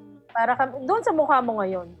 Para ka, doon sa mukha mo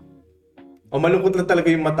ngayon. O malungkot lang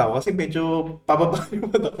talaga yung mata ko kasi medyo pababa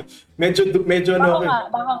yung mata ko. Medyo ano ako eh.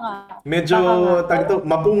 Baka nga. Medyo, Baka nga. tagto,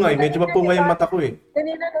 mapungay. Medyo Kasi mapungay yung diba, mata ko eh.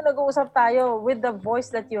 kanina nung nag-uusap tayo, with the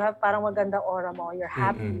voice that you have, parang maganda aura mo. You're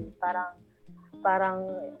happy. Mm-mm. Parang,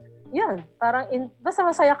 yan. Basta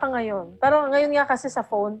masaya ka ngayon. Pero ngayon nga kasi sa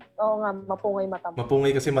phone, oo nga, mapungay mata mo.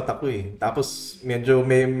 Mapungay kasi mata ko eh. Tapos medyo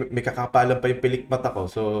may kakapalan pa yung pilik mata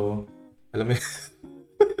ko. So, alam mo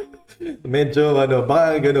medyo ano,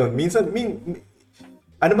 baka ganun. Minsan,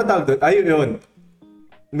 ano ba tawag doon? Ayun yun.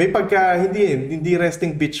 May hindi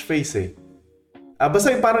resting bitch face eh. Basta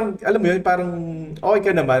yung parang, alam mo yun, parang okay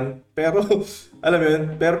ka naman. Pero, alam mo yun,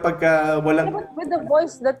 pero pagka walang... But with the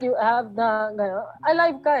voice that you have na, gano'n,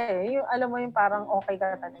 alive ka eh. Yung, alam mo yung parang okay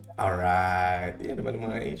ka talaga. Alright. Yan naman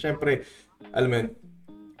mga, syempre, alam mo yun,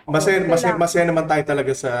 Okay masaya naman tayo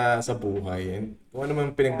talaga sa buhay. And kung ano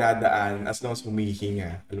man pinagdadaan, as long as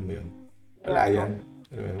humihinga, alam mo yun, wala yan.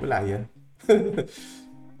 Alam mo yun, wala yan.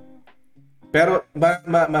 Pero,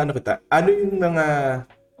 ano kita, ano yung mga,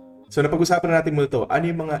 so napag-usapan natin mo ito, ano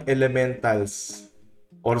yung mga elementals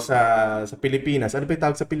or sa Pilipinas, ano ba yung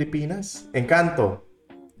tawag sa Pilipinas? Engkanto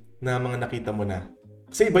na mga nakita mo na.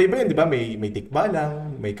 Kasi iba-iba yun, di ba? May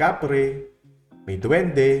tikbalang, may kapre, may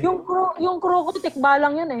duwende. Yung crew ko,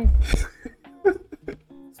 tikbalang yun eh.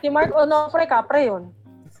 Si Mark Onofre, kapre yun.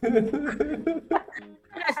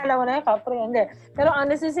 Alam mo na yun, kapre yun. Hindi. Pero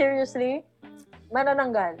honestly, seriously,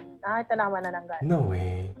 manananggal. Nakita na manananggal. No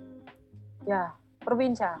way. Yeah.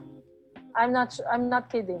 Probinsya. I'm not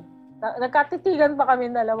kidding. Nagkatitigan pa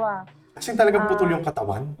kami dalawa. Kasi talagang putol yung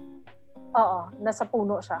katawan? Oo. Nasa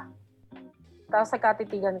puno siya. Tapos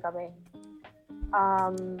nagkatitigan kami.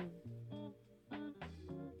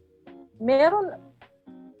 Meron,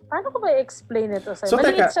 paano ko ba i-explain ito sa'yo?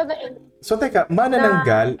 So teka,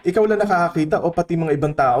 manananggal, ikaw lang nakakakita o pati mga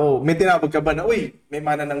ibang tao? May tinawag ka ba na, uy, may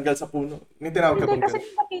manananggal sa puno? May tinawag ka ba? Hindi, kasi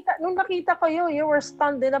nung nakita ko yun, you were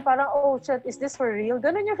stunned din na parang, oh shit, is this for real?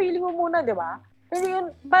 Ganun yung feeling mo muna, di ba? Hindi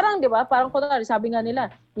yun, parang, di ba, parang kunwari, sabi nga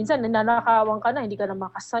nila, minsan nananakawan ka na, hindi ka na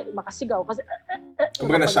makasigaw kasi,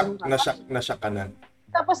 kumbaga nasyak ka na.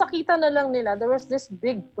 Tapos nakita na lang nila, there was this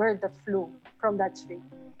big bird that flew from that tree.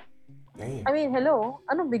 Hey. I mean, hello,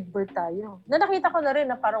 anong big bird tayo? Na nakita ko na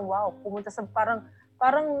rin na parang wow, pumunta sa parang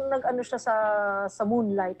nag-ano siya sa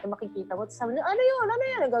moonlight na makikita ko. Sabi niya, ano yun,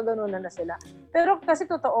 nagagano na sila. Pero kasi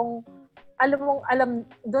totoong, alam,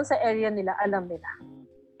 doon sa area nila, alam nila.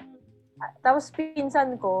 Tapos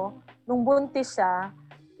pinsan ko, nung buntis siya,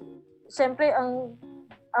 syempre ang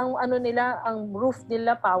ano nila, ang roof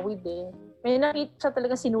nila pawid eh. May nakita siya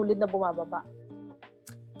talaga sinulid na bumababa.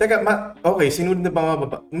 Teka, okay, sinunod na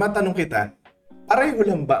bumababa. Matanong kita, pareho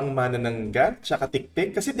lang ba ang manananggal tsaka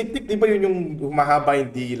tiktik? Kasi tiktik, di ba yun yung mahaba yung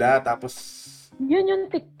dila, tapos... Yun yung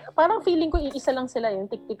parang feeling ko iisa lang sila yung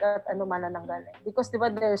tiktik at manananggal eh. Because di ba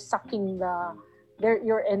they're sucking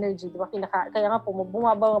your energy, di ba? Kaya nga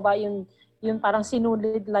bumababa yung parang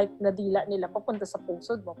sinulid like na dila nila papunta sa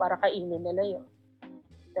pusod mo para kainin nila yun.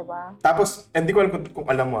 Di ba? Tapos, hindi ko alam kung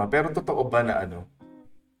alam mo pero totoo ba na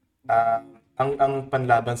ang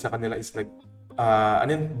panlaban sa kanila is like, ano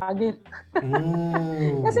yun? Agit.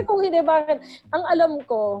 Kasi kung hindi, bakit? Ang alam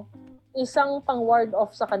ko, isang pang ward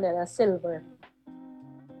off sa kanila, silver.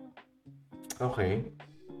 Okay.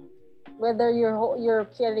 Whether you're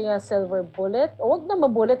carrying a silver bullet, o wag na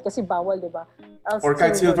mabullet kasi bawal, di ba? Or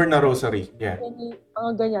kahit silver na rosary. Yeah.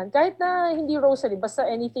 Ganyan. Kahit na hindi rosary, basta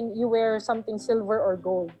anything, you wear something silver or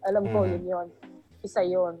gold. Alam ko, yun. Isa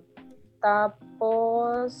yun.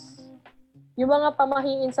 Tapos... Yung mga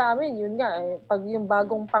pamahiin sa amin, yun nga eh. Pag yung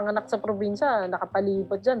bagong panganak sa probinsya,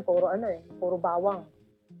 nakapalibot dyan, puro bawang.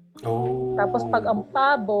 Oh. Tapos pag ang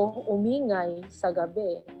pabo umingay sa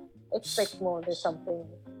gabi, expect mo there's something.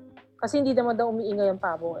 Kasi hindi naman daw umiingay ang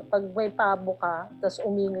pabo. Pag may pabo ka, tapos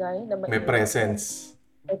umingay, na may presence.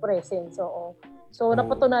 May presence, oo. So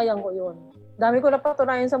napatunayan ko yun. Dami ko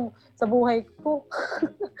napatunayan sa buhay ko.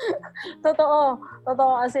 Totoo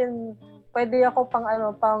as in, pwede ako pang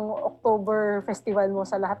October festival mo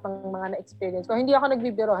sa lahat ng mga na-experience ko. Hindi ako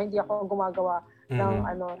nagbibiro, hindi ako gumagawa ng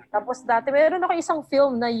Tapos dati, meron ako isang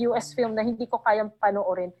film na US film na hindi ko kayang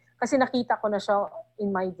panoorin kasi nakita ko na siya in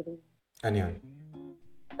my dream. Ano yun?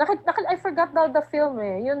 I forgot the film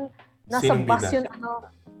eh. Yun, nasa Sinong bus bida? yun,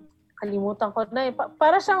 kalimutan ko na eh.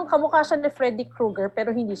 Para siyang kamukha siya ni Freddy Krueger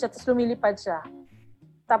pero hindi siya. Tapos lumilipad siya.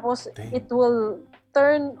 Tapos it will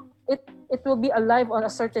be alive on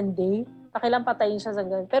a certain day. Kailangan patayin siya sa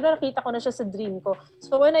ganun. Pero nakita ko na siya sa dream ko.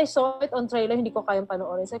 So when I saw it on trailer, hindi ko kayang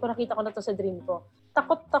panoorin. So nakita ko na to sa dream ko.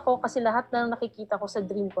 Takot ako kasi lahat na nakikita ko sa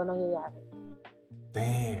dream ko nangyayari.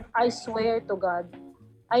 Damn. I swear to God.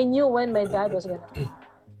 I knew when my dad was gonna die.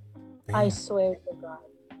 I swear to God.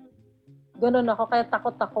 Ganun ako, kaya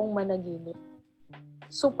takot akong managinip.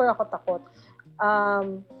 Super ako takot.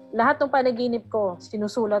 Lahat ng panaginip ko,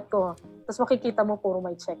 sinusulat ko. Tapos makikita mo puro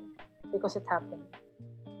may check. Because it happened.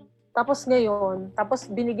 Tapos ngayon,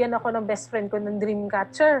 binigyan ako ng best friend ko ng dream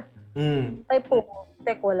catcher. Ay po,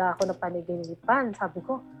 wala ako na panaginipan. Sabi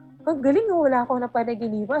ko, ang galing, wala ako na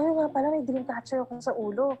panaginipan. Ay nga pala, may dream catcher ako sa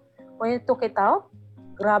ulo. When I took it out,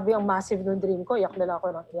 grabe ang massive ng dream ko. Iyak na lang ako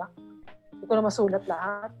ng iyak. Hindi ko na masulat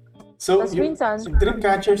lahat. So, minsan, dream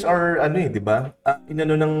catchers are di ba?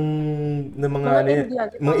 Inano ng mga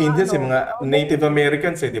Indians, mga Native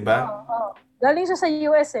Americans di ba? Galing siya sa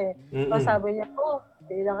US So, sabi niya,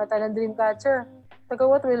 bilang kita ng dream catcher. Taga,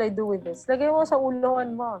 what will I do with this? Lagay mo sa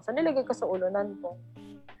uloan mo. So, nilagay ko sa ulonan ko.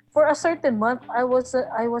 For a certain month, I was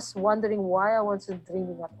wondering why I wasn't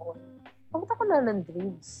dreaming at all. Bakit ako na ng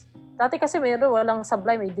dreams? Dati kasi walang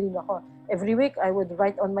sablay, may dream ako. Every week, I would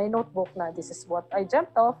write on my notebook na this is what I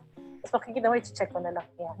dreamt of. Tapos makikita mo, i-check ko na lang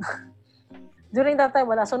yan. During that time,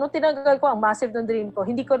 wala. So, nung tinanggal ko ang massive ng dream ko,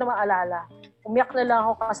 hindi ko na maalala. Umiyak na lang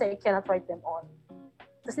ako kasi I cannot write them all.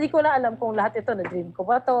 Tapos hindi ko na alam kung lahat ito, na-dream ko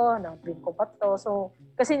ba to, na-dream ko ba to. So,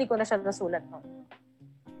 kasi hindi ko na siya nasulat. No?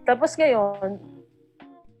 Tapos ngayon,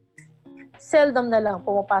 seldom na lang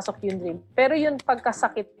pumapasok yung dream. Pero yung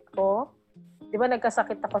pagkasakit ko, di ba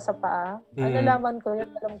nagkasakit ako sa paa? Nalaman ko yun,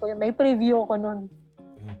 alam ko yun. May preview ko nun.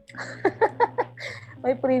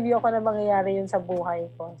 May preview ko na mangyayari yun sa buhay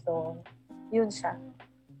ko. So, yun siya.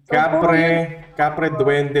 So, Kapre,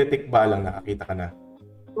 duwende, tikbalang, nakakita ka na?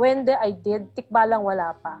 Duwende, I did. Tikbalang,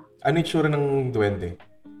 wala pa. Ano yung tsura ng duwende?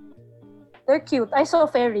 They're cute. I saw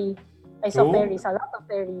fairies. A lot of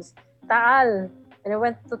fairies. Taal. And I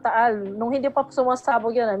went to Taal. Nung hindi pa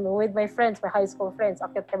sumasabog yun, I'm with my friends, my high school friends.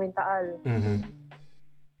 Akyat kami Taal.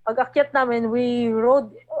 Pag-akyat namin, we rode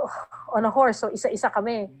on a horse. So, isa-isa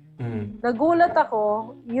kami. Nagulat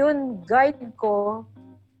ako, yung guide ko,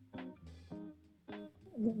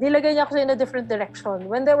 nilagay niya ako in a different direction.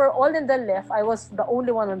 When they were all in the left, I was the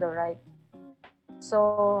only one on the right.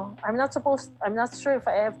 So, I'm not sure if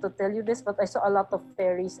I have to tell you this, but I saw a lot of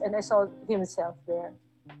fairies and I saw himself there.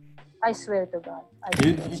 I swear to God.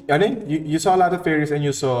 You saw a lot of fairies and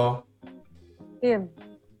you saw? Him.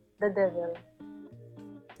 The devil.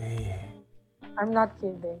 I'm not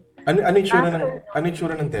kidding. Ano yung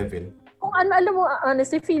tsura ng devil? Kung alam mo,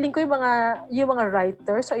 honestly, feeling ko yung mga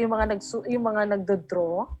writers o yung mga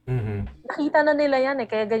nagdo-draw, nakita na nila yan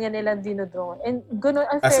kaya ganyan nila dino-draw. And gano'n,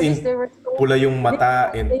 ang fairies, they were so... Pula yung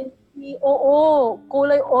mata Oo,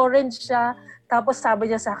 kulay orange siya. Tapos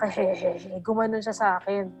sabi niya sa akin, gumanon siya sa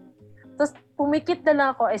akin. Tapos pumikit na lang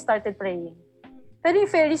ako, I started praying. Pero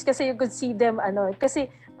yung fairies kasi you could see them, kasi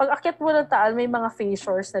pag akyat mo ng Taal, may mga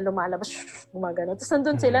fissures na lumalabas, gumagano. Tapos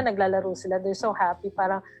nandun sila, naglalaro sila. They're so happy.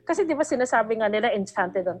 Parang, kasi di ba sinasabi nga nila,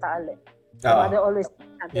 enchanted ang Taal Diba? They're always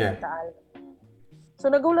enchanted ang Taal. So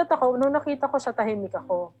nagulat ako, nung nakita ko siya, tahimik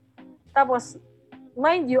ako. Tapos,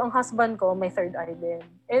 mind you, ang husband ko, may third eye din.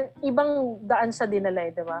 And ibang daan siya dinala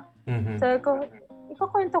di ba? Sabi ko,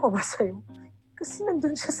 ikakwento ko ba sa'yo? Kasi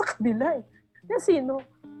nandun siya sa kabila Yan sino?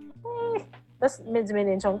 Tapos medyo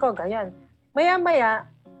minention ko, ganyan. Maya-maya,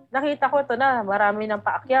 nakita ko ito na, marami ng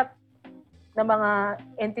paakyat na mga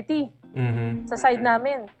entity sa side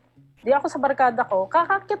namin. Di ako sa barkada ko,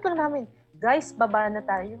 kakakyat lang namin. Guys, baba na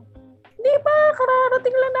tayo. Hindi pa,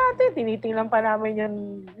 kararating lang natin. Tinitingnan pa namin yung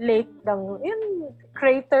lake, yung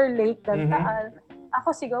crater lake ng Taal.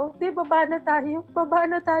 Ako sigaw, baba na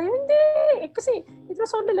tayo. Hindi! Kasi it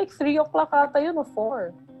was only like 3 o'clock ata yun o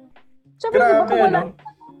 4. Sabi diba,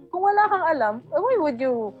 kung wala kang alam, why would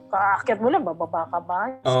you, kaakyat mo lang, bababa ka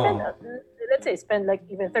ba? Spend like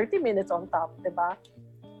even 30 minutes on top, diba?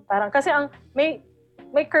 Parang, kasi may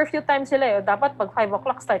curfew time sila Dapat pag 5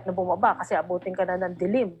 o'clock start na bumaba kasi abutin ka na ng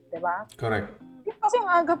dilim, diba? Correct. Kasi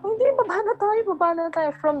ang aga po, hindi, baba na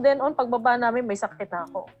tayo. From then on, pagbaba namin, may sakit na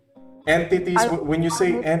ako. Entities, when you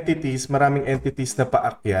say entities, maraming entities na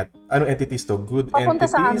paakyat. Anong entities to? Good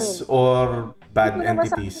Papunta entities or bad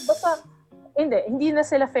entities? Hindi na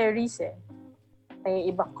sila fairies May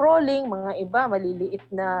iba crawling, mga iba maliliit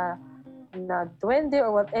na duwende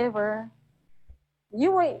or whatever.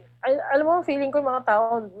 Alam mo, feeling ko yung mga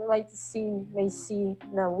tao may see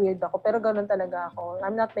na weird ako. Pero ganun talaga ako.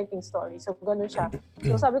 I'm not making stories. So, ganun siya.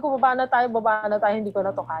 So, sabi ko, baba na tayo, hindi ko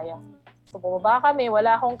na to kaya. So, bumaba kami,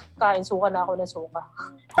 wala akong kain, suka na ako ng suka.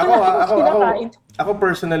 Ako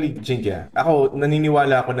personally, Jinky, ako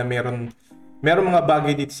naniniwala ako na meron mga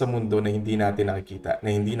bagay dito sa mundo na hindi natin nakikita,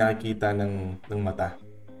 na hindi nakikita ng mata.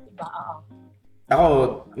 Diba? Ako,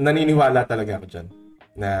 naniniwala talaga ako dyan.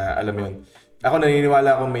 Na, alam mo yun, Ako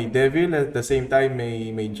naniniwala ako may devil at the same time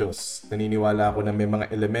may Diyos. Naniniwala ako na may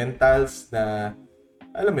mga elementals na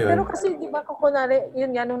alam mo Pero yun? kasi, di ba, kunwari,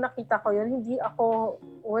 yun nga, nung nakita ko yun, hindi ako,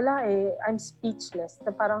 wala eh, I'm speechless.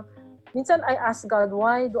 Na parang, minsan I ask God,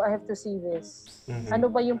 why do I have to see this?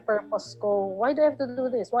 Ano ba yung purpose ko? Why do I have to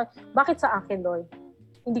do this? Why? Bakit sa akin, Lord?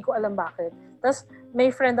 Hindi ko alam bakit. Tapos,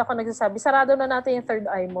 may friend ako nagsasabi, sarado na natin yung third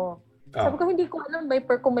eye mo. Sabi ko, hindi ko alam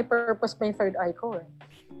kung may purpose pa yung third eye ko eh.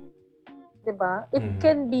 Diba? It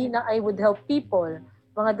can be na I would help people,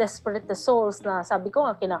 mga desperate souls na sabi ko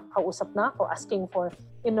nga, kinakausap na ako, asking for,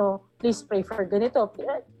 please pray for ganito.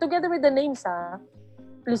 Together with the names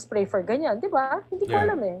please pray for ganyan. Diba? Hindi ko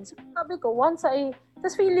alam eh. So, sabi ko,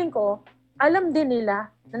 tas feeling ko, alam din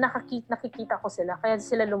nila na nakikita ko sila, kaya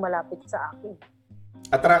sila lumalapit sa akin.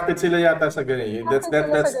 Attracted sila yata sa ganyan.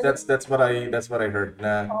 That's what I heard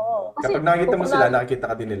na kasi, kapag nakikita mo sila, nakikita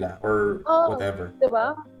ka din nila or whatever. 'Di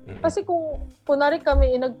ba? Kasi kung kunwari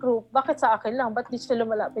kami in a group, bakit sa akin lang? Ba't di sila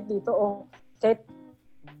malapit dito? O kahit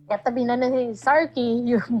tabi na ni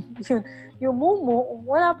Sarky, yung Mumu,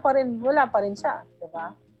 wala pa rin siya, 'di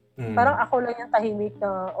ba? Parang ako lang yung tahimik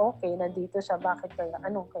na okay, nandito siya, bakit kaya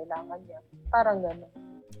anong kailangan niya? Parang gano'n.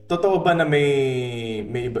 Totoo ba na may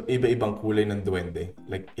iba-ibang kulay ng duwende?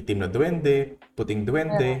 Like itim na duwende, puting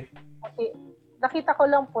duwende? Puti. Nakita ko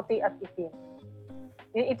lang puti at itim.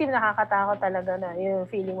 Yung itim nakakatakot talaga na. Yung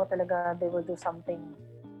feeling mo talaga they will do something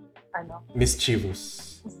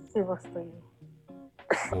Mischievous. Mischievous to you.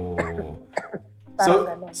 Oh.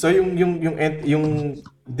 So yung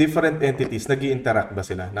different entities, nag-i-interact ba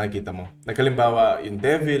sila? Nakikita mo? Nagkalimbawa, yung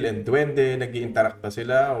devil and duwende, nag-i-interact ba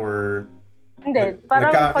sila or hindi,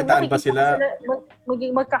 parang pag nagkakakitaan ba sila?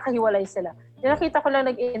 Magkakahiwalay sila. Yung nakita ko lang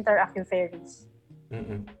nag-i-interact yung fairies.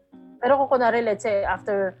 Pero kung kunwari, let's say,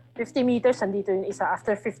 after 50 meters, nandito yung isa.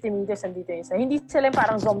 After 50 meters, nandito yung isa. Hindi sila yung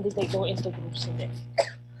parang zombie they go into groups. Hindi.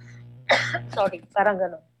 Sorry, parang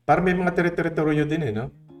gano'n. Parang may mga teritoryo din eh, no?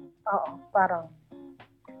 Oo, parang.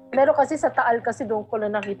 Pero kasi sa Taal kasi doon ko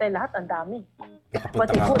lang nakita yung lahat, ang dami.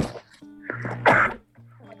 Matigod.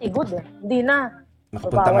 Matigod eh. Hindi na.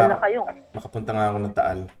 Bawal na kayo. Makapunta nga ako ng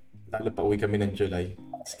Taal. Lalo pa uwi kami ng July.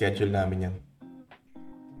 Schedule namin yan.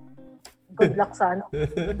 Good luck sa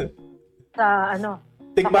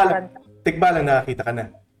Tikbalang nakakita ka na.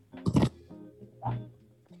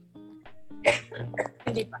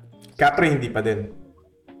 Hindi pa. Capre hindi pa din.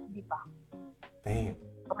 Hindi pa. Damn.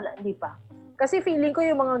 Wala, hindi pa. Kasi feeling ko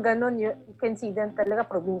yung mga ganon, you can see them talaga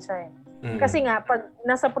probinsya eh. Kasi nga, pag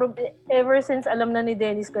ever since alam na ni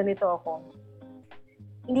Dennis ganito ako,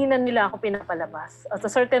 hindi na nila ako pinapalabas. At a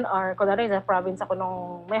certain hour, kunwari sa province ako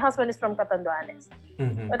my husband is from Catanduanes.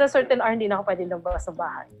 At a certain hour, hindi na ako pwede lumabas sa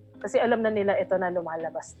bahay. Kasi alam na nila ito na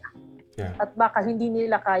lumalabas na. Yeah. At baka hindi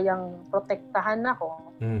nila kayang protektahan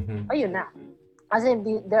ako. Ayun na. Kasi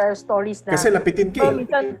there are stories na... Kasi lapitin ka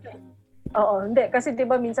hindi. Kasi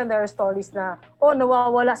diba minsan there are stories na,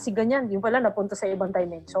 nawawala si ganyan. Yung pala napunta sa ibang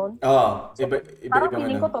dimension. Parang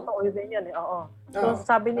feeling ko totoo yun yun eh. So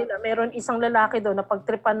sabi nila, meron isang lalaki doon na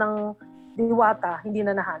pagtripan ng diwata, hindi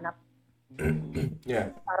na nahanap.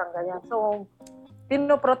 Yeah. Parang ganyan. So,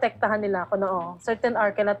 pinoprotektahan nila ako na, certain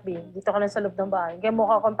hour cannot be. Dito ka lang sa loob ng bahay. Kaya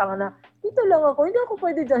mukha akong tanga na, dito lang ako. Hindi ako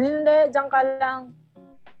pwede dyan. Hindi, dyan ka lang.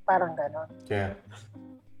 Parang ganon. Yeah.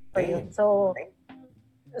 So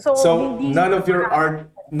none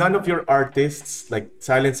of your artists like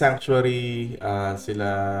Silent Sanctuary,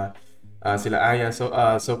 sila Aya,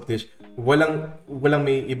 Soapdish, walang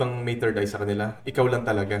may third eye sa kanila. Ikaw lang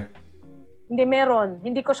talaga. Hindi meron.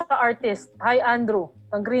 Hindi ko siya artist. Hi Andrew,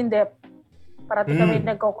 ng Green Depth. Parati kami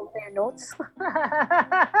nagko-compare notes.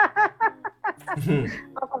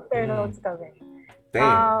 Compare notes kami.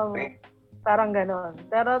 Parang ganon.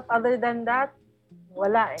 Pero other than that,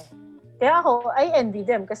 wala eh. Kaya ako, I envy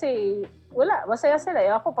them kasi wala, masaya sila.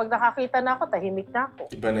 Ako, pag nakakita na ako, tahimik na ako.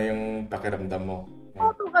 Iba na yung pakiramdam mo.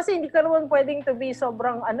 Oo, kasi hindi ka naman pwedeng to be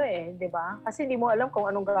sobrang di ba? Kasi hindi mo alam kung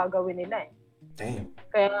anong gagawin nila eh. Damn.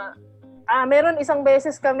 Kaya, meron isang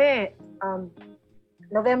beses kami,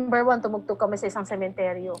 November 1, tumugtog kami sa isang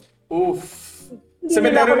sementeryo. Oof.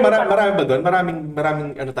 Sementeryo, marami ba doon?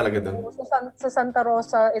 Maraming talaga doon? Sa Santa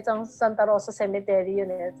Rosa, isang Santa Rosa cemetery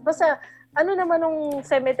yun eh. Basta, naman nung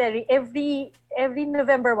cemetery, every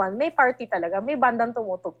November 1, may party talaga. May bandang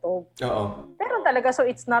tumutugtog. Oo. Pero talaga, so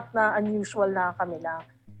it's not na unusual na kami lang.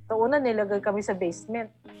 So, una, nilagay kami sa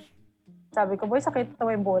basement. Sabi ko, boy, sakit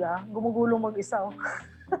na yung bola. Gumugulong mag-isa.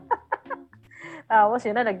 Tapos,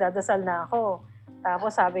 yun na, nagdadasal na ako.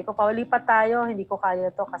 Tapos sabi ko, paulipat tayo, hindi ko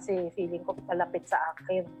kaya to kasi feeling ko palapit sa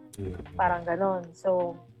akin. Parang ganon.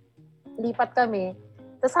 So, lipat kami.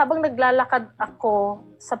 Tapos habang naglalakad ako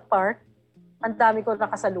sa park, ang dami ko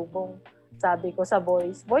nakasalubong. Sabi ko sa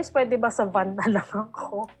boys, pwede ba sa van na lang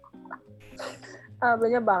ako?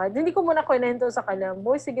 Sabi niya, bakit? Hindi ko muna kwento sa kanya,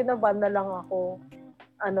 boys, sige na, van na lang ako.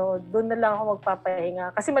 Doon na lang ako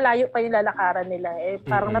magpapahinga. Kasi malayo pa yung lalakaran nila.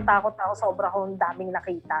 Parang natakot ako, sobra akong daming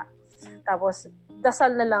nakita. Tapos,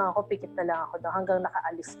 dasal na lang ako, pikit na lang ako hanggang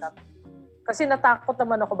nakaalis kami. Kasi natakot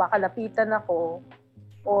naman ako, baka lapitan ako.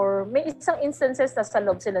 Or may isang instances na sa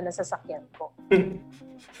loob sila na sasakyan ko.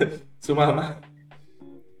 Sumama?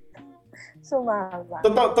 Sumama.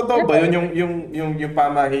 Totoo ba yun yung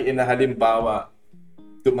pamahiin na halimbawa,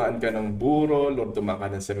 dumaan ka ng burol or dumaan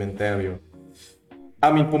ka ng sementeryo?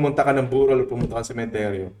 Pumunta ka ng burol o pumunta ka ng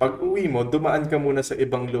sementeryo. Pag uwi mo, dumaan ka muna sa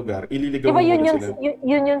ibang lugar, ililigaw mo muna sila.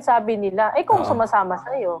 Yun yung sabi nila. Kung sumasama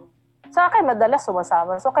sa'yo. Sa akin, madalas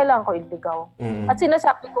sumasama. So, kailangan ko iligaw. At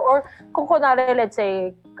sinasabi ko, or kung kunwari, let's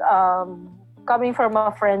say, coming from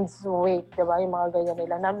a friend's wake, diba? Yung mga ganyan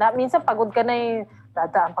nila. Minsan, pagod ka na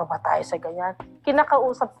dadaan pa ba tayo sa ganyan?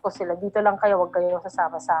 Kinakausap ko sila, dito lang kayo, wag kayo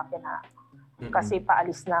sasama sa akin, ha? Kasi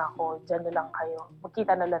paalis na ako, dyan na lang kayo.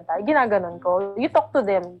 Magkita na lang tayo. Ginaganon ko. You talk to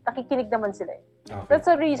them, nakikinig naman sila eh. Okay.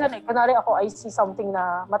 That's the reason eh. Kunwari ako, I see something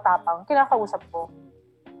na matapang, kinakausap ko.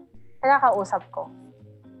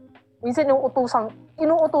 Minsan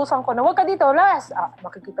inuutusan ko na, huwag ka dito, last!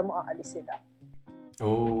 Makikita mo, aalis sila.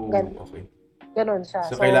 Oh, okay. Ganon siya.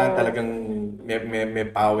 So kailangan talagang may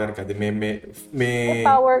power ka din. May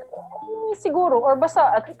power, siguro. Or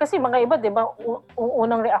basta, kasi mga iba, di ba,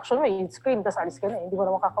 unang reaction mo, scream, tapos alis ka na, hindi mo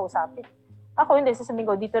naman kakausapin. Ako hindi, sasabihin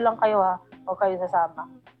ko, dito lang kayo ha, o kayo sasama.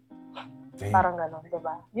 Okay. Parang ganon, di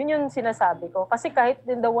ba? Yun yung sinasabi ko. Kasi kahit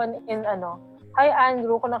din the one in, hi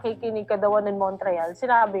Andrew, kung nakikinig ka, the one in Montreal,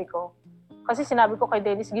 sinabi ko. Kasi sinabi ko kay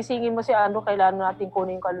Dennis, gisingin mo si Andrew, kailangan natin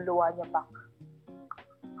kunin yung kaluluwa niya back.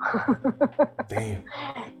 Damn.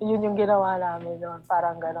 Yun yung ginawa namin noon,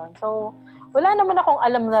 parang ganon. So, wala naman akong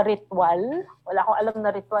alam na ritual.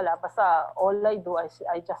 Basta all I do,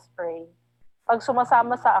 I just pray. Pag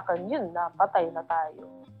sumasama sa akin, yun na, patay na tayo.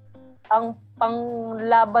 Ang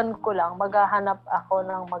panglaban ko lang, maghahanap ako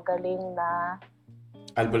ng magaling na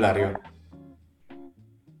albularyo.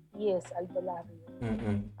 Yes, albularyo.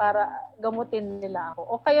 Para gamutin nila ako.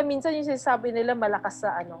 O kaya minsan yung sinasabi nila malakas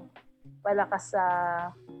sa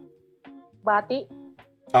bati.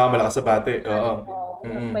 Malakas sa bati. Oo.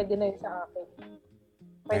 Pwede na yun sa akin.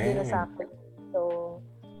 Na sa akin. So,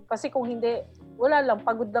 kasi kung hindi, wala lang,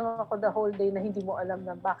 pagod lang ako the whole day na hindi mo alam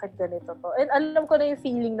na bakit ganito to. And alam ko na yung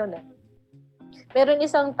feeling nun eh. Meron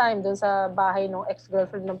isang time dun sa bahay ng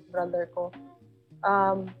ex-girlfriend ng brother ko.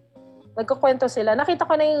 Nagkukwento sila. Nakita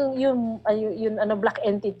ko na yung black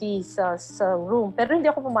entity sa room. Pero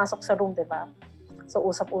hindi ako pumasok sa room, diba? So,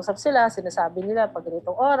 usap-usap sila. Sinasabi nila pag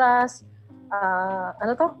ganitong oras.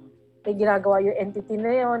 May ginagawa yung entity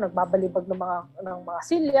na yun. Nagbabalibag ng mga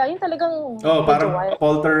silya. Yung talagang... parang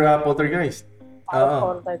poltergeist.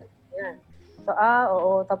 Poltergeist. Yan. So,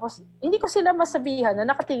 oo. Tapos, hindi ko sila masabihan na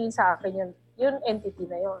nakatingin sa akin yung entity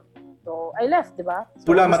na yun. So, I left, diba?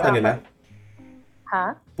 So, pula mata nila?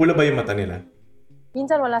 Ha? Pula ba yung mata nila?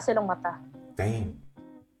 Minsan wala silang mata. Damn.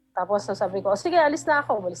 Tapos sabi ko, sige, alis na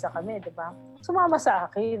ako. Umalis na kami, di ba? Sumama sa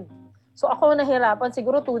akin. So ako nahirapan.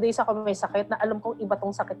 Siguro 2 days ako may sakit na alam kong iba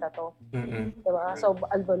tong sakit na to. Di ba? So,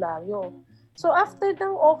 albularyo. So after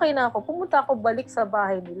nang okay na ako, pumunta ako balik sa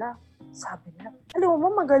bahay nila. Sabi nila, alam mo,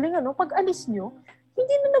 magaling pag alis nyo,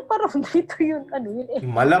 hindi na nagparoon dito yun.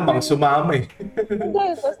 Malamang sumama eh.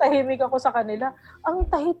 Hindi, tapos tahimik ako sa kanila. Ang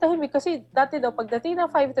tahimik kasi dati daw, pagdating ng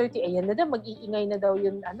 5:30, ayan na daw, mag-iingay na daw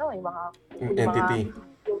yung mga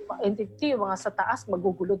entity, yung mga sa taas,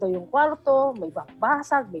 magugulo daw yung kwarto, may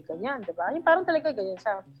basag, may ganyan, diba? Yung parang talaga ganyan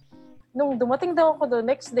siya. Nung dumating daw ako doon,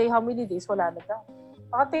 next day, how many days, wala na daw.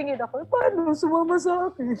 Nakatingin ako, paano sumama sa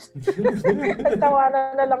akin?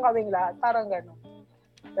 Nagtawanan na lang kaming lahat, parang gano'n.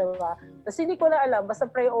 Diba? Tapos hindi ko na alam, basta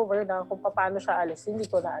pray over na kung paano siya alis, hindi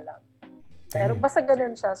ko na alam. Pero basta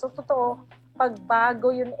ganun siya. So, totoo, pag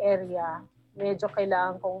bago yung area, medyo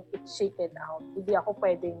kailangan kong i-shake it out. Hindi ako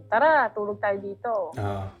pwedeng, tara, tulog tayo dito.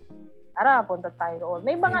 Tara, punta tayo roon.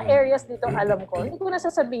 May mga areas dito, alam ko, hindi ko na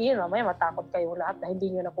sasabihin, mamaya matakot kayong lahat na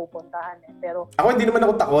hindi nyo napupuntahan. Pero, ako hindi naman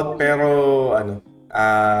ako takot, pero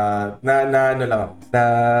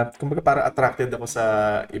kumbaga parang attracted ako sa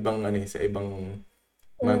ibang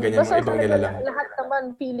mga ganyan, mga ibang nilalang. Lahat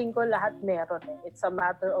naman, feeling ko lahat meron eh. It's a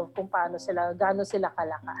matter of kung gaano sila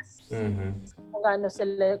kalakas. Kung gaano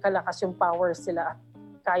sila kalakas yung power sila at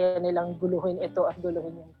kaya nilang guluhin ito at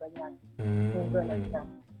guluhin yung ganyan. Yung ganyan lang.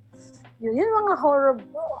 Yun mga horror,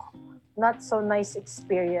 not so nice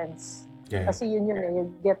experience. Yeah. Kasi yun you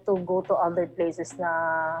get to go to other places na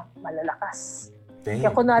malalakas.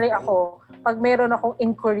 Kaya kunwari ako, pag meron akong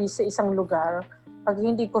inquiry sa isang lugar, pag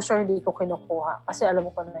hindi ko sure, hindi ko kinukuha. Kasi alam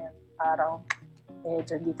mo ko na yan, parang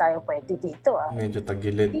medyo hindi tayo pwede dito. Medyo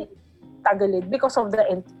tagilid. Tagilid because of the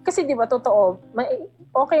end. Kasi di ba, totoo,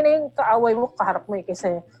 okay na yung kaaway mo, kaharap mo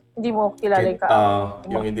kasi hindi mo kilala yung kaaway.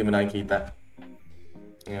 Yung hindi mo nakikita.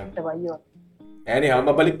 Yeah. Diba, yun. Anyhow,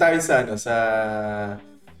 mabalik tayo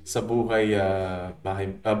sa buhay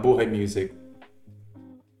buhay music.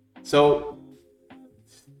 So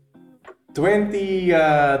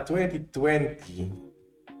 2020,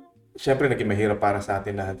 syempre naging mahirap para sa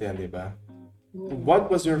atin lahat yan, di ba? What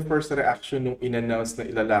was your first reaction nung in-announce na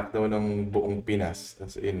ila-lockdown ng buong Pinas?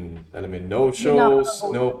 As in, alam mo, no shows,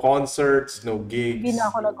 no concerts, no gigs. Hindi na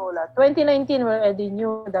ako nagulat. 2019, we already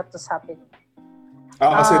knew that was happening.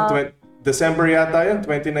 Kasi December yata yun,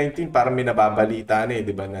 2019, parang may nababalita na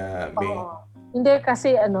di ba na may... Hindi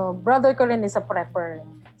kasi, brother ko rin is a prepper.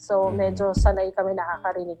 So, medyo sanay kami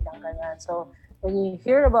nakakarinig ng ganyan. So, when you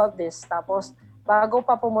hear about this, tapos, bago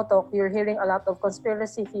pa pumutok, you're hearing a lot of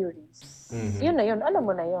conspiracy theories. Yun na yun, alam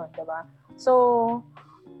mo na yun, diba? So,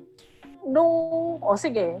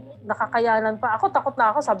 sige, nakakayanan pa. Ako, takot na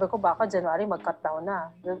ako, sabi ko, baka January mag-cut down na.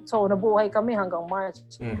 So, nabuhay kami hanggang March.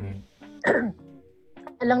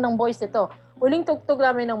 Lang ng boys ito. Uling tugtog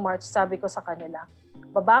namin ng March, sabi ko sa kanila,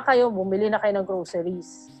 baba kayo, bumili na kayo ng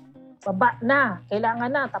groceries. Baba na, kailangan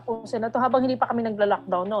na, tapusin na to habang hindi pa kami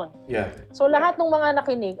nagla-lockdown noon. Yeah. So lahat ng mga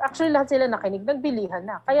nakinig, actually lahat sila nakinig, nagbilihan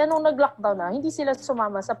na. Kaya nung nag-lockdown na, hindi sila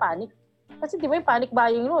sumama sa panic. Kasi di ba yung panic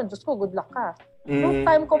buying noon, Diyos ko, good luck ka. Nung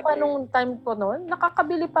time ko noon,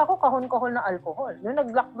 nakakabili pa ako kahon-kahon na alcohol. Nung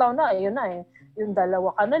nag-lockdown na, ayun na eh. Yung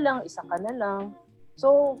dalawa ka na lang, isa ka na lang.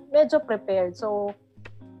 So, medyo prepared. So,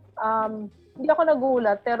 hindi ako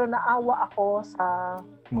nagulat, pero naawa ako sa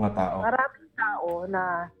mga tao. Maraming tao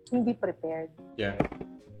na hindi prepared. Yeah.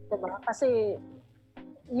 Diba? Kasi,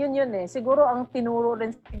 yun eh. Siguro ang tinuro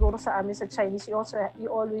rin siguro sa amin sa Chinese, you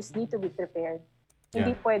always need to be prepared. Yeah.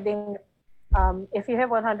 Hindi pwedeng, if you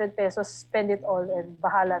have 100 pesos, spend it all and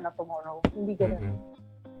bahala na tomorrow. Hindi ganun.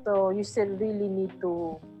 So, you still really need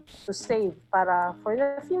to save para for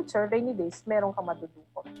the future, rainy days, meron ka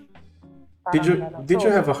madudukot. Did you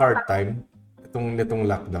have a hard time nitong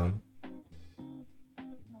lockdown?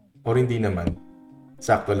 Or hindi naman?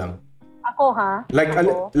 Sakto lang. Ako ha? Like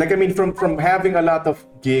I mean from having a lot of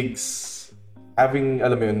gigs, having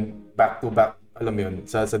alam mo yun, back to back, alam mo yun,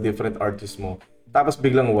 sa different artists mo. Tapos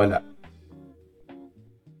biglang wala.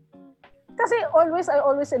 Kasi I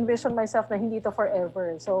always envision myself na hindi ito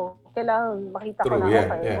forever. So, kailangan makita ko na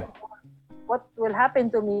okay. What will happen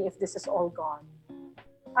to me if this is all gone?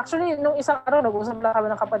 Actually, nung isang araw, nag-usap lang kami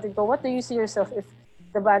ng kapatid ko, what do you see yourself if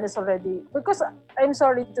the ban is already... Because I'm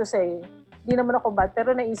sorry to say, di naman ako bad,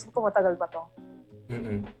 pero naisip ko matagal ba to?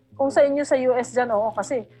 Kung sa inyo sa US dyan, oo,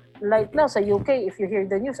 kasi right now sa UK, if you hear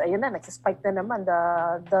the news, ayun na, nagsispike na naman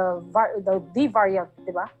the D variant,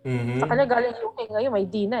 di ba? Sa kanya galing UK ngayon, may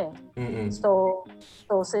D na eh. So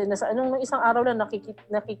nung isang araw lang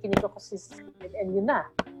nakikinig ako and yun na.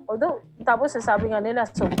 Although, tapos sabi nga nila,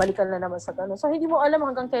 so balikan na naman sa gano'n. So hindi mo alam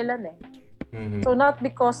hanggang kailan eh. So not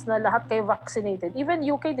because na lahat kayo vaccinated. Even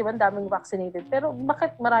UK, di ba, daming vaccinated. Pero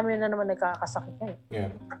bakit marami na naman nagkakasakit eh?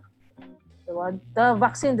 Yeah. Diba? The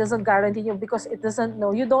vaccine doesn't guarantee you because it doesn't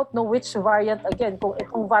know. You don't know which variant again. Kung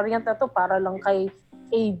itong variant na to para lang kay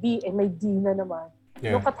A, B, may D na naman.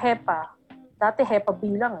 Yeah. Look at HEPA. Dati HEPA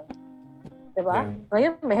B lang eh. Diba? Yeah.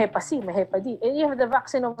 Ngayon may HEPA C, may HEPA D. And you have the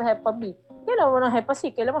vaccine of HEPA B. Kailangan mo ng HEPA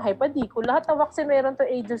C, kailangan mo HEPA D. Kung lahat ng vaccine meron to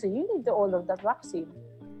A to C, you need all of that vaccine.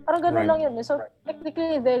 Parang ganun lang yun. So,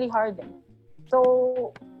 technically, very hard. So,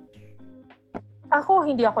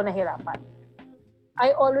 hindi ako nahirapan.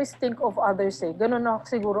 I always think of others eh. Ganun na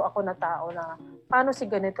siguro ako na tao na paano si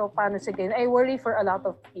ganito, paano si ganito. I worry for a lot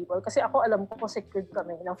of people. Kasi ako alam ko secured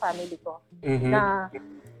kami ng family ko. Na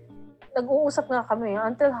nag-uusap nga kami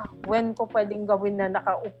until when ko pwedeng gawin na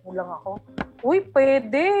nakaupo lang ako. Uy,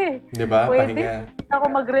 pwede! Diba? Pwede Pahinga. ako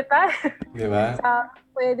mag-retire. Diba?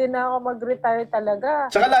 Pwede na ako mag-retire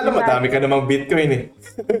talaga. Tsaka lalo madami ka namang Bitcoin eh.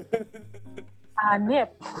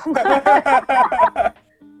 Hanip.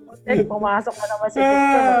 Pumasok na naman si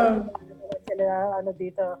Bitcoin. Sila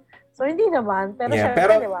dito. So, hindi naman. Pero yeah, syempre,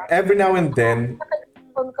 pero diba? Every now and then,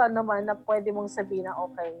 kung ka naman na pwede mong sabihin na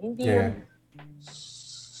okay. Hindi yun,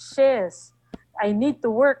 shiz, I need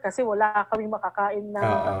to work kasi wala kaming makakain na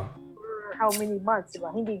for how many months,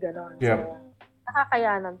 diba? Hindi ganon. Yeah. So,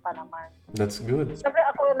 nakakayanan pa naman. That's good. Siyempre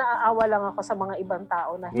ako naaawa lang ako sa mga ibang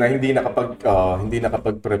tao na hindi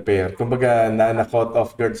nakapag-prepare. Kumbaga na-caught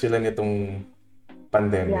off guard sila nitong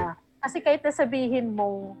pandemic. Yeah. Kasi kahit nasabihin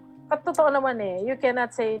mo, totoo naman eh, you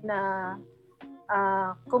cannot say na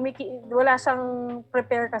wala siyang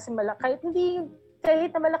prepare kasi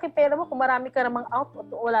kahit na malaki pera mo, kung marami ka namang out,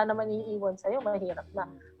 wala naman iiwan sa'yo, mahirap na.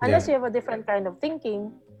 Unless you have a different kind of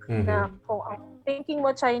thinking, na kung ang thinking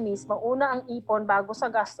mo Chinese, mauna ang ipon bago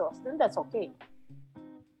sa gastos, then that's okay.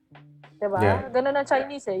 Diba? Yeah. Ganun ang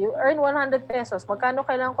Chinese eh. You earn 100 pesos. Magkano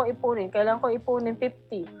kailangan ko ipunin? Kailangan ko ipunin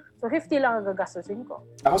 50. So 50 lang ang gagastusin ko.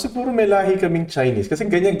 Ako siguro may lahi kaming Chinese. Kasi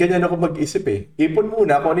ganyan ako mag-isip eh. Ipon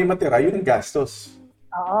muna, kung ano yung matira, yun ang gastos.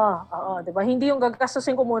 Oo. Diba? Hindi yung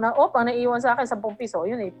gagastusin ko muna, ang naiiwan sa akin 10 piso,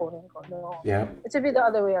 yun ipunin ko. No. Yeah. It should be the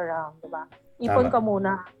other way around. Diba? Ipon ka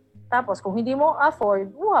muna. Tapos kung hindi mo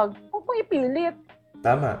afford, huwag mo ipilit.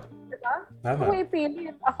 Tama. Diba? Huwag mo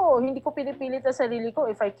ipilit. Ako, hindi ko pinipilit sa sarili ko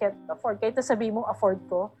if I can't afford. Kahit sabihin mo, afford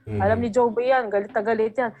ko. Alam ni Joby yan, galit na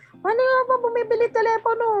galit yan. Ano nga ba bumibili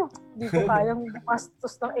telepono? Hindi ko kayang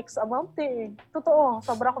gumastos ng X amount eh. Totoo,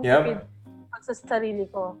 sobra kong tipid sa sarili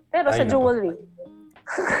ko. Pero sa jewelry.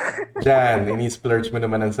 Diyan, ini-splurge mo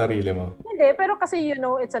naman ang sarili mo. Hindi, pero kasi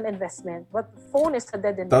it's an investment. But phone is a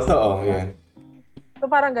dead investment. Totoo, yan. So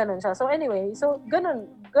parang ganun siya. So anyway,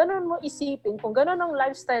 ganun mo isipin. Kung ganun ang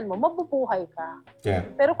lifestyle mo, mabubuhay ka. Yeah.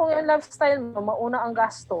 Pero kung yung lifestyle mo, mauna ang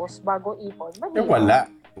gastos bago ipon, wala.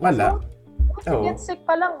 So, get sick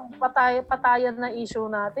pa lang, patayan na issue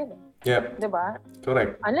natin. Yep. Diba?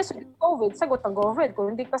 Correct. Unless COVID, sagot ng COVID.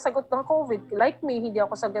 Kung hindi ka sagot ng COVID, like me, hindi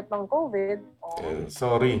ako sagot ng COVID.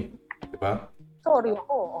 Sorry. Diba? Sorry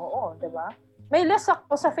ako. Oo, diba? May less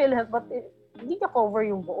ako sa PhilHealth, but hindi ka cover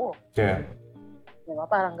yung buo. Yeah. Diba?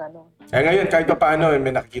 Parang gano'n. Ngayon, kahit pa paano,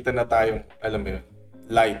 may nakikita na tayong, alam mo yun,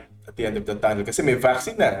 light at the end of the tunnel. Kasi may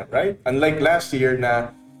vaccine na, right? Unlike last year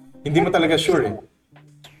na hindi mo talaga sure eh.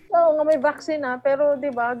 Oo nga, may vaccine na. Pero,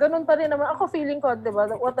 di ba, ganun pa rin naman. Ako feeling ko, di ba,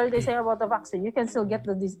 what are they saying about the vaccine? You can still get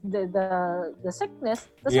the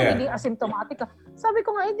sickness. Tapos magiging asymptomatic ka. Sabi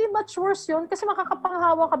ko nga, hindi much worse yun kasi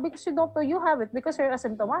makakapanghawa ka because you don't know you have it because you're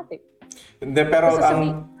asymptomatic. Hindi, pero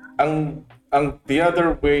the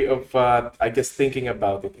other way of, I guess, thinking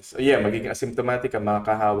about it is, magiging asymptomatic ka,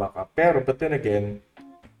 makakahawa ka. Pero, but then again,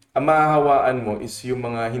 ang mahahawaan mo is yung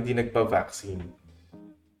mga hindi nagpa-vaccine.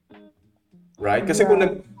 Right? Kasi kung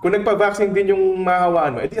nagpa-vaccine din yung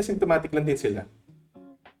mahawaan mo, edi asymptomatic lang din sila.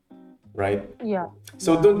 Right? Yeah.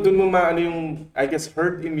 So doon mo maano yung, I guess,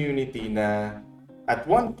 herd immunity na at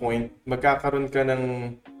one point magkakaroon ka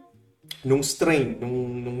nung strain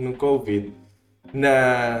nung COVID na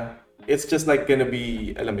it's just like gonna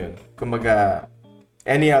be, alam mo yun, kumaga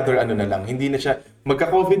any other na lang, hindi na siya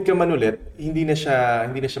magka-COVID ka man ulit, hindi na siya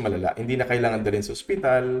malala, hindi na kailangan dalhin sa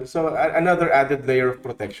ospital. So another added layer of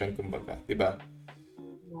protection kumbaga, 'di ba?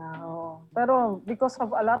 Wow. Pero because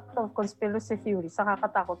of a lot of conspiracy theories,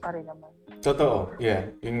 nakakatakot pa rin naman. Totoo. Yeah,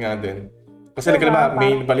 yun nga din. Kasi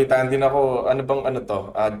may balitaan din ako,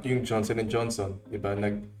 yung Johnson & Johnson, 'di ba?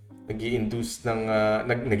 Nag-i-induce ng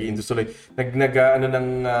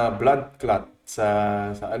blood clot sa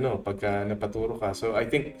pagka napaturo ka. So I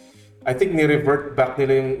think ni-revert back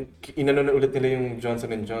nila yung inano na ulit nila yung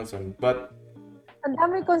Johnson & Johnson. But ang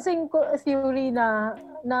dami kong theory na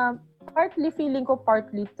partly feeling ko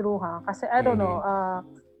partly true kasi I don't know,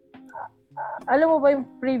 alam mo ba yung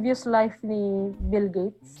previous life ni Bill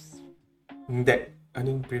Gates? Hindi. Ano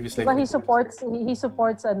yung previous life? Diba he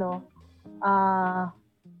supports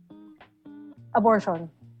abortion.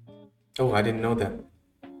 Oh, I didn't know that.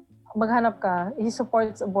 Maghanap ka, he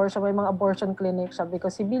supports abortion, may mga abortion clinic siya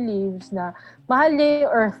because he believes na mahal niya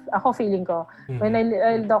yung earth. Ako feeling ko, when I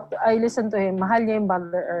listen to him, mahal niya yung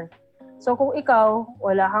Mother Earth. So kung ikaw,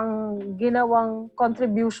 wala kang ginawang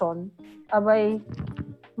contribution, abay,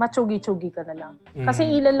 matsugi-tsugi ka na lang. Kasi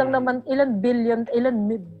ilan billion,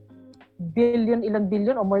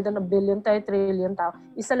 o more than a billion tayo, trillion tao,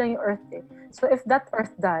 isa lang yung earth eh. So if that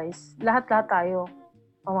earth dies, lahat-lahat tayo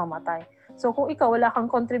mamamatay. So kung ikaw wala kang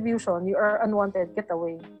contribution, you are unwanted, get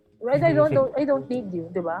away. I don't need you,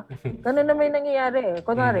 di ba? Ganun na may nangyayari eh.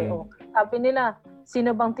 Kunwari, sabi nila,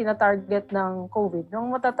 sino bang tina-target ng COVID?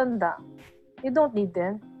 Yung matatanda, you don't need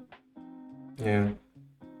them. Yeah.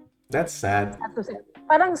 That's sad.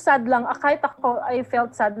 Parang sad lang. Kahit ako, I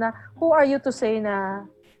felt sad na, who are you to say na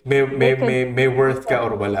may worth ka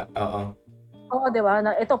or wala? Oo, di ba?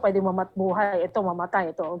 Na ito pwede mamatbuhay, ito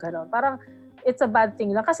mamatay, ito gano'n. Parang it's a bad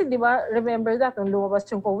thing lang. Kasi di ba, remember that, nung lumabas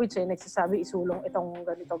yung COVID, siya nagsasabi isulong itong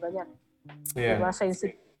ganito, ganyan. Yeah. Di ba? Siya yung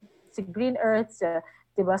si Green Earth,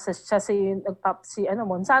 di ba? Siya si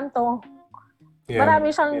Monsanto. Yeah.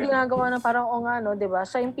 Marami siyang ginagawa na parang di ba?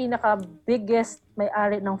 Siya yung pinaka-biggest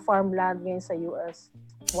may-ari ng farmland ngayon sa US.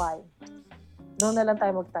 Why? Doon na lang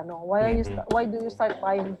tayo magtanong. Why do you start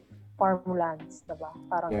buying farmlands, diba?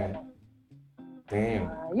 Parang gano'n.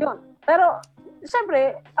 Damn. Yun. Pero,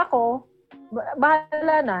 syempre, ako,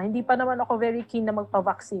 bahala na. Hindi pa naman ako very keen na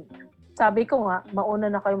magpa-vaccine. Sabi ko nga,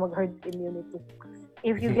 mauna na kayo mag-herd immunity.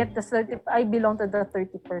 If you get the 30, I belong to the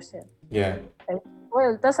 30%. Yeah.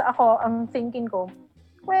 Well, tas ako, ang thinking ko,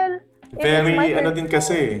 well, very, din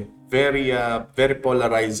kasi, very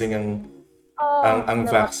polarizing ang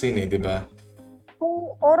vaccine di ba?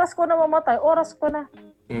 Kung oras ko na mamatay, oras ko na.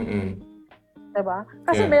 Diba?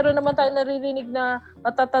 Kasi meron naman tayo naririnig na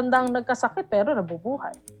matatandang nagkasakit pero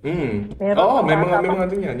nabubuhay. May mga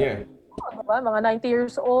din yan, yeah. Diba? Mga 90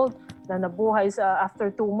 years old na nabuhay after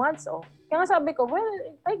 2 months. Kaya nga sabi ko, well,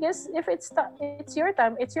 I guess if it's your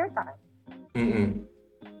time, it's your time.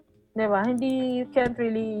 Diba? Hindi, you can't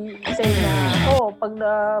really say na, pag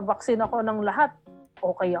na-vaccine ako ng lahat,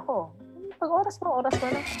 okay ako. Pag oras mo na.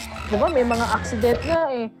 Diba? May mga accident nga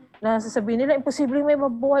na sasabihin nila, imposible may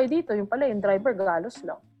mabuhay dito. Yung pala, yung driver, galos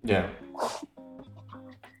lang. Yeah.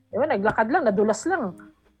 Diba? Naglakad lang, nadulas lang.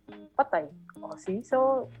 Patay. See?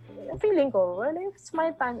 So, feeling ko, well, if it's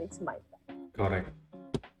my time, it's my time. Correct.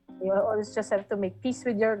 You always just have to make peace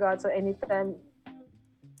with your God. So, anytime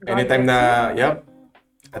na,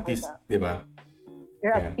 at least, di ba?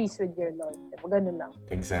 You're at peace with your Lord. Diba? Ganun lang.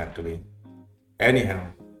 Exactly.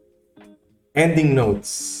 Anyhow, ending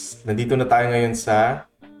notes. Nandito na tayo ngayon sa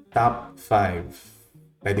top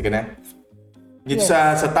 5. Ready ka na? Dito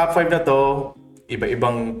sa top 5 na to,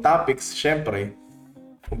 iba-ibang topics, syempre.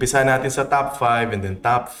 Umpisa natin sa top 5, and then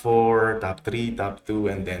top 4, top 3, top 2,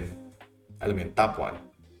 and then, top 1.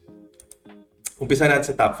 Umpisa natin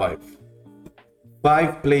sa top 5.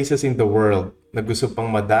 5 places in the world na gusto pang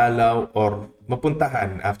madalaw or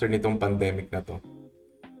mapuntahan after nitong pandemic na to.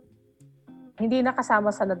 Hindi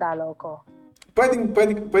nakasama sa nadalaw ko. Pwedeng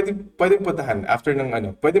puntahan after ng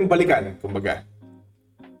pwedeng balikan, kumbaga.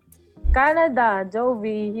 Canada,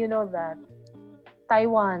 Jovi, you know that.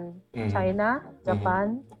 Taiwan, China,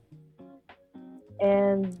 Japan,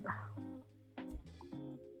 and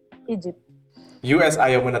Egypt. US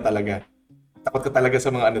ayaw mo na talaga. Takot ka talaga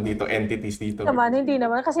sa mga dito, entities dito. Hindi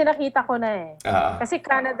naman. Kasi nakita ko na Kasi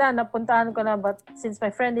Canada, napuntahan ko na, but since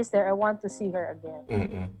my friend is there, I want to see her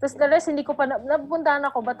again. Tapos the rest, hindi ko pa, napuntahan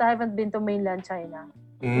ako, but I haven't been to mainland China.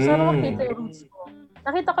 Gusto na makita yung roots ko.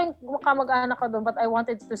 Nakita ko yung kamag-anak ko doon, but I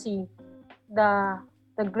wanted to see the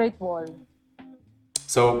Great Wall.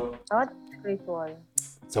 So, Not the Great Wall.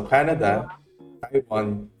 So, Canada,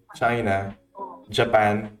 Taiwan, China,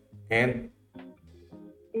 Japan, and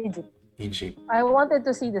Egypt. I wanted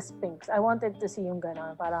to see the Sphinx. I wanted to see yung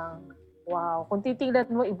gano'n. Parang, wow. Kung titignan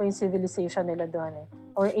mo, iba yung civilization nila doon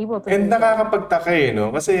Or able to and nakakapagtaka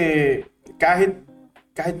no? Kasi kahit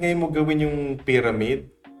ngayon mo gawin yung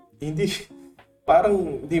pyramid, hindi,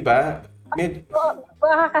 parang, di ba?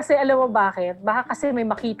 Baka kasi, alam mo bakit? Baka kasi may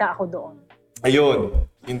makita ako doon. Ayun.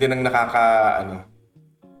 Hindi nang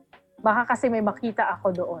Baka kasi may makita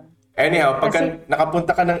ako doon. Anyhow, pagka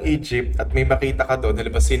nakapunta ka ng Egypt at may makita ka doon,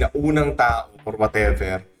 halimbawa sinaunang tao or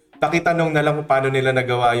whatever, pakitanong na lang kung paano nila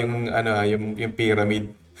nagawa yung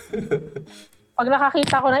pyramid. Pag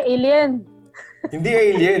nakakita ko ng alien. Hindi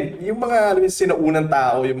alien. Yung mga sinaunang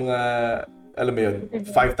tao, yung mga,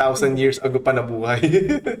 5,000 years ago pa nabuhay.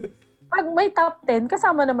 Pag may top 10,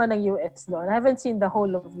 kasama naman ng US doon. I haven't seen the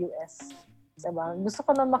whole of US. Diba? Gusto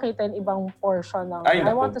ko na makita yung ibang portion ng...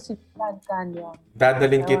 I want to see Grand Canyon.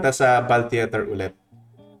 Dadalhin kita sa Bal Theater ulit.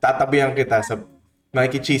 Tatabihan kita sa...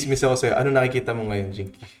 Makikichismis ako sa'yo. Ano nakikita mo ngayon,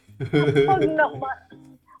 Jinky? Huwag naman.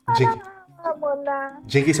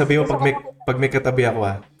 Jinky, sabi mo pag may katabi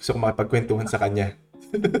ako gusto ko makapagkwentuhan sa kanya.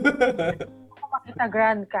 Gusto ko makita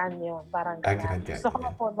Grand Canyon. Parang Grand Canyon. Gusto ko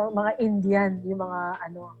po mga Indian, yung mga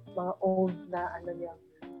mga old na niya.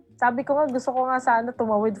 Sabi ko nga, gusto ko nga sana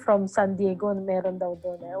tumawid from San Diego. Meron daw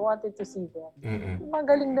doon. I wanted to see them.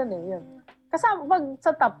 Magaling doon yun. Kasama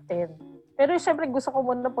sa top 10. Pero syempre gusto ko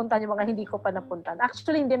muna puntahan yung mga hindi ko pa napuntahan.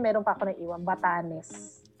 Actually, hindi. Meron pa ako naiwan.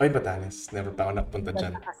 Batanes. Ay, Batanes. Meron pa ako napunta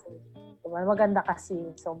dyan. Maganda kasi.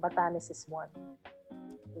 So, Batanes is one.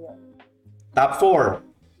 Yeah. Top 4.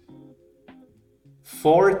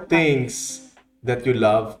 4 things that you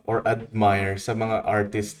love or admire sa mga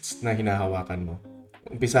artists na hinahawakan mo.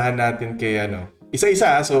 Umpisahan natin kay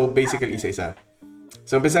isa-isa, so basically isa-isa.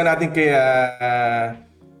 So umpisahan natin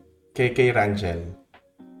kay Rangel.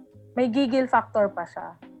 May gigil factor pa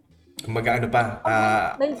siya. Kumbaga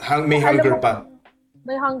may hunger pa.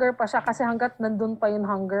 May hunger pa siya kasi hanggat nandun pa yung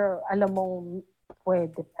hunger, alam mong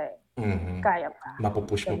pwede pa Kaya pa.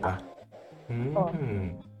 Mapupush mo pa.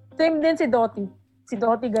 Same din si Dottie. Si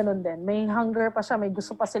Dottie ganun din. May hunger pa siya, may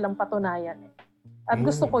gusto pa silang patunayan At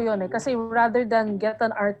gusto ko yun kasi rather than get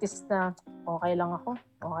an artist na, okay lang ako.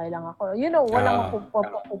 Okay lang ako. Walang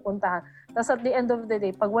pupuntahan. Tapos at the end of the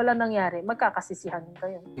day, pag wala nangyari, magkakasisihan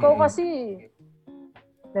kayo. Ikaw kasi,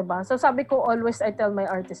 diba? So sabi ko, always I tell my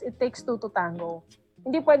artist, it takes two to tango.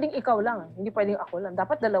 Hindi pwedeng ikaw lang. Hindi pwedeng ako lang.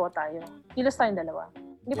 Dapat dalawa tayo. Kilos tayong dalawa.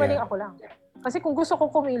 Hindi pwedeng ako lang. Kasi kung gusto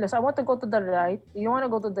ko kumilos, I want to go to the right, you wanna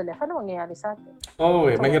go to the left, ano mangyayari sa atin?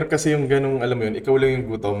 Mahirap kasi yung ganung, alam mo yun, ikaw lang yung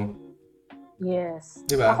gutom. Yes.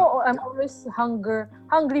 Diba? Ako, I'm always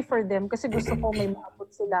hungry for them kasi gusto ko may maabot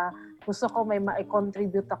sila. Gusto ko may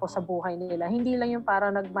ma-contribute ako sa buhay nila. Hindi lang yung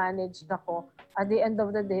para nag-manage ako. At the end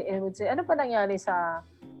of the day, I would say, ano pa nangyari sa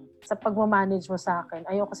pagmamanage mo sa akin?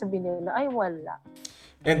 Ayoko sabihin nila, ay wala.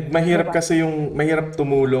 And mahirap kasi mahirap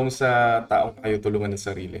tumulong sa taong kayo tulungan ng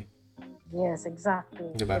sarili. Yes,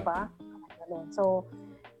 exactly. Diba? So,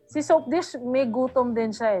 si Soapdish, may gutom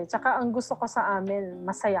din siya eh. Tsaka ang gusto ko sa amin,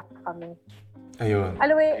 masaya kami. Ayun.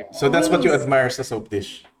 So that's what you admire sa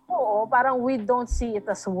Soapdish? Oo, parang we don't see it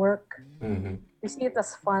as work. Mm-hmm. We see it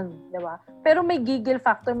as fun, di ba? Pero may giggle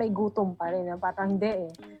factor, may gutom pa rin. Parang hindi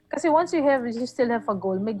eh. Kasi once you still have a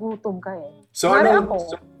goal, may gutom ka eh. So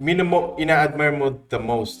ina-admire mo the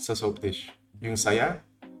most sa Soapdish? Yung saya?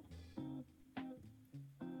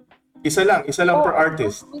 Isa lang per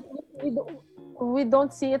artist. We don't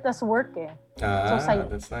see it as work eh. So saya.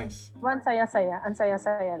 That's nice. Ang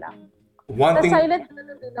saya-saya lang. Silent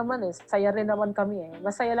din naman eh. Saya rin naman kami eh.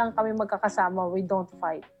 Masaya lang kami magkakasama. We don't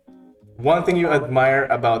fight. One thing you admire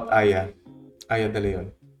about Aya De Leon?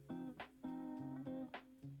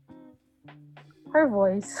 Her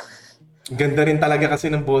voice. Ganda rin talaga kasi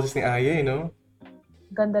ng boses ni Aya eh, no?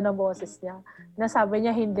 Ganda ng boses niya. Nasabi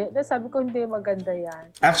niya hindi. Nasabi ko hindi maganda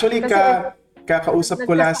yan. Actually, kakausap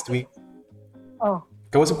ko last week.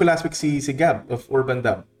 Kausap ko last week si Gab of Urban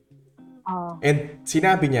Dub. And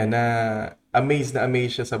sinabi niya na amazed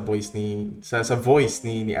siya sa voice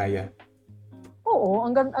ni Aya. Oo,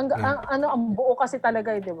 ang buo kasi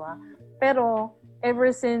talaga, 'di ba? Pero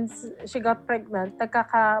ever since she got pregnant,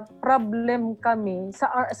 nagkaka-problem kami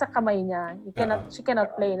sa kamay niya. She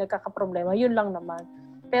cannot play, nagkaka-problema. Yun lang naman.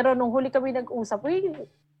 Pero nung huli kami nag-usap, we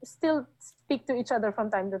still speak to each other from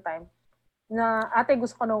time to time. Na, ate,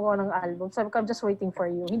 gusto ko na ng album. Sabi ko, I'm just waiting for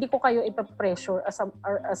you. Hindi ko kayo ipa-pressure as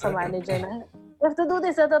a manager na, you have to do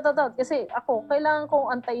this, Kasi ako, kailangan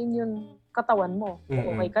kong antayin yung katawan mo.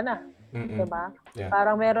 Okay ka na. Diba? Yeah.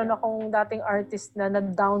 Parang meron akong dating artist na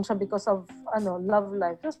nag-down siya because of love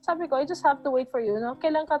life. So sabi ko, I just have to wait for you. No?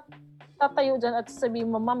 Kailan ka tatayo dyan at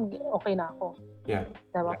sabihin mo, ma'am, okay na ako. Yeah.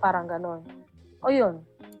 Diba? Parang ganon. O yun.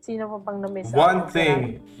 Sino pa pang na-miss? One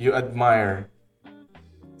thing you admire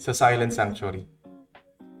sa Silent Sanctuary?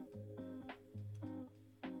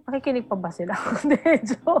 Makikinig pa ba sila? Hindi,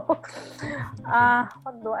 joke.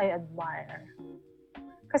 What do I admire?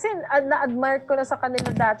 Kasi na-admire ko na sa kanila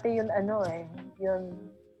dati yung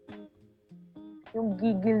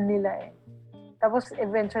gigil nila eh. Tapos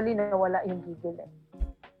eventually nawala yung gigil eh.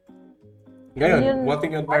 Ngayon, what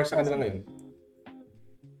thing you admire sa kanila ngayon?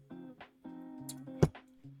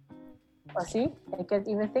 See? I can't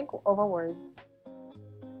even think of a word.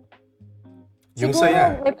 Yung siguro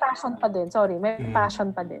saya. May passion pa din. Sorry, may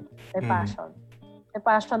passion pa din. May passion. May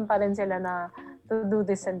passion pa rin sila na to do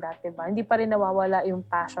this and that, diba? Hindi pa rin nawawala yung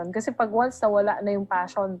passion. Kasi pag once nawala na yung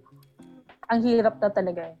passion, ang hirap na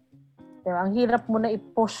talaga eh. Diba? Ang hirap mo na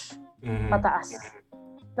i-push pataas.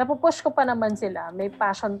 Napupush ko pa naman sila. May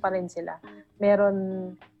passion pa rin sila.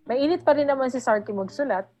 May init pa rin naman si Sarky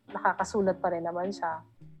magsulat. Nakakasulat pa rin naman siya.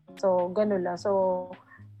 So, ganun lang. So,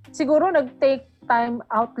 siguro nag-take time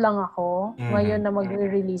out lang ako ngayon na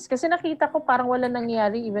mag-release. Kasi nakita ko parang wala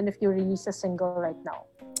nangyayari even if you release a single right now.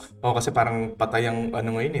 Kasi parang patay ang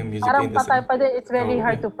ngayon eh, music parang industry. Parang patay pa din. It's very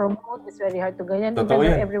hard to promote. It's very hard to ganyan. Totoo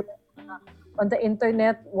yan. Everyone on the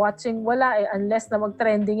internet watching, wala eh. Unless na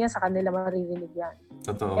mag-trending yan, sa kanila maririnig yan.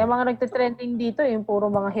 Totoo. Kaya mga nagte-trending dito, yung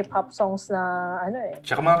puro mga hip-hop songs na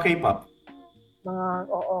Tsaka mga K-pop. Mga,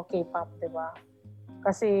 K-pop, diba?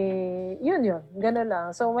 Kasi, yun. Gano'n lang.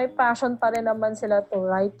 So, may passion pa rin naman sila to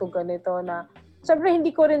write to ganito na, syempre, hindi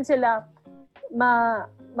ko rin sila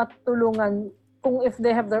matulungan kung if they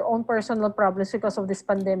have their own personal problems because of this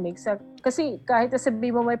pandemic. Kasi, kahit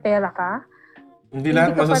sabihin mo may pera ka, hindi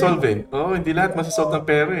lahat masasolve eh. Hindi lahat masasolve ng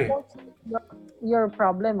pera eh. Your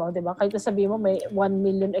problem, diba? Kahit sabihin mo may 1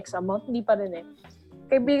 million X amount, hindi pa rin eh.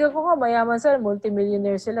 Kaibigan ko nga, mayaman sila,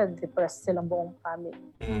 multimillionaire sila, depressed silang buong family.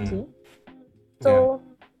 See? So,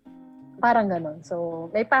 parang ganon. So,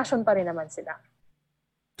 may passion pa rin naman sila.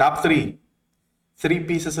 Top 3. 3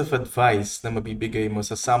 pieces of advice na mabibigay mo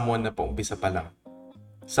sa someone na paumpisa pa lang.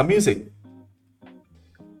 Sa music.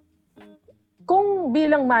 Kung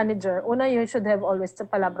bilang manager, una, you should have always the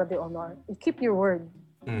palabra de honor. You keep your word.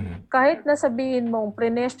 Kahit nasabihin mong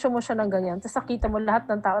prenesyo mo siya ng ganyan, tapos nakita mo lahat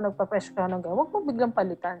ng tao nagpapresyo ka ng ganyan, huwag mo biglang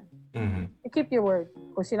palitan. You keep your word.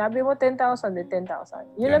 Kung sinabi mo 10,000, then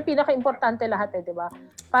 10,000. Yun ang pinaka-importante lahat di ba?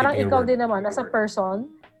 Parang ikaw din naman, as a person,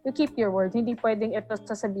 you keep your word. Hindi pwedeng ito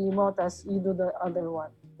sasabihin mo, tapos you do the other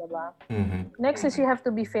one. Diba? Next is you have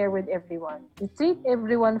to be fair with everyone. You treat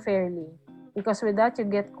everyone fairly. Because with that, you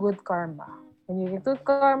get good karma. When you get good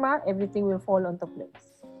karma, everything will fall onto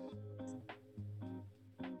place.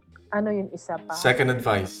 Ano yung isa pa? Second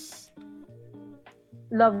advice.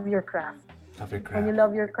 Love your craft. Love your craft. When you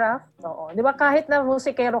love your craft, oo. Di ba kahit na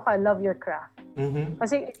musikero ka, love your craft.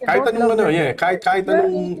 Kasi kahit anong kahit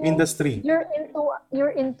anong industry.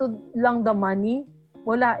 You're into lang the money,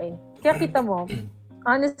 wala Kaya kita mo,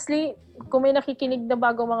 honestly, kung may nakikinig na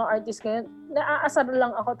bago mga artist ngayon, naaasar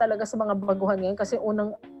lang ako talaga sa mga baguhan ngayon kasi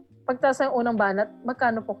pagtaas ng unang banat,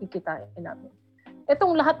 magkano po kikitain namin?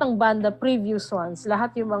 Itong lahat ng banda, previous ones,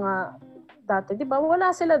 lahat yung mga dati, di ba?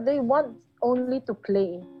 Wala sila, they want only to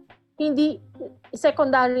play. Hindi,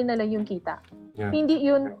 secondary na lang yung kita. Yeah. Hindi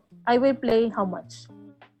yun, I will play how much.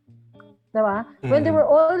 Diba? When they were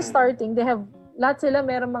all starting, they have, lahat sila,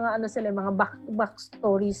 meron mga mga back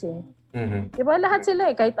stories Diba? Lahat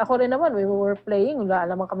sila kahit ako rin naman, we were playing, wala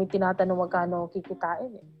alam kami tinatanong magkano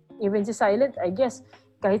kikitain Even si Silent, I guess,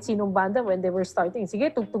 kahit sinong banda, when they were starting,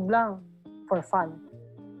 sige, tugtog lang for fun.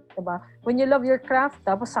 Diba? When you love your craft,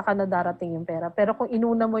 tapos saka na darating yung pera. Pero kung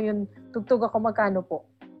inuna mo yung tugtog ako, magkano po?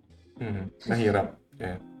 Mahirap.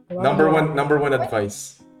 Yeah. Wow. Number one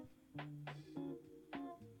advice.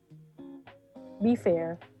 Be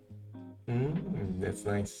fair. That's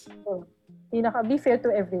nice. So, be fair to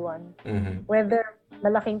everyone. Whether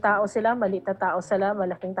malaking tao sila, maliit na tao sila,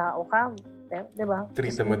 malaking tao ka. Diba?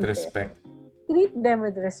 Treat them with respect. Treat them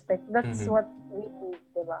with respect. That's what we need.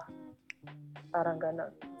 Diba? Parang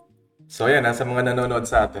ganon. So yan, nasa mga nanonood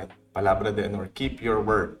sa atin, palabra de honor, keep your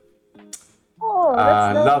word.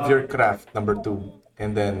 Love your craft, number 2.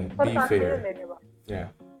 And then, be fair. Diba? Yeah.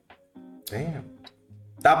 Damn.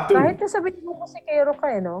 Top 2. Kahit na sabihin mo musikero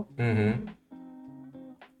ka no?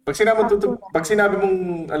 Pag sinabi mong,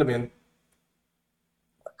 alam mo yun?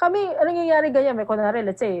 Kami, anong nangyayari ganyan? May kunwari,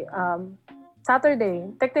 let's say, Saturday.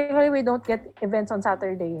 Technically, we don't get events on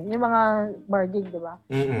Saturday. Yung mga bar gig, di ba?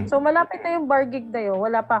 So, malapit na yung bar gig na yun.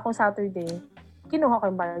 Wala pa akong Saturday. Kinuha ko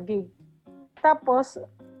yung bar gig. Tapos,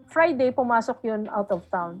 Friday, pumasok yun out of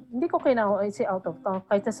town. Hindi ko kailangan si out of town.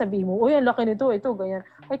 Kahit sabihin mo, uy, ang laki nito, ito, ganyan.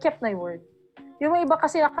 I kept my word. Yung iba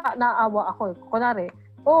kasi naawa ako. Kunwari,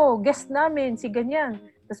 guest namin, si ganyan.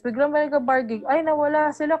 Tapos biglang may bar gig. Ay,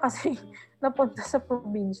 nawala sila kasi napunta sa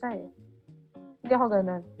probinsya Hindi ako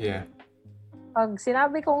ganun. Yeah. Pag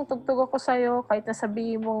sinabi kong tugtog ako sa'yo, kahit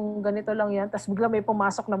sabihin mong ganito lang yan, tapos bigla may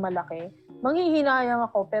pumasok na malaki, manghihinayang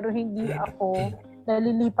ako, pero hindi ako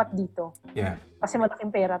nalilipat dito. Yeah. Kasi malaking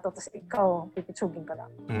pera to, tapos ikaw, pipitsugin ka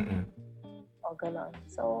lang. O, gano'n.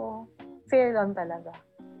 So, fair lang talaga.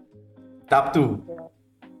 Top 2. Yeah.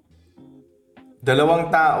 2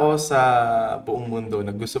 tao sa buong mundo na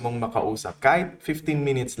gusto mong makausap, kahit 15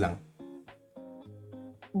 minutes lang.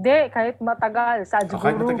 Hindi, kahit matagal. Sadhguru.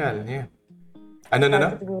 Kahit matagal, yeah. Ano?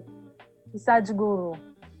 Sadhguru.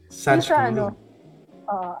 Sadhguru.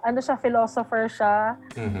 Siya, philosopher siya.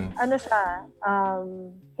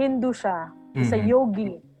 Hindu siya. He's a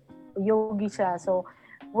yogi. Yogi siya. So,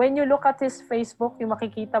 when you look at his Facebook, yung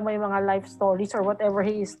makikita mo yung mga life stories or whatever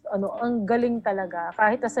he is, ang galing talaga.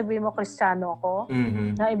 Kahit sabihin mo, Kristiyano ako,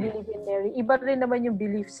 na I believe in Mary, iba rin naman yung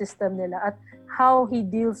belief system nila at how he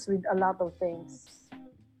deals with a lot of things.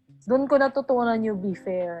 Doon ko natutunan yung be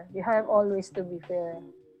fair. You have always to be fair.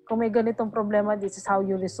 Kung may ganitong problema, this is how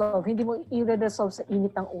you resolve. Hindi mo i-resolve sa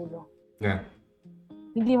init ng ulo. Yeah.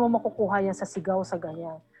 Hindi mo makukuha yan sa sigaw, sa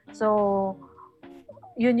ganyan. So,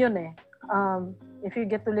 yun if you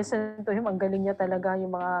get to listen to him, ang galing niya talaga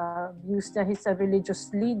yung mga views niya. He's a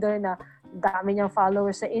religious leader na dami niyang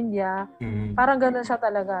followers sa India. Parang gano'n siya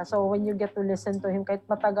talaga. So, when you get to listen to him, kahit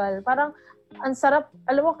matagal, parang ang sarap,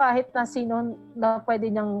 alam mo, kahit na sino na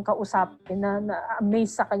pwede niyang kausapin, na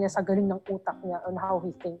amaze sa kanya sa galing ng utak niya on how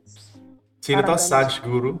he thinks. Sino to?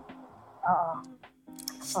 Sadhguru?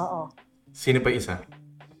 Oo. Sino pa isa?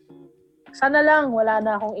 Sana lang, wala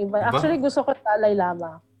na akong iba. Actually, gusto ko Dalai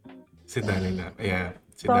Lama. Si Dalai Lama. Yeah.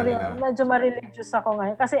 Sorry, medyo ma-religious ako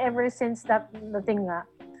ngayon. Kasi ever since that thing nga,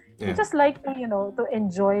 I just like to, to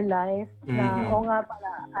enjoy life. Na, nga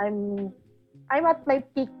pala, I'm at my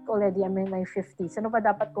peak already. I'm in my 50s. Ano pa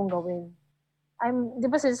dapat kong gawin? di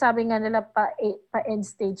ba sinasabi nga nila pa-end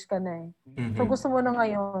stage ka na eh. So gusto mo na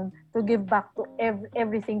ngayon to give back to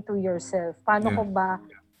everything to yourself. Paano ko ba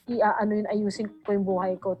ayusin ko yung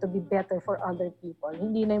buhay ko to be better for other people.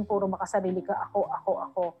 Hindi na yung puro makasarili ka,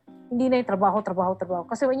 ako. Hindi na yung trabaho.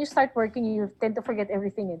 Kasi when you start working, you tend to forget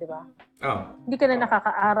everything di ba? Oh. Hindi ka na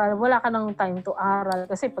nakaka-aral. Wala ka nang time to aral.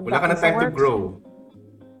 Kasi pag wala ka na time to grow.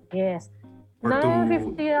 Yes. Or na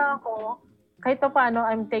 50 ako, kahit pa paano,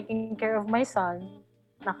 I'm taking care of my son.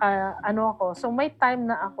 Ako. So may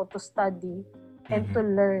time na ako to study and to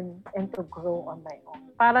learn and to grow on my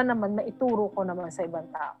own. Para naman maituro ko naman sa ibang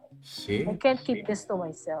tao. See? I can't keep this to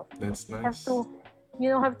myself. That's nice.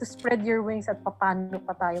 Have to spread your wings at paano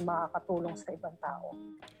pa tayo makakatulong sa ibang tao.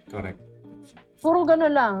 Correct. Puro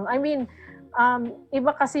gano'n lang. I mean,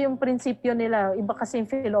 iba kasi yung prinsipyo nila, iba kasi yung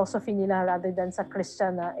philosophy nila rather than sa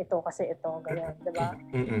Christian na ito kasi ito, ganyan, di ba?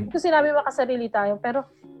 Ito sinabi makasarili tayo, pero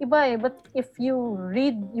iba but if you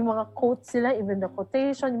read yung mga quotes nila, even the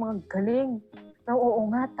quotation, yung mga galing, na oo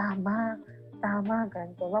nga, tama,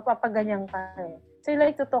 ganito, mapapaganyan ka eh. So I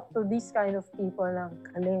like to talk to these kind of people lang,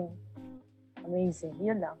 galing, amazing,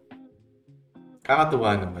 yun lang.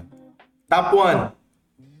 Kakatuwa naman. Top 1.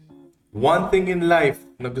 One thing in life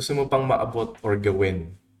na gusto mo pang maabot or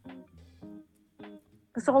gawin.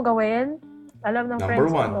 Gusto ko gawin? Alam ng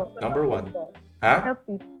friends ko. Number one. Ha?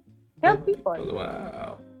 Help people.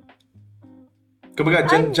 Wow. Kumbaga,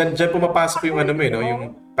 dyan pumapasok yung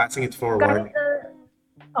yung passing it forward.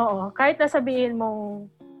 Kahit na sabihin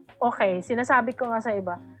mong, okay, sinasabi ko nga sa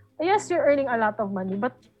iba, yes, you're earning a lot of money,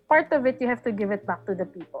 but part of it, you have to give it back to the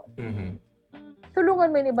people.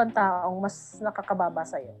 Tulungan mo yung ibang taong mas nakakababa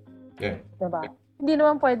sa'yo. Yeah. Diba? Hindi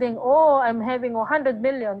naman pwedeng, I'm having 100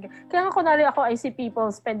 million. Kaya nga kunwari ako, I see people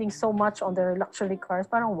spending so much on their luxury cars.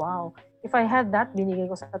 Parang, wow, if I had that, binigay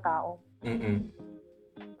ko sa tao.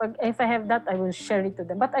 If I have that, I will share it to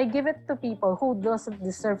them. But I give it to people who doesn't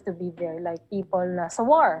deserve to be there. Like people na sa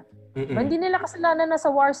war. Hindi nila kasalanan na sa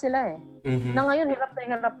war sila eh. Na ngayon, hirap na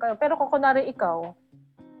hirap kayo. Pero kung kunwari ikaw,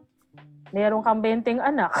 meron kang 20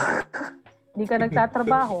 anak, hindi ka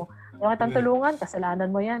nagtatrabaho, yung kitang tulungan, kasalanan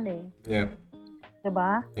mo yan eh. Yeah.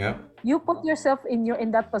 Diba? Yeah. You put yourself in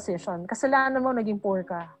that position. Kasalanan mo, naging poor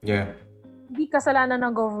ka. Yeah. Hindi kasalanan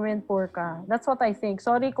ng government, poor ka. That's what I think.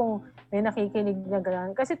 Sorry kung may nakikinig na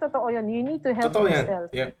gano'n. Kasi totoo yun. You need to help yourself.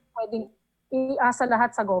 Yeah. Pwedeng iasa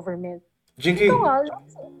lahat sa government. Jinky,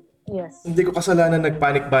 yes. Hindi ko kasalanan,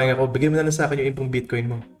 nag-panic buying ako. Bigyan mo na lang sa akin yung impong Bitcoin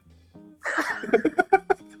mo.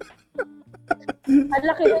 Ang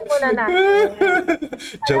laki rin muna natin.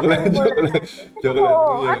 Joke lang.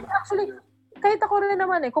 Yeah. Actually, kahit ako rin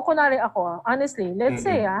naman kukunari ako, honestly, let's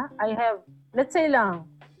say, I have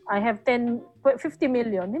 50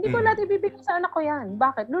 million. Hindi ko lahat ibibigay sa anak ko yan.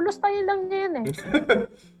 Bakit? Lulustayin lang niya yan eh.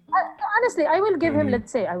 Honestly, I will give him,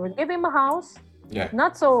 let's say, I will give him a house. Yeah.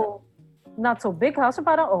 Not so big house. So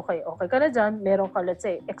parang okay ka na dyan. Meron ka, let's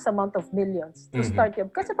say, X amount of millions to start you.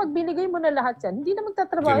 Kasi pag binigay mo na lahat yan, hindi na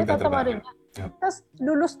magtatrabaho, tatama rin niya. Yep. Tapos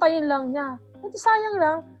lulustayin lang niya. Hindi, sayang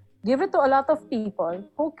lang. Give it to a lot of people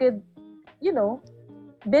who could,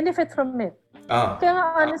 benefit from it. Kaya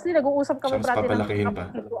nga, honestly, nag-uusap kami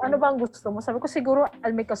ano ba ang gusto mo? Sabi ko, siguro,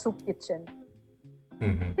 I'll make a soup kitchen.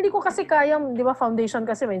 Hindi ko kasi kaya, di ba, foundation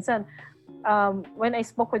kasi minsan, when I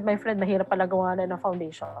spoke with my friend, mahirap pala gawa na ng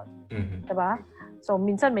foundation. Diba? So,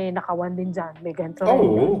 minsan may nakawan din dyan. May ganito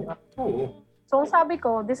rin. So, sabi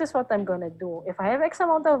ko, this is what I'm gonna do. If I have X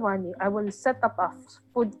amount of money, I will set up a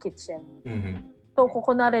food kitchen. So,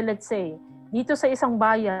 kunwari, let's say, dito sa isang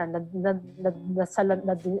bayan,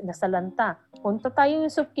 nasalanta, punta tayo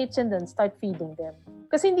yung soup kitchen doon, start feeding them.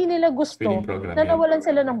 Kasi hindi nila gusto na nawalan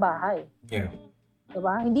sila ng bahay. Yeah.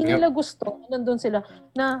 Diba? Hindi nila gusto, nandun sila,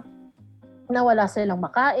 na nawala silang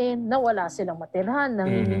makain, nawala silang matirhan,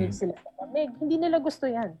 nanginginig sila sa lamig. Hindi nila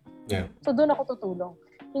gusto yan. Yeah. So doon ako tutulong.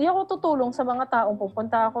 Hindi ako tutulong sa mga taong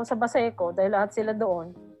pupunta ako sa Baseco dahil lahat sila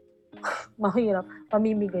doon, mahirap,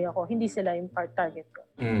 mamimigay ako. Hindi sila yung target ko.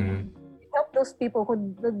 Help those people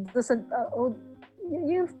who doesn't,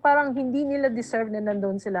 yung parang hindi nila deserve na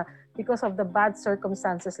nandun sila because of the bad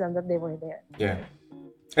circumstances lang that they were there. Yeah.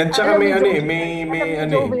 And tsaka may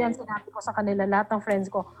yan sinabi ko sa kanila, lahat ng friends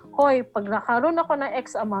ko, hoy, pag nakaroon ako ng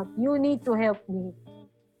X amount, you need to help me.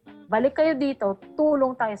 Balik kayo dito,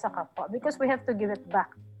 tulong tayo sa kapwa because we have to give it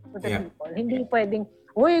back to the people. Hindi pwedeng,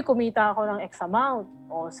 uy, kumita ako ng X amount.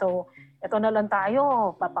 So, eto na lang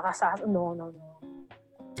tayo, papakasas. No.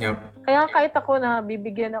 Yep. Kaya kahit ako na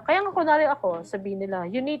bibigyan kaya nga kunwari ako, sabihin nila,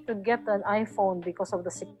 you need to get an iPhone because of the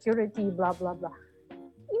security, blah, blah, blah.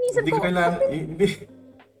 Inisip ko,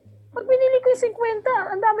 pag binili ko yung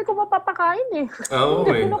 50, ang dami ko mapapakain eh. Oo,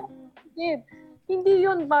 hindi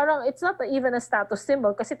yun parang, it's not even a status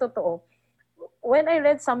symbol kasi totoo. When I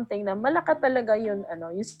read something na malaka talaga yun,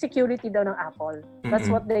 yung security daw ng Apple.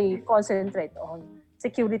 That's what they concentrate on.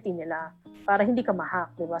 Security nila. Para hindi ka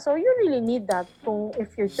ma-hack, di ba? So you really need that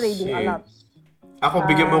if you're trading a lot. Ako,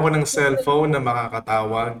 bigyan mo ako ng cellphone na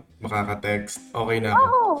makakatawag, makaka-text, okay na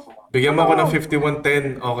ako. Bigyan mo ako ng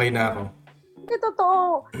 5110, okay na ako. Hindi,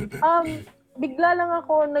 totoo. Bigla lang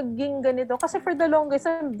ako naging ganito. Kasi for the longest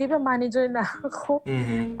time, di ba manager na ako?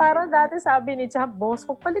 Parang dati sabi ni Chap, boss,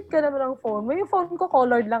 palit ka naman ng phone mo. Yung phone ko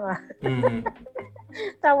colored lang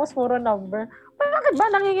Tapos puro number. Bakit ba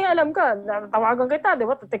nangingialam ka? Tawagan kita, di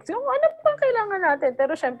ba? Text ko, ano bang kailangan natin?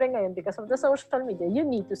 Pero syempre ngayon, because of the social media, you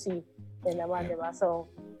need to see. Yan naman, di ba?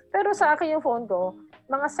 So, pero sa akin yung phone ko,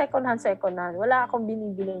 mga second hand. Wala akong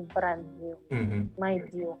binibiling brand new.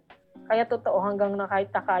 Mind you. Kaya totoo, hanggang na kahit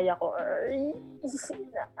nakaya ko,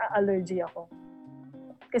 allergy ako.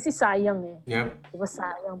 Kasi sayang Yep. Diba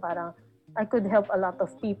sayang, parang, I could help a lot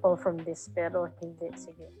of people from this, pero hindi,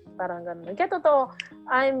 sige. Parang ganun. Kaya totoo,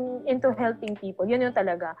 I'm into helping people. Yun yung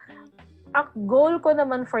talaga. Ang goal ko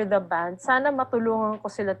naman for the band, sana matulungan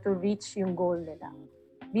ko sila to reach yung goal nila.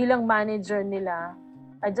 Bilang manager nila,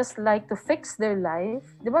 I just like to fix their life,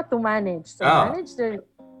 di ba? To manage. So manage their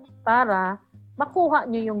para makuha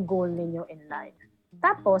nyo yung goal ninyo in life.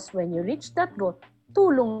 Tapos, when you reach that goal,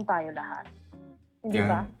 tulong tayo lahat. Hindi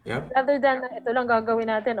ba? Yep. Rather than, ito lang gagawin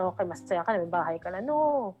natin, okay, masaya ka na, may bahay ka na.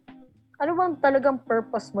 No. Ano bang talagang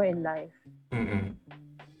purpose mo in life?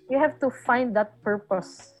 You have to find that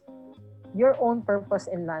purpose. Your own purpose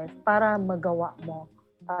in life para magawa mo.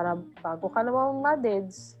 Para bago ka naman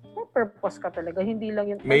ma-deads, may purpose ka talaga. Hindi lang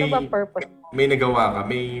yun. Ano ba purpose mo? May nagawa ka,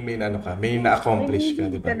 may na-accomplish ka,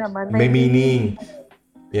 di ba? May meaning.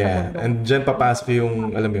 Yeah, and dyan papasok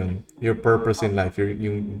yung, alam mo yun, your purpose in life,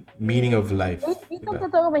 yung meaning of life. Ito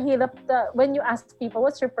totoo, mahirap. When you ask people,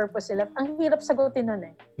 what's your purpose in life? Ang hirap sagutin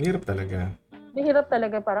nun Hirap talaga. Mahirap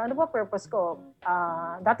talaga. Parang, ano ba purpose ko?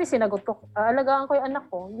 Dati sinagot ko, alagaan ko yung anak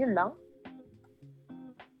ko, yun lang.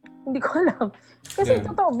 Hindi ko alam. Kasi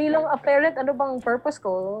totoo, bilang a parent, ano bang purpose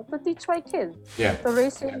ko? To teach my kid. Yeah. To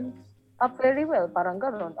raise him up very well. Parang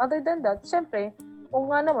gano'n. Other than that, syempre,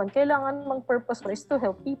 kung nga naman, kailangan mang purpose mo is to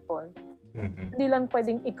help people. Hindi lang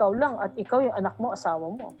pwedeng ikaw lang at ikaw yung anak mo,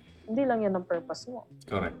 asawa mo. Hindi lang yan ang purpose mo.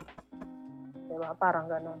 Correct. Diba? Parang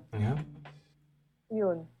gano'n. Yeah.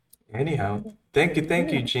 Yun. Anyhow, thank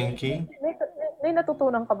you, Jinky. May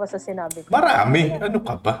natutunan ka ba sa sinabi ko? Marami. Ano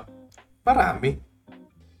ka ba? Marami.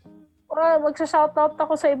 Magsa-shoutout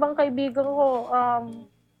ako sa ibang kaibigan ko.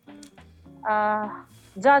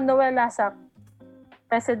 John Noel Lasak,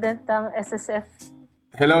 President ng SSF.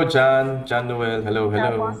 Hello, John. John Noel. Hello.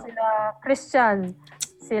 Tapos sila Christian,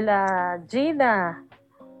 sila Gina,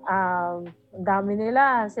 dami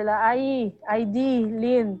nila, sila ID,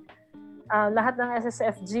 Lynn, lahat ng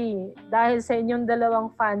SSFG. Dahil sa inyong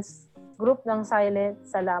dalawang fans, group ng Silent,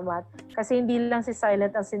 salamat. Kasi hindi lang si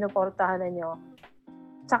Silent ang sinuportahan ninyo.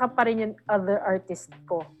 Tsaka pa rin yung other artist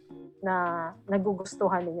ko na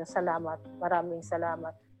nagugustuhan ninyo. Salamat. Maraming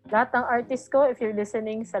salamat. Lahat ng artist ko, if you're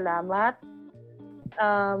listening, salamat.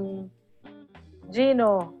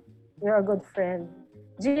 Gino, you're a good friend.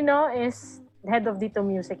 Gino is head of Dito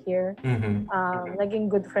Music here. Naging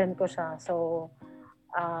good friend ko siya. So,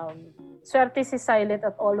 swerte si Silent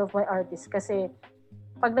at all of my artists kasi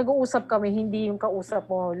pag nag-uusap kami, hindi yung kausap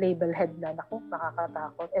mo label head na. Naku,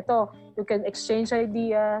 nakakatakot. Ito, you can exchange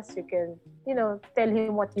ideas, you can, tell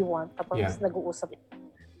him what you want kapag nag-uusap.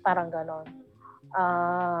 Parang ganon.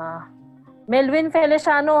 Melvin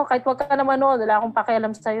Feliciano, kahit wag ka naman wala akong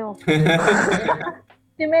pakialam sa'yo.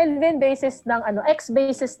 Si Melvin,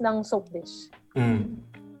 ex-basis ng Soapdish.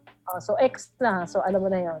 So, ex na. So, alam mo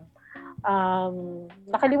na yon.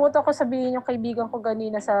 Nakalimutan ko sabihin yung kaibigan ko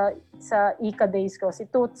ganina sa Ika Days ko, si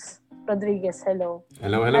Toots Rodriguez. Hello.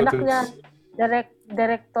 Hello, Anak Toots. niya,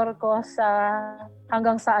 director ko sa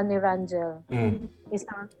Hanggang Saan ni Rangel.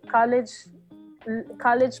 Isang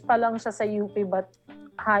college pa lang siya sa UP but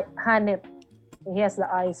hanep. He has the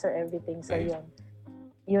eyes or everything. So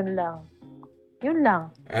yun lang.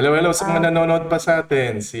 Hello sa mga nanonood pa sa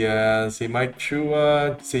atin. Si Mike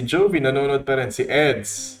Chua, si Jovi nanonood pa rin, si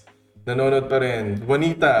Eds nanonood pa rin,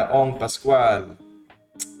 Juanita, Ong Pascual,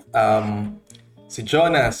 si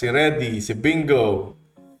Jonah, si Reddy, si Bingo.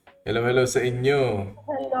 Hello sa inyo.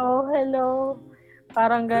 Hello.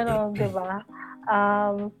 Parang gano'n, di ba?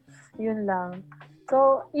 Yun lang.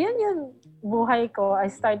 So, yun yung buhay ko. I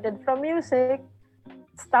started from music,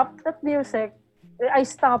 stopped at music. I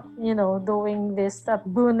stopped, doing this at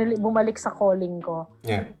bumalik sa calling ko.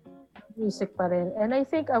 Yeah. Music pa rin. And I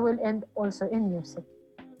think I will end also in music.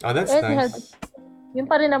 Oh, that's And nice. yun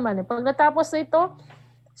pa rin naman eh. Pag natapos na ito,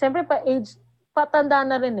 siyempre patanda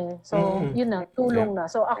na rin eh. So, yun na, tulong na.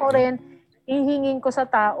 So, ako rin, ihingin ko sa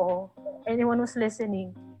tao, anyone who's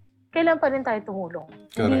listening, kailan pa rin tayo tumulong.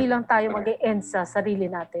 Correct. Hindi lang tayo mag-e-end sa sarili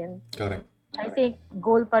natin. Correct. I think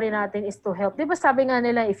goal pa rin natin is to help. Di ba sabi nga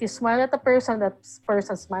nila, if you smile at a person, that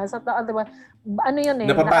person smiles at the other one. Ano yun eh,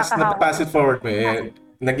 napapass it forward mo eh.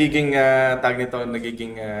 Nagiging, tag nito,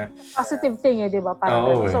 nagiging... positive thing eh, di ba?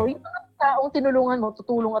 Parang eh. So, yung taong tinulungan mo,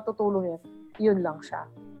 tutulong at tutulong yun lang siya.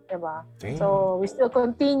 Di ba? So, we still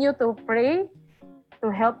continue to pray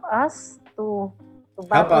to help us to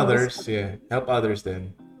help others, help others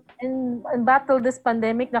then. And battle this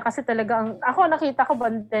pandemic na kasi talaga ako nakita ko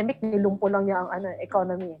pandemic nilumpo lang niya ang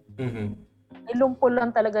economy. Nilumpo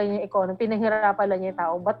lang talaga yung economy. Pinahirapan lang niya yung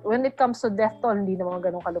tao. But when it comes to death toll, hindi naman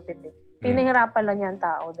ganun kalupit eh. Pinahirapan lang niya ang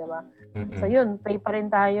tao, di ba? So yun, pray pa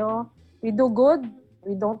rin tayo. We do good,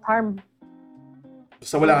 we don't harm.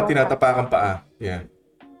 So wala kang tinatapakang paa. Yeah.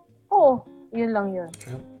 Oo, yun lang yun.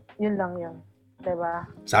 Yun lang yun. Diba?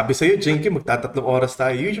 Sabi sa'yo, Jinky, magtatatlong oras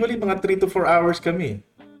tayo. Usually, mga 3 to 4 hours kami.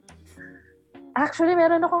 Actually,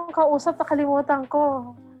 meron akong kausap, nakalimutan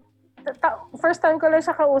ko. First time ko lang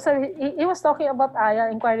siya kausap. He was talking about Aya,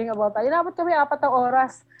 inquiring about Aya. Inabot kami 4 na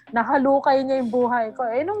oras. Nakalukay niya yung buhay ko.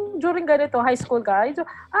 Nung during ganito, high school ka,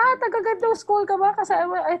 taga-ganito school ka ba? Kasi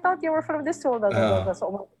I thought you were from this school.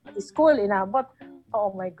 So, school, inabot. Oh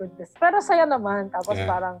my goodness. Pero saya naman. Tapos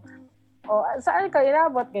parang, saan ka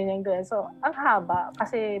inabot? Ganyan. So, ang haba.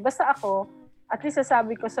 Kasi basta ako, at least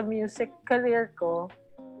sasabi ko sa music career ko,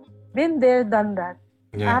 been there, done that.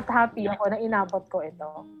 At happy ako na inabot ko ito.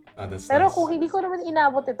 Pero kung hindi ko naman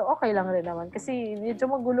inabot ito, okay lang rin naman. Kasi medyo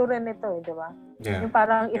magulo rin ito di ba? Yung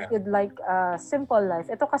parang if you'd like a simple life.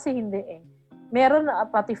 Ito kasi hindi eh. Meron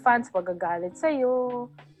pati fans magagalit sa'yo.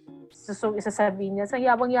 Isasabihin niya, sa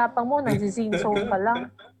yabang-yapang mo, nag-zine zone ka lang.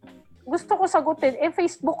 Gusto ko sagutin,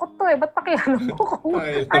 Facebook ko to ba't pakialam mo kung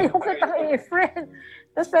ayaw kitang i-friend?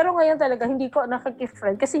 Tapos pero ngayon talaga, hindi ko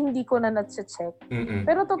nakaki-friend kasi hindi ko na na-check.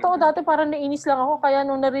 Pero totoo, dati parang nainis lang ako, kaya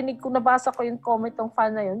nung narinig ko, nabasa ko yung comment ng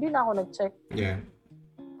fan na yun, hindi na ako nag-check.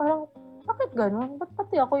 Parang, bakit ganun? Ba't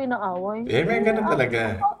pati ako yung naaway? May ganun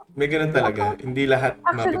talaga. May ganun talaga. Hindi lahat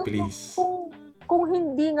mapiplease. Kung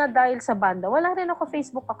hindi nga dahil sa banda, wala rin ako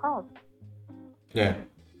Facebook account.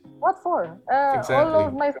 What for? Exactly.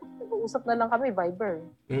 All of my friends, usap na lang kami, Viber.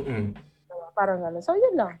 Parang gano'n. So,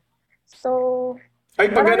 yun lang. So, ay,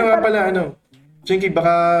 pag ano nga pala, Jinky,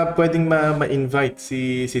 baka pwedeng ma-invite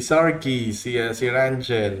si Sarky, si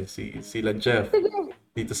Rangel, sila Jeff. Sige.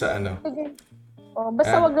 Dito sa Sige.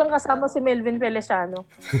 Basta wag lang kasama si Melvin Feliciano.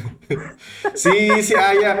 si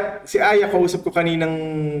Aya kausap ko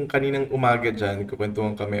kaninang umaga diyan,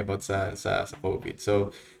 kukwentuhan kami about sa COVID.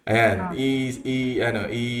 So, ayan,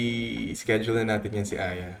 i-schedule na natin yan si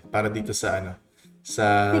Aya para dito sa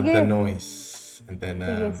sa The Noise. And then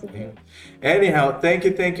sige. Anyhow, thank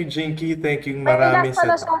you Jinky. Thank you marami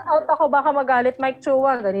sa shout out ako, baka magalit Mike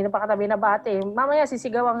Chua. Ganina pa katabi na bate. Mamaya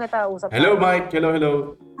sisigawan kita usap. Hello Mike. Hello.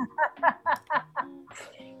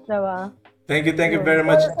 Diba? Thank you very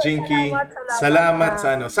much, Jinky. Salamat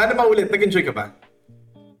sa Sana maulit. Nag-enjoy ka ba?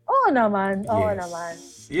 Oo naman. Naman.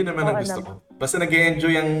 Yun naman ang gusto ko. Basta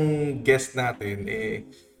nag-enjoy ang guest natin,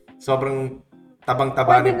 sobrang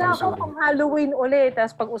tabang-taba pwede ng nga puso. ako pang Halloween ulit,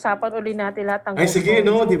 tapos pag-usapan ulit natin lahat ng ay, sige,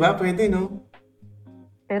 di ba? Pwede, no?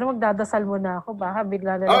 Pero magdadasal muna ako, baka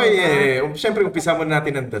bigla na lang. Siyempre, umpisa muna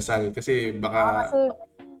natin ang dasal kasi baka...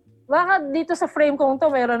 Baka dito sa frame kong to,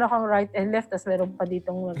 meron akong right and left, tapos meron pa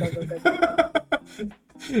ditong nagagagag.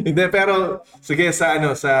 Hindi, pero sige sa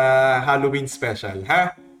Halloween special,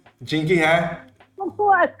 ha? Jinky, ha?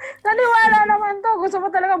 Magpuan. Naniwala naman to. Gusto mo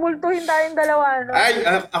talaga multuhin tayong dalawa. No? Ay,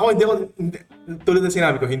 ako tulad ng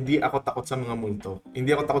sinabi ko, hindi ako takot sa mga multo.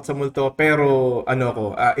 Hindi ako takot sa multo, pero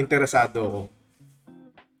interesado ako.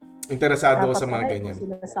 Interesado ako sa mga ganyan.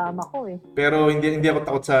 Sinasama ko eh. Pero hindi ako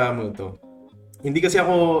takot sa multo. Hindi kasi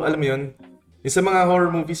ako, alam mo yun, yung sa mga horror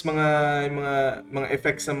movies, mga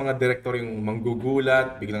effects ng mga director, yung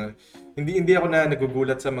manggugulat, biglang, hindi ako na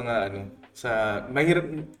nagugulat sa mga mahirap,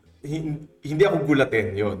 hindi ako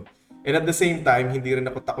gulatin, yon. And at the same time, hindi rin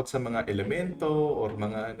ako takot sa mga elemento or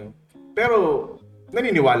mga Pero,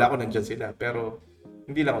 naniniwala ako nandyan sila, pero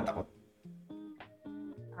hindi lang ako takot.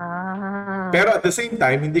 Pero at the same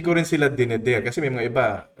time, hindi ko rin sila dinedare kasi may mga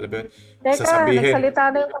iba, alam mo yun, sasabihin. Teka, nagsalita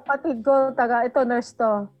na yung kapatid ko, ito nurse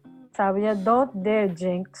to. Sabi niya, don't dare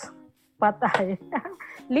jinx. Patay.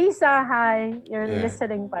 Lisa, hi. You're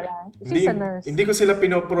listening pala. She's a nurse. Hindi ko sila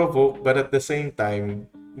pinoprovoke, but at the same time,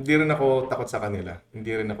 hindi rin ako takot sa kanila.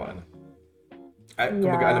 Hindi rin ako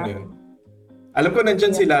Kumbaga, alam mo yun. Alam ko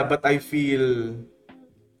nandyan sila, but I feel,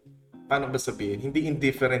 paano ba sabihin? Hindi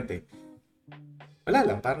indifferent eh. Wala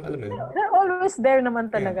lang, parang alam mo yun. They're always there naman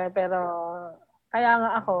Yeah. talaga, pero kaya nga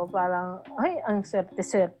ako parang, ay, ang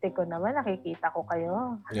swerte-swerte ko naman, nakikita ko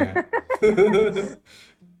kayo. Yeah.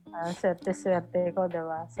 Ang swerte-swerte ko,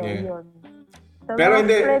 diba? So, Yeah. yun. So, Pero mga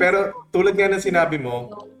hindi, friends pero ko, tulad nga ng sinabi mo,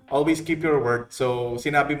 always keep your word. So,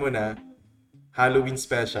 sinabi mo na, Halloween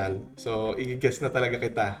special. So, i-guess na talaga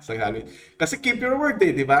kita sa Halloween. Kasi keep your word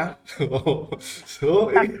eh, di ba? so,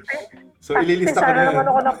 so ililista ko na sana yan. naman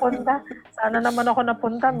ako napunta. Sana naman ako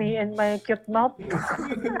napunta, me and my cute mouth.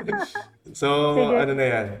 So, Sige. ano na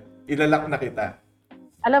yan? Ilalak na kita.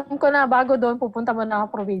 Alam ko na, bago doon, pupunta mo na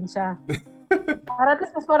ako probinsya. Para at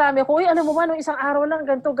least mas marami ko, uy, alam mo ba, nung isang araw lang,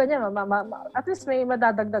 ganito, ganyan. At least may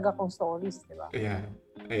madadagdag akong stories, di ba? Ayan.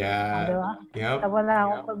 Ayan. Di ba? Yep. Tama na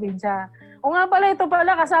akong probinsya. O nga pala, ito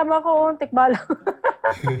pala, kasama ko, tikbalang.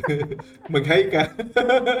 Mag-hi ka.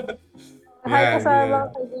 Hi ka sa Yan. mga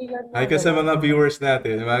kaibigan mo. Hi ka sa mga viewers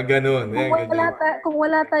natin. Mga ganun. Kung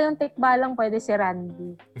wala tayong tikbalang, pwede si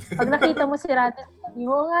Randy. Pag nakita mo si Randy, sabi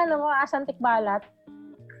mo nga, alam mo, asan tikbalat?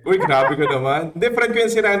 Uy, grabe ko naman. Hindi, friend ko yan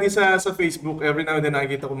si Randy sa Facebook. Every now and then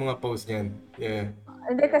nakikita ko mga post niyan. Yeah.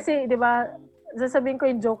 Hindi kasi, di ba, sasabihin ko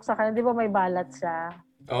yung joke sa kanya, di ba may balat siya?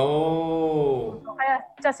 Oh. Kaya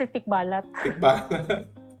siya si tikbalat. Tikbalat.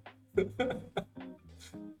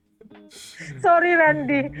 Sorry,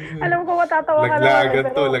 Randy. Alam ko matatawa ka Laglagan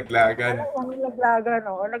naman. to, laglagan. Laglagan,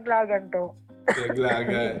 oh. Laglagan to.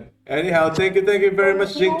 Laglagan. Anyhow, thank you very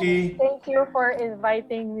much, Jinky. Thank you for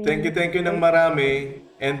inviting me. Thank you ng marami.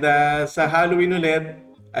 And sa Halloween ulit,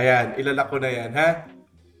 ayan, ilalak ko na yan, ha?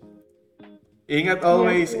 Ingat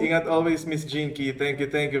always, Miss Jinky. Thank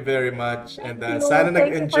you very much. And sana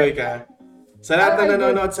nag-enjoy ka. Sa lahat na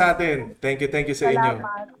nanonood sa atin, thank you sa inyo.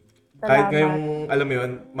 Kahit ngayong, alam mo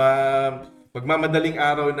yun, magmamadaling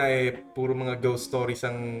araw na puro mga ghost stories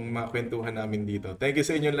ang mga kwentuhan namin dito. Thank you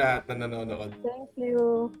sa inyo lahat na nanonood.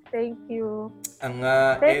 Thank you. Ang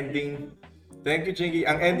ending, thank you, Jinky.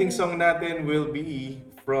 Ang ending song natin will be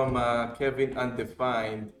from Kevin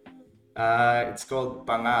Undefined. It's called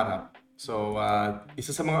Pangarap. So, isa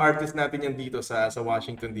sa mga artists natin yan dito sa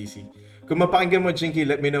Washington, D.C. Kung mapakinggan mo, Jinky,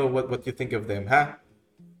 let me know what you think of them, ha?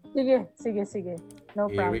 Sige. No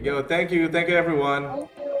problem. Here we go. Thank you everyone.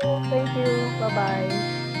 Thank you.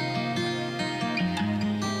 Bye-bye.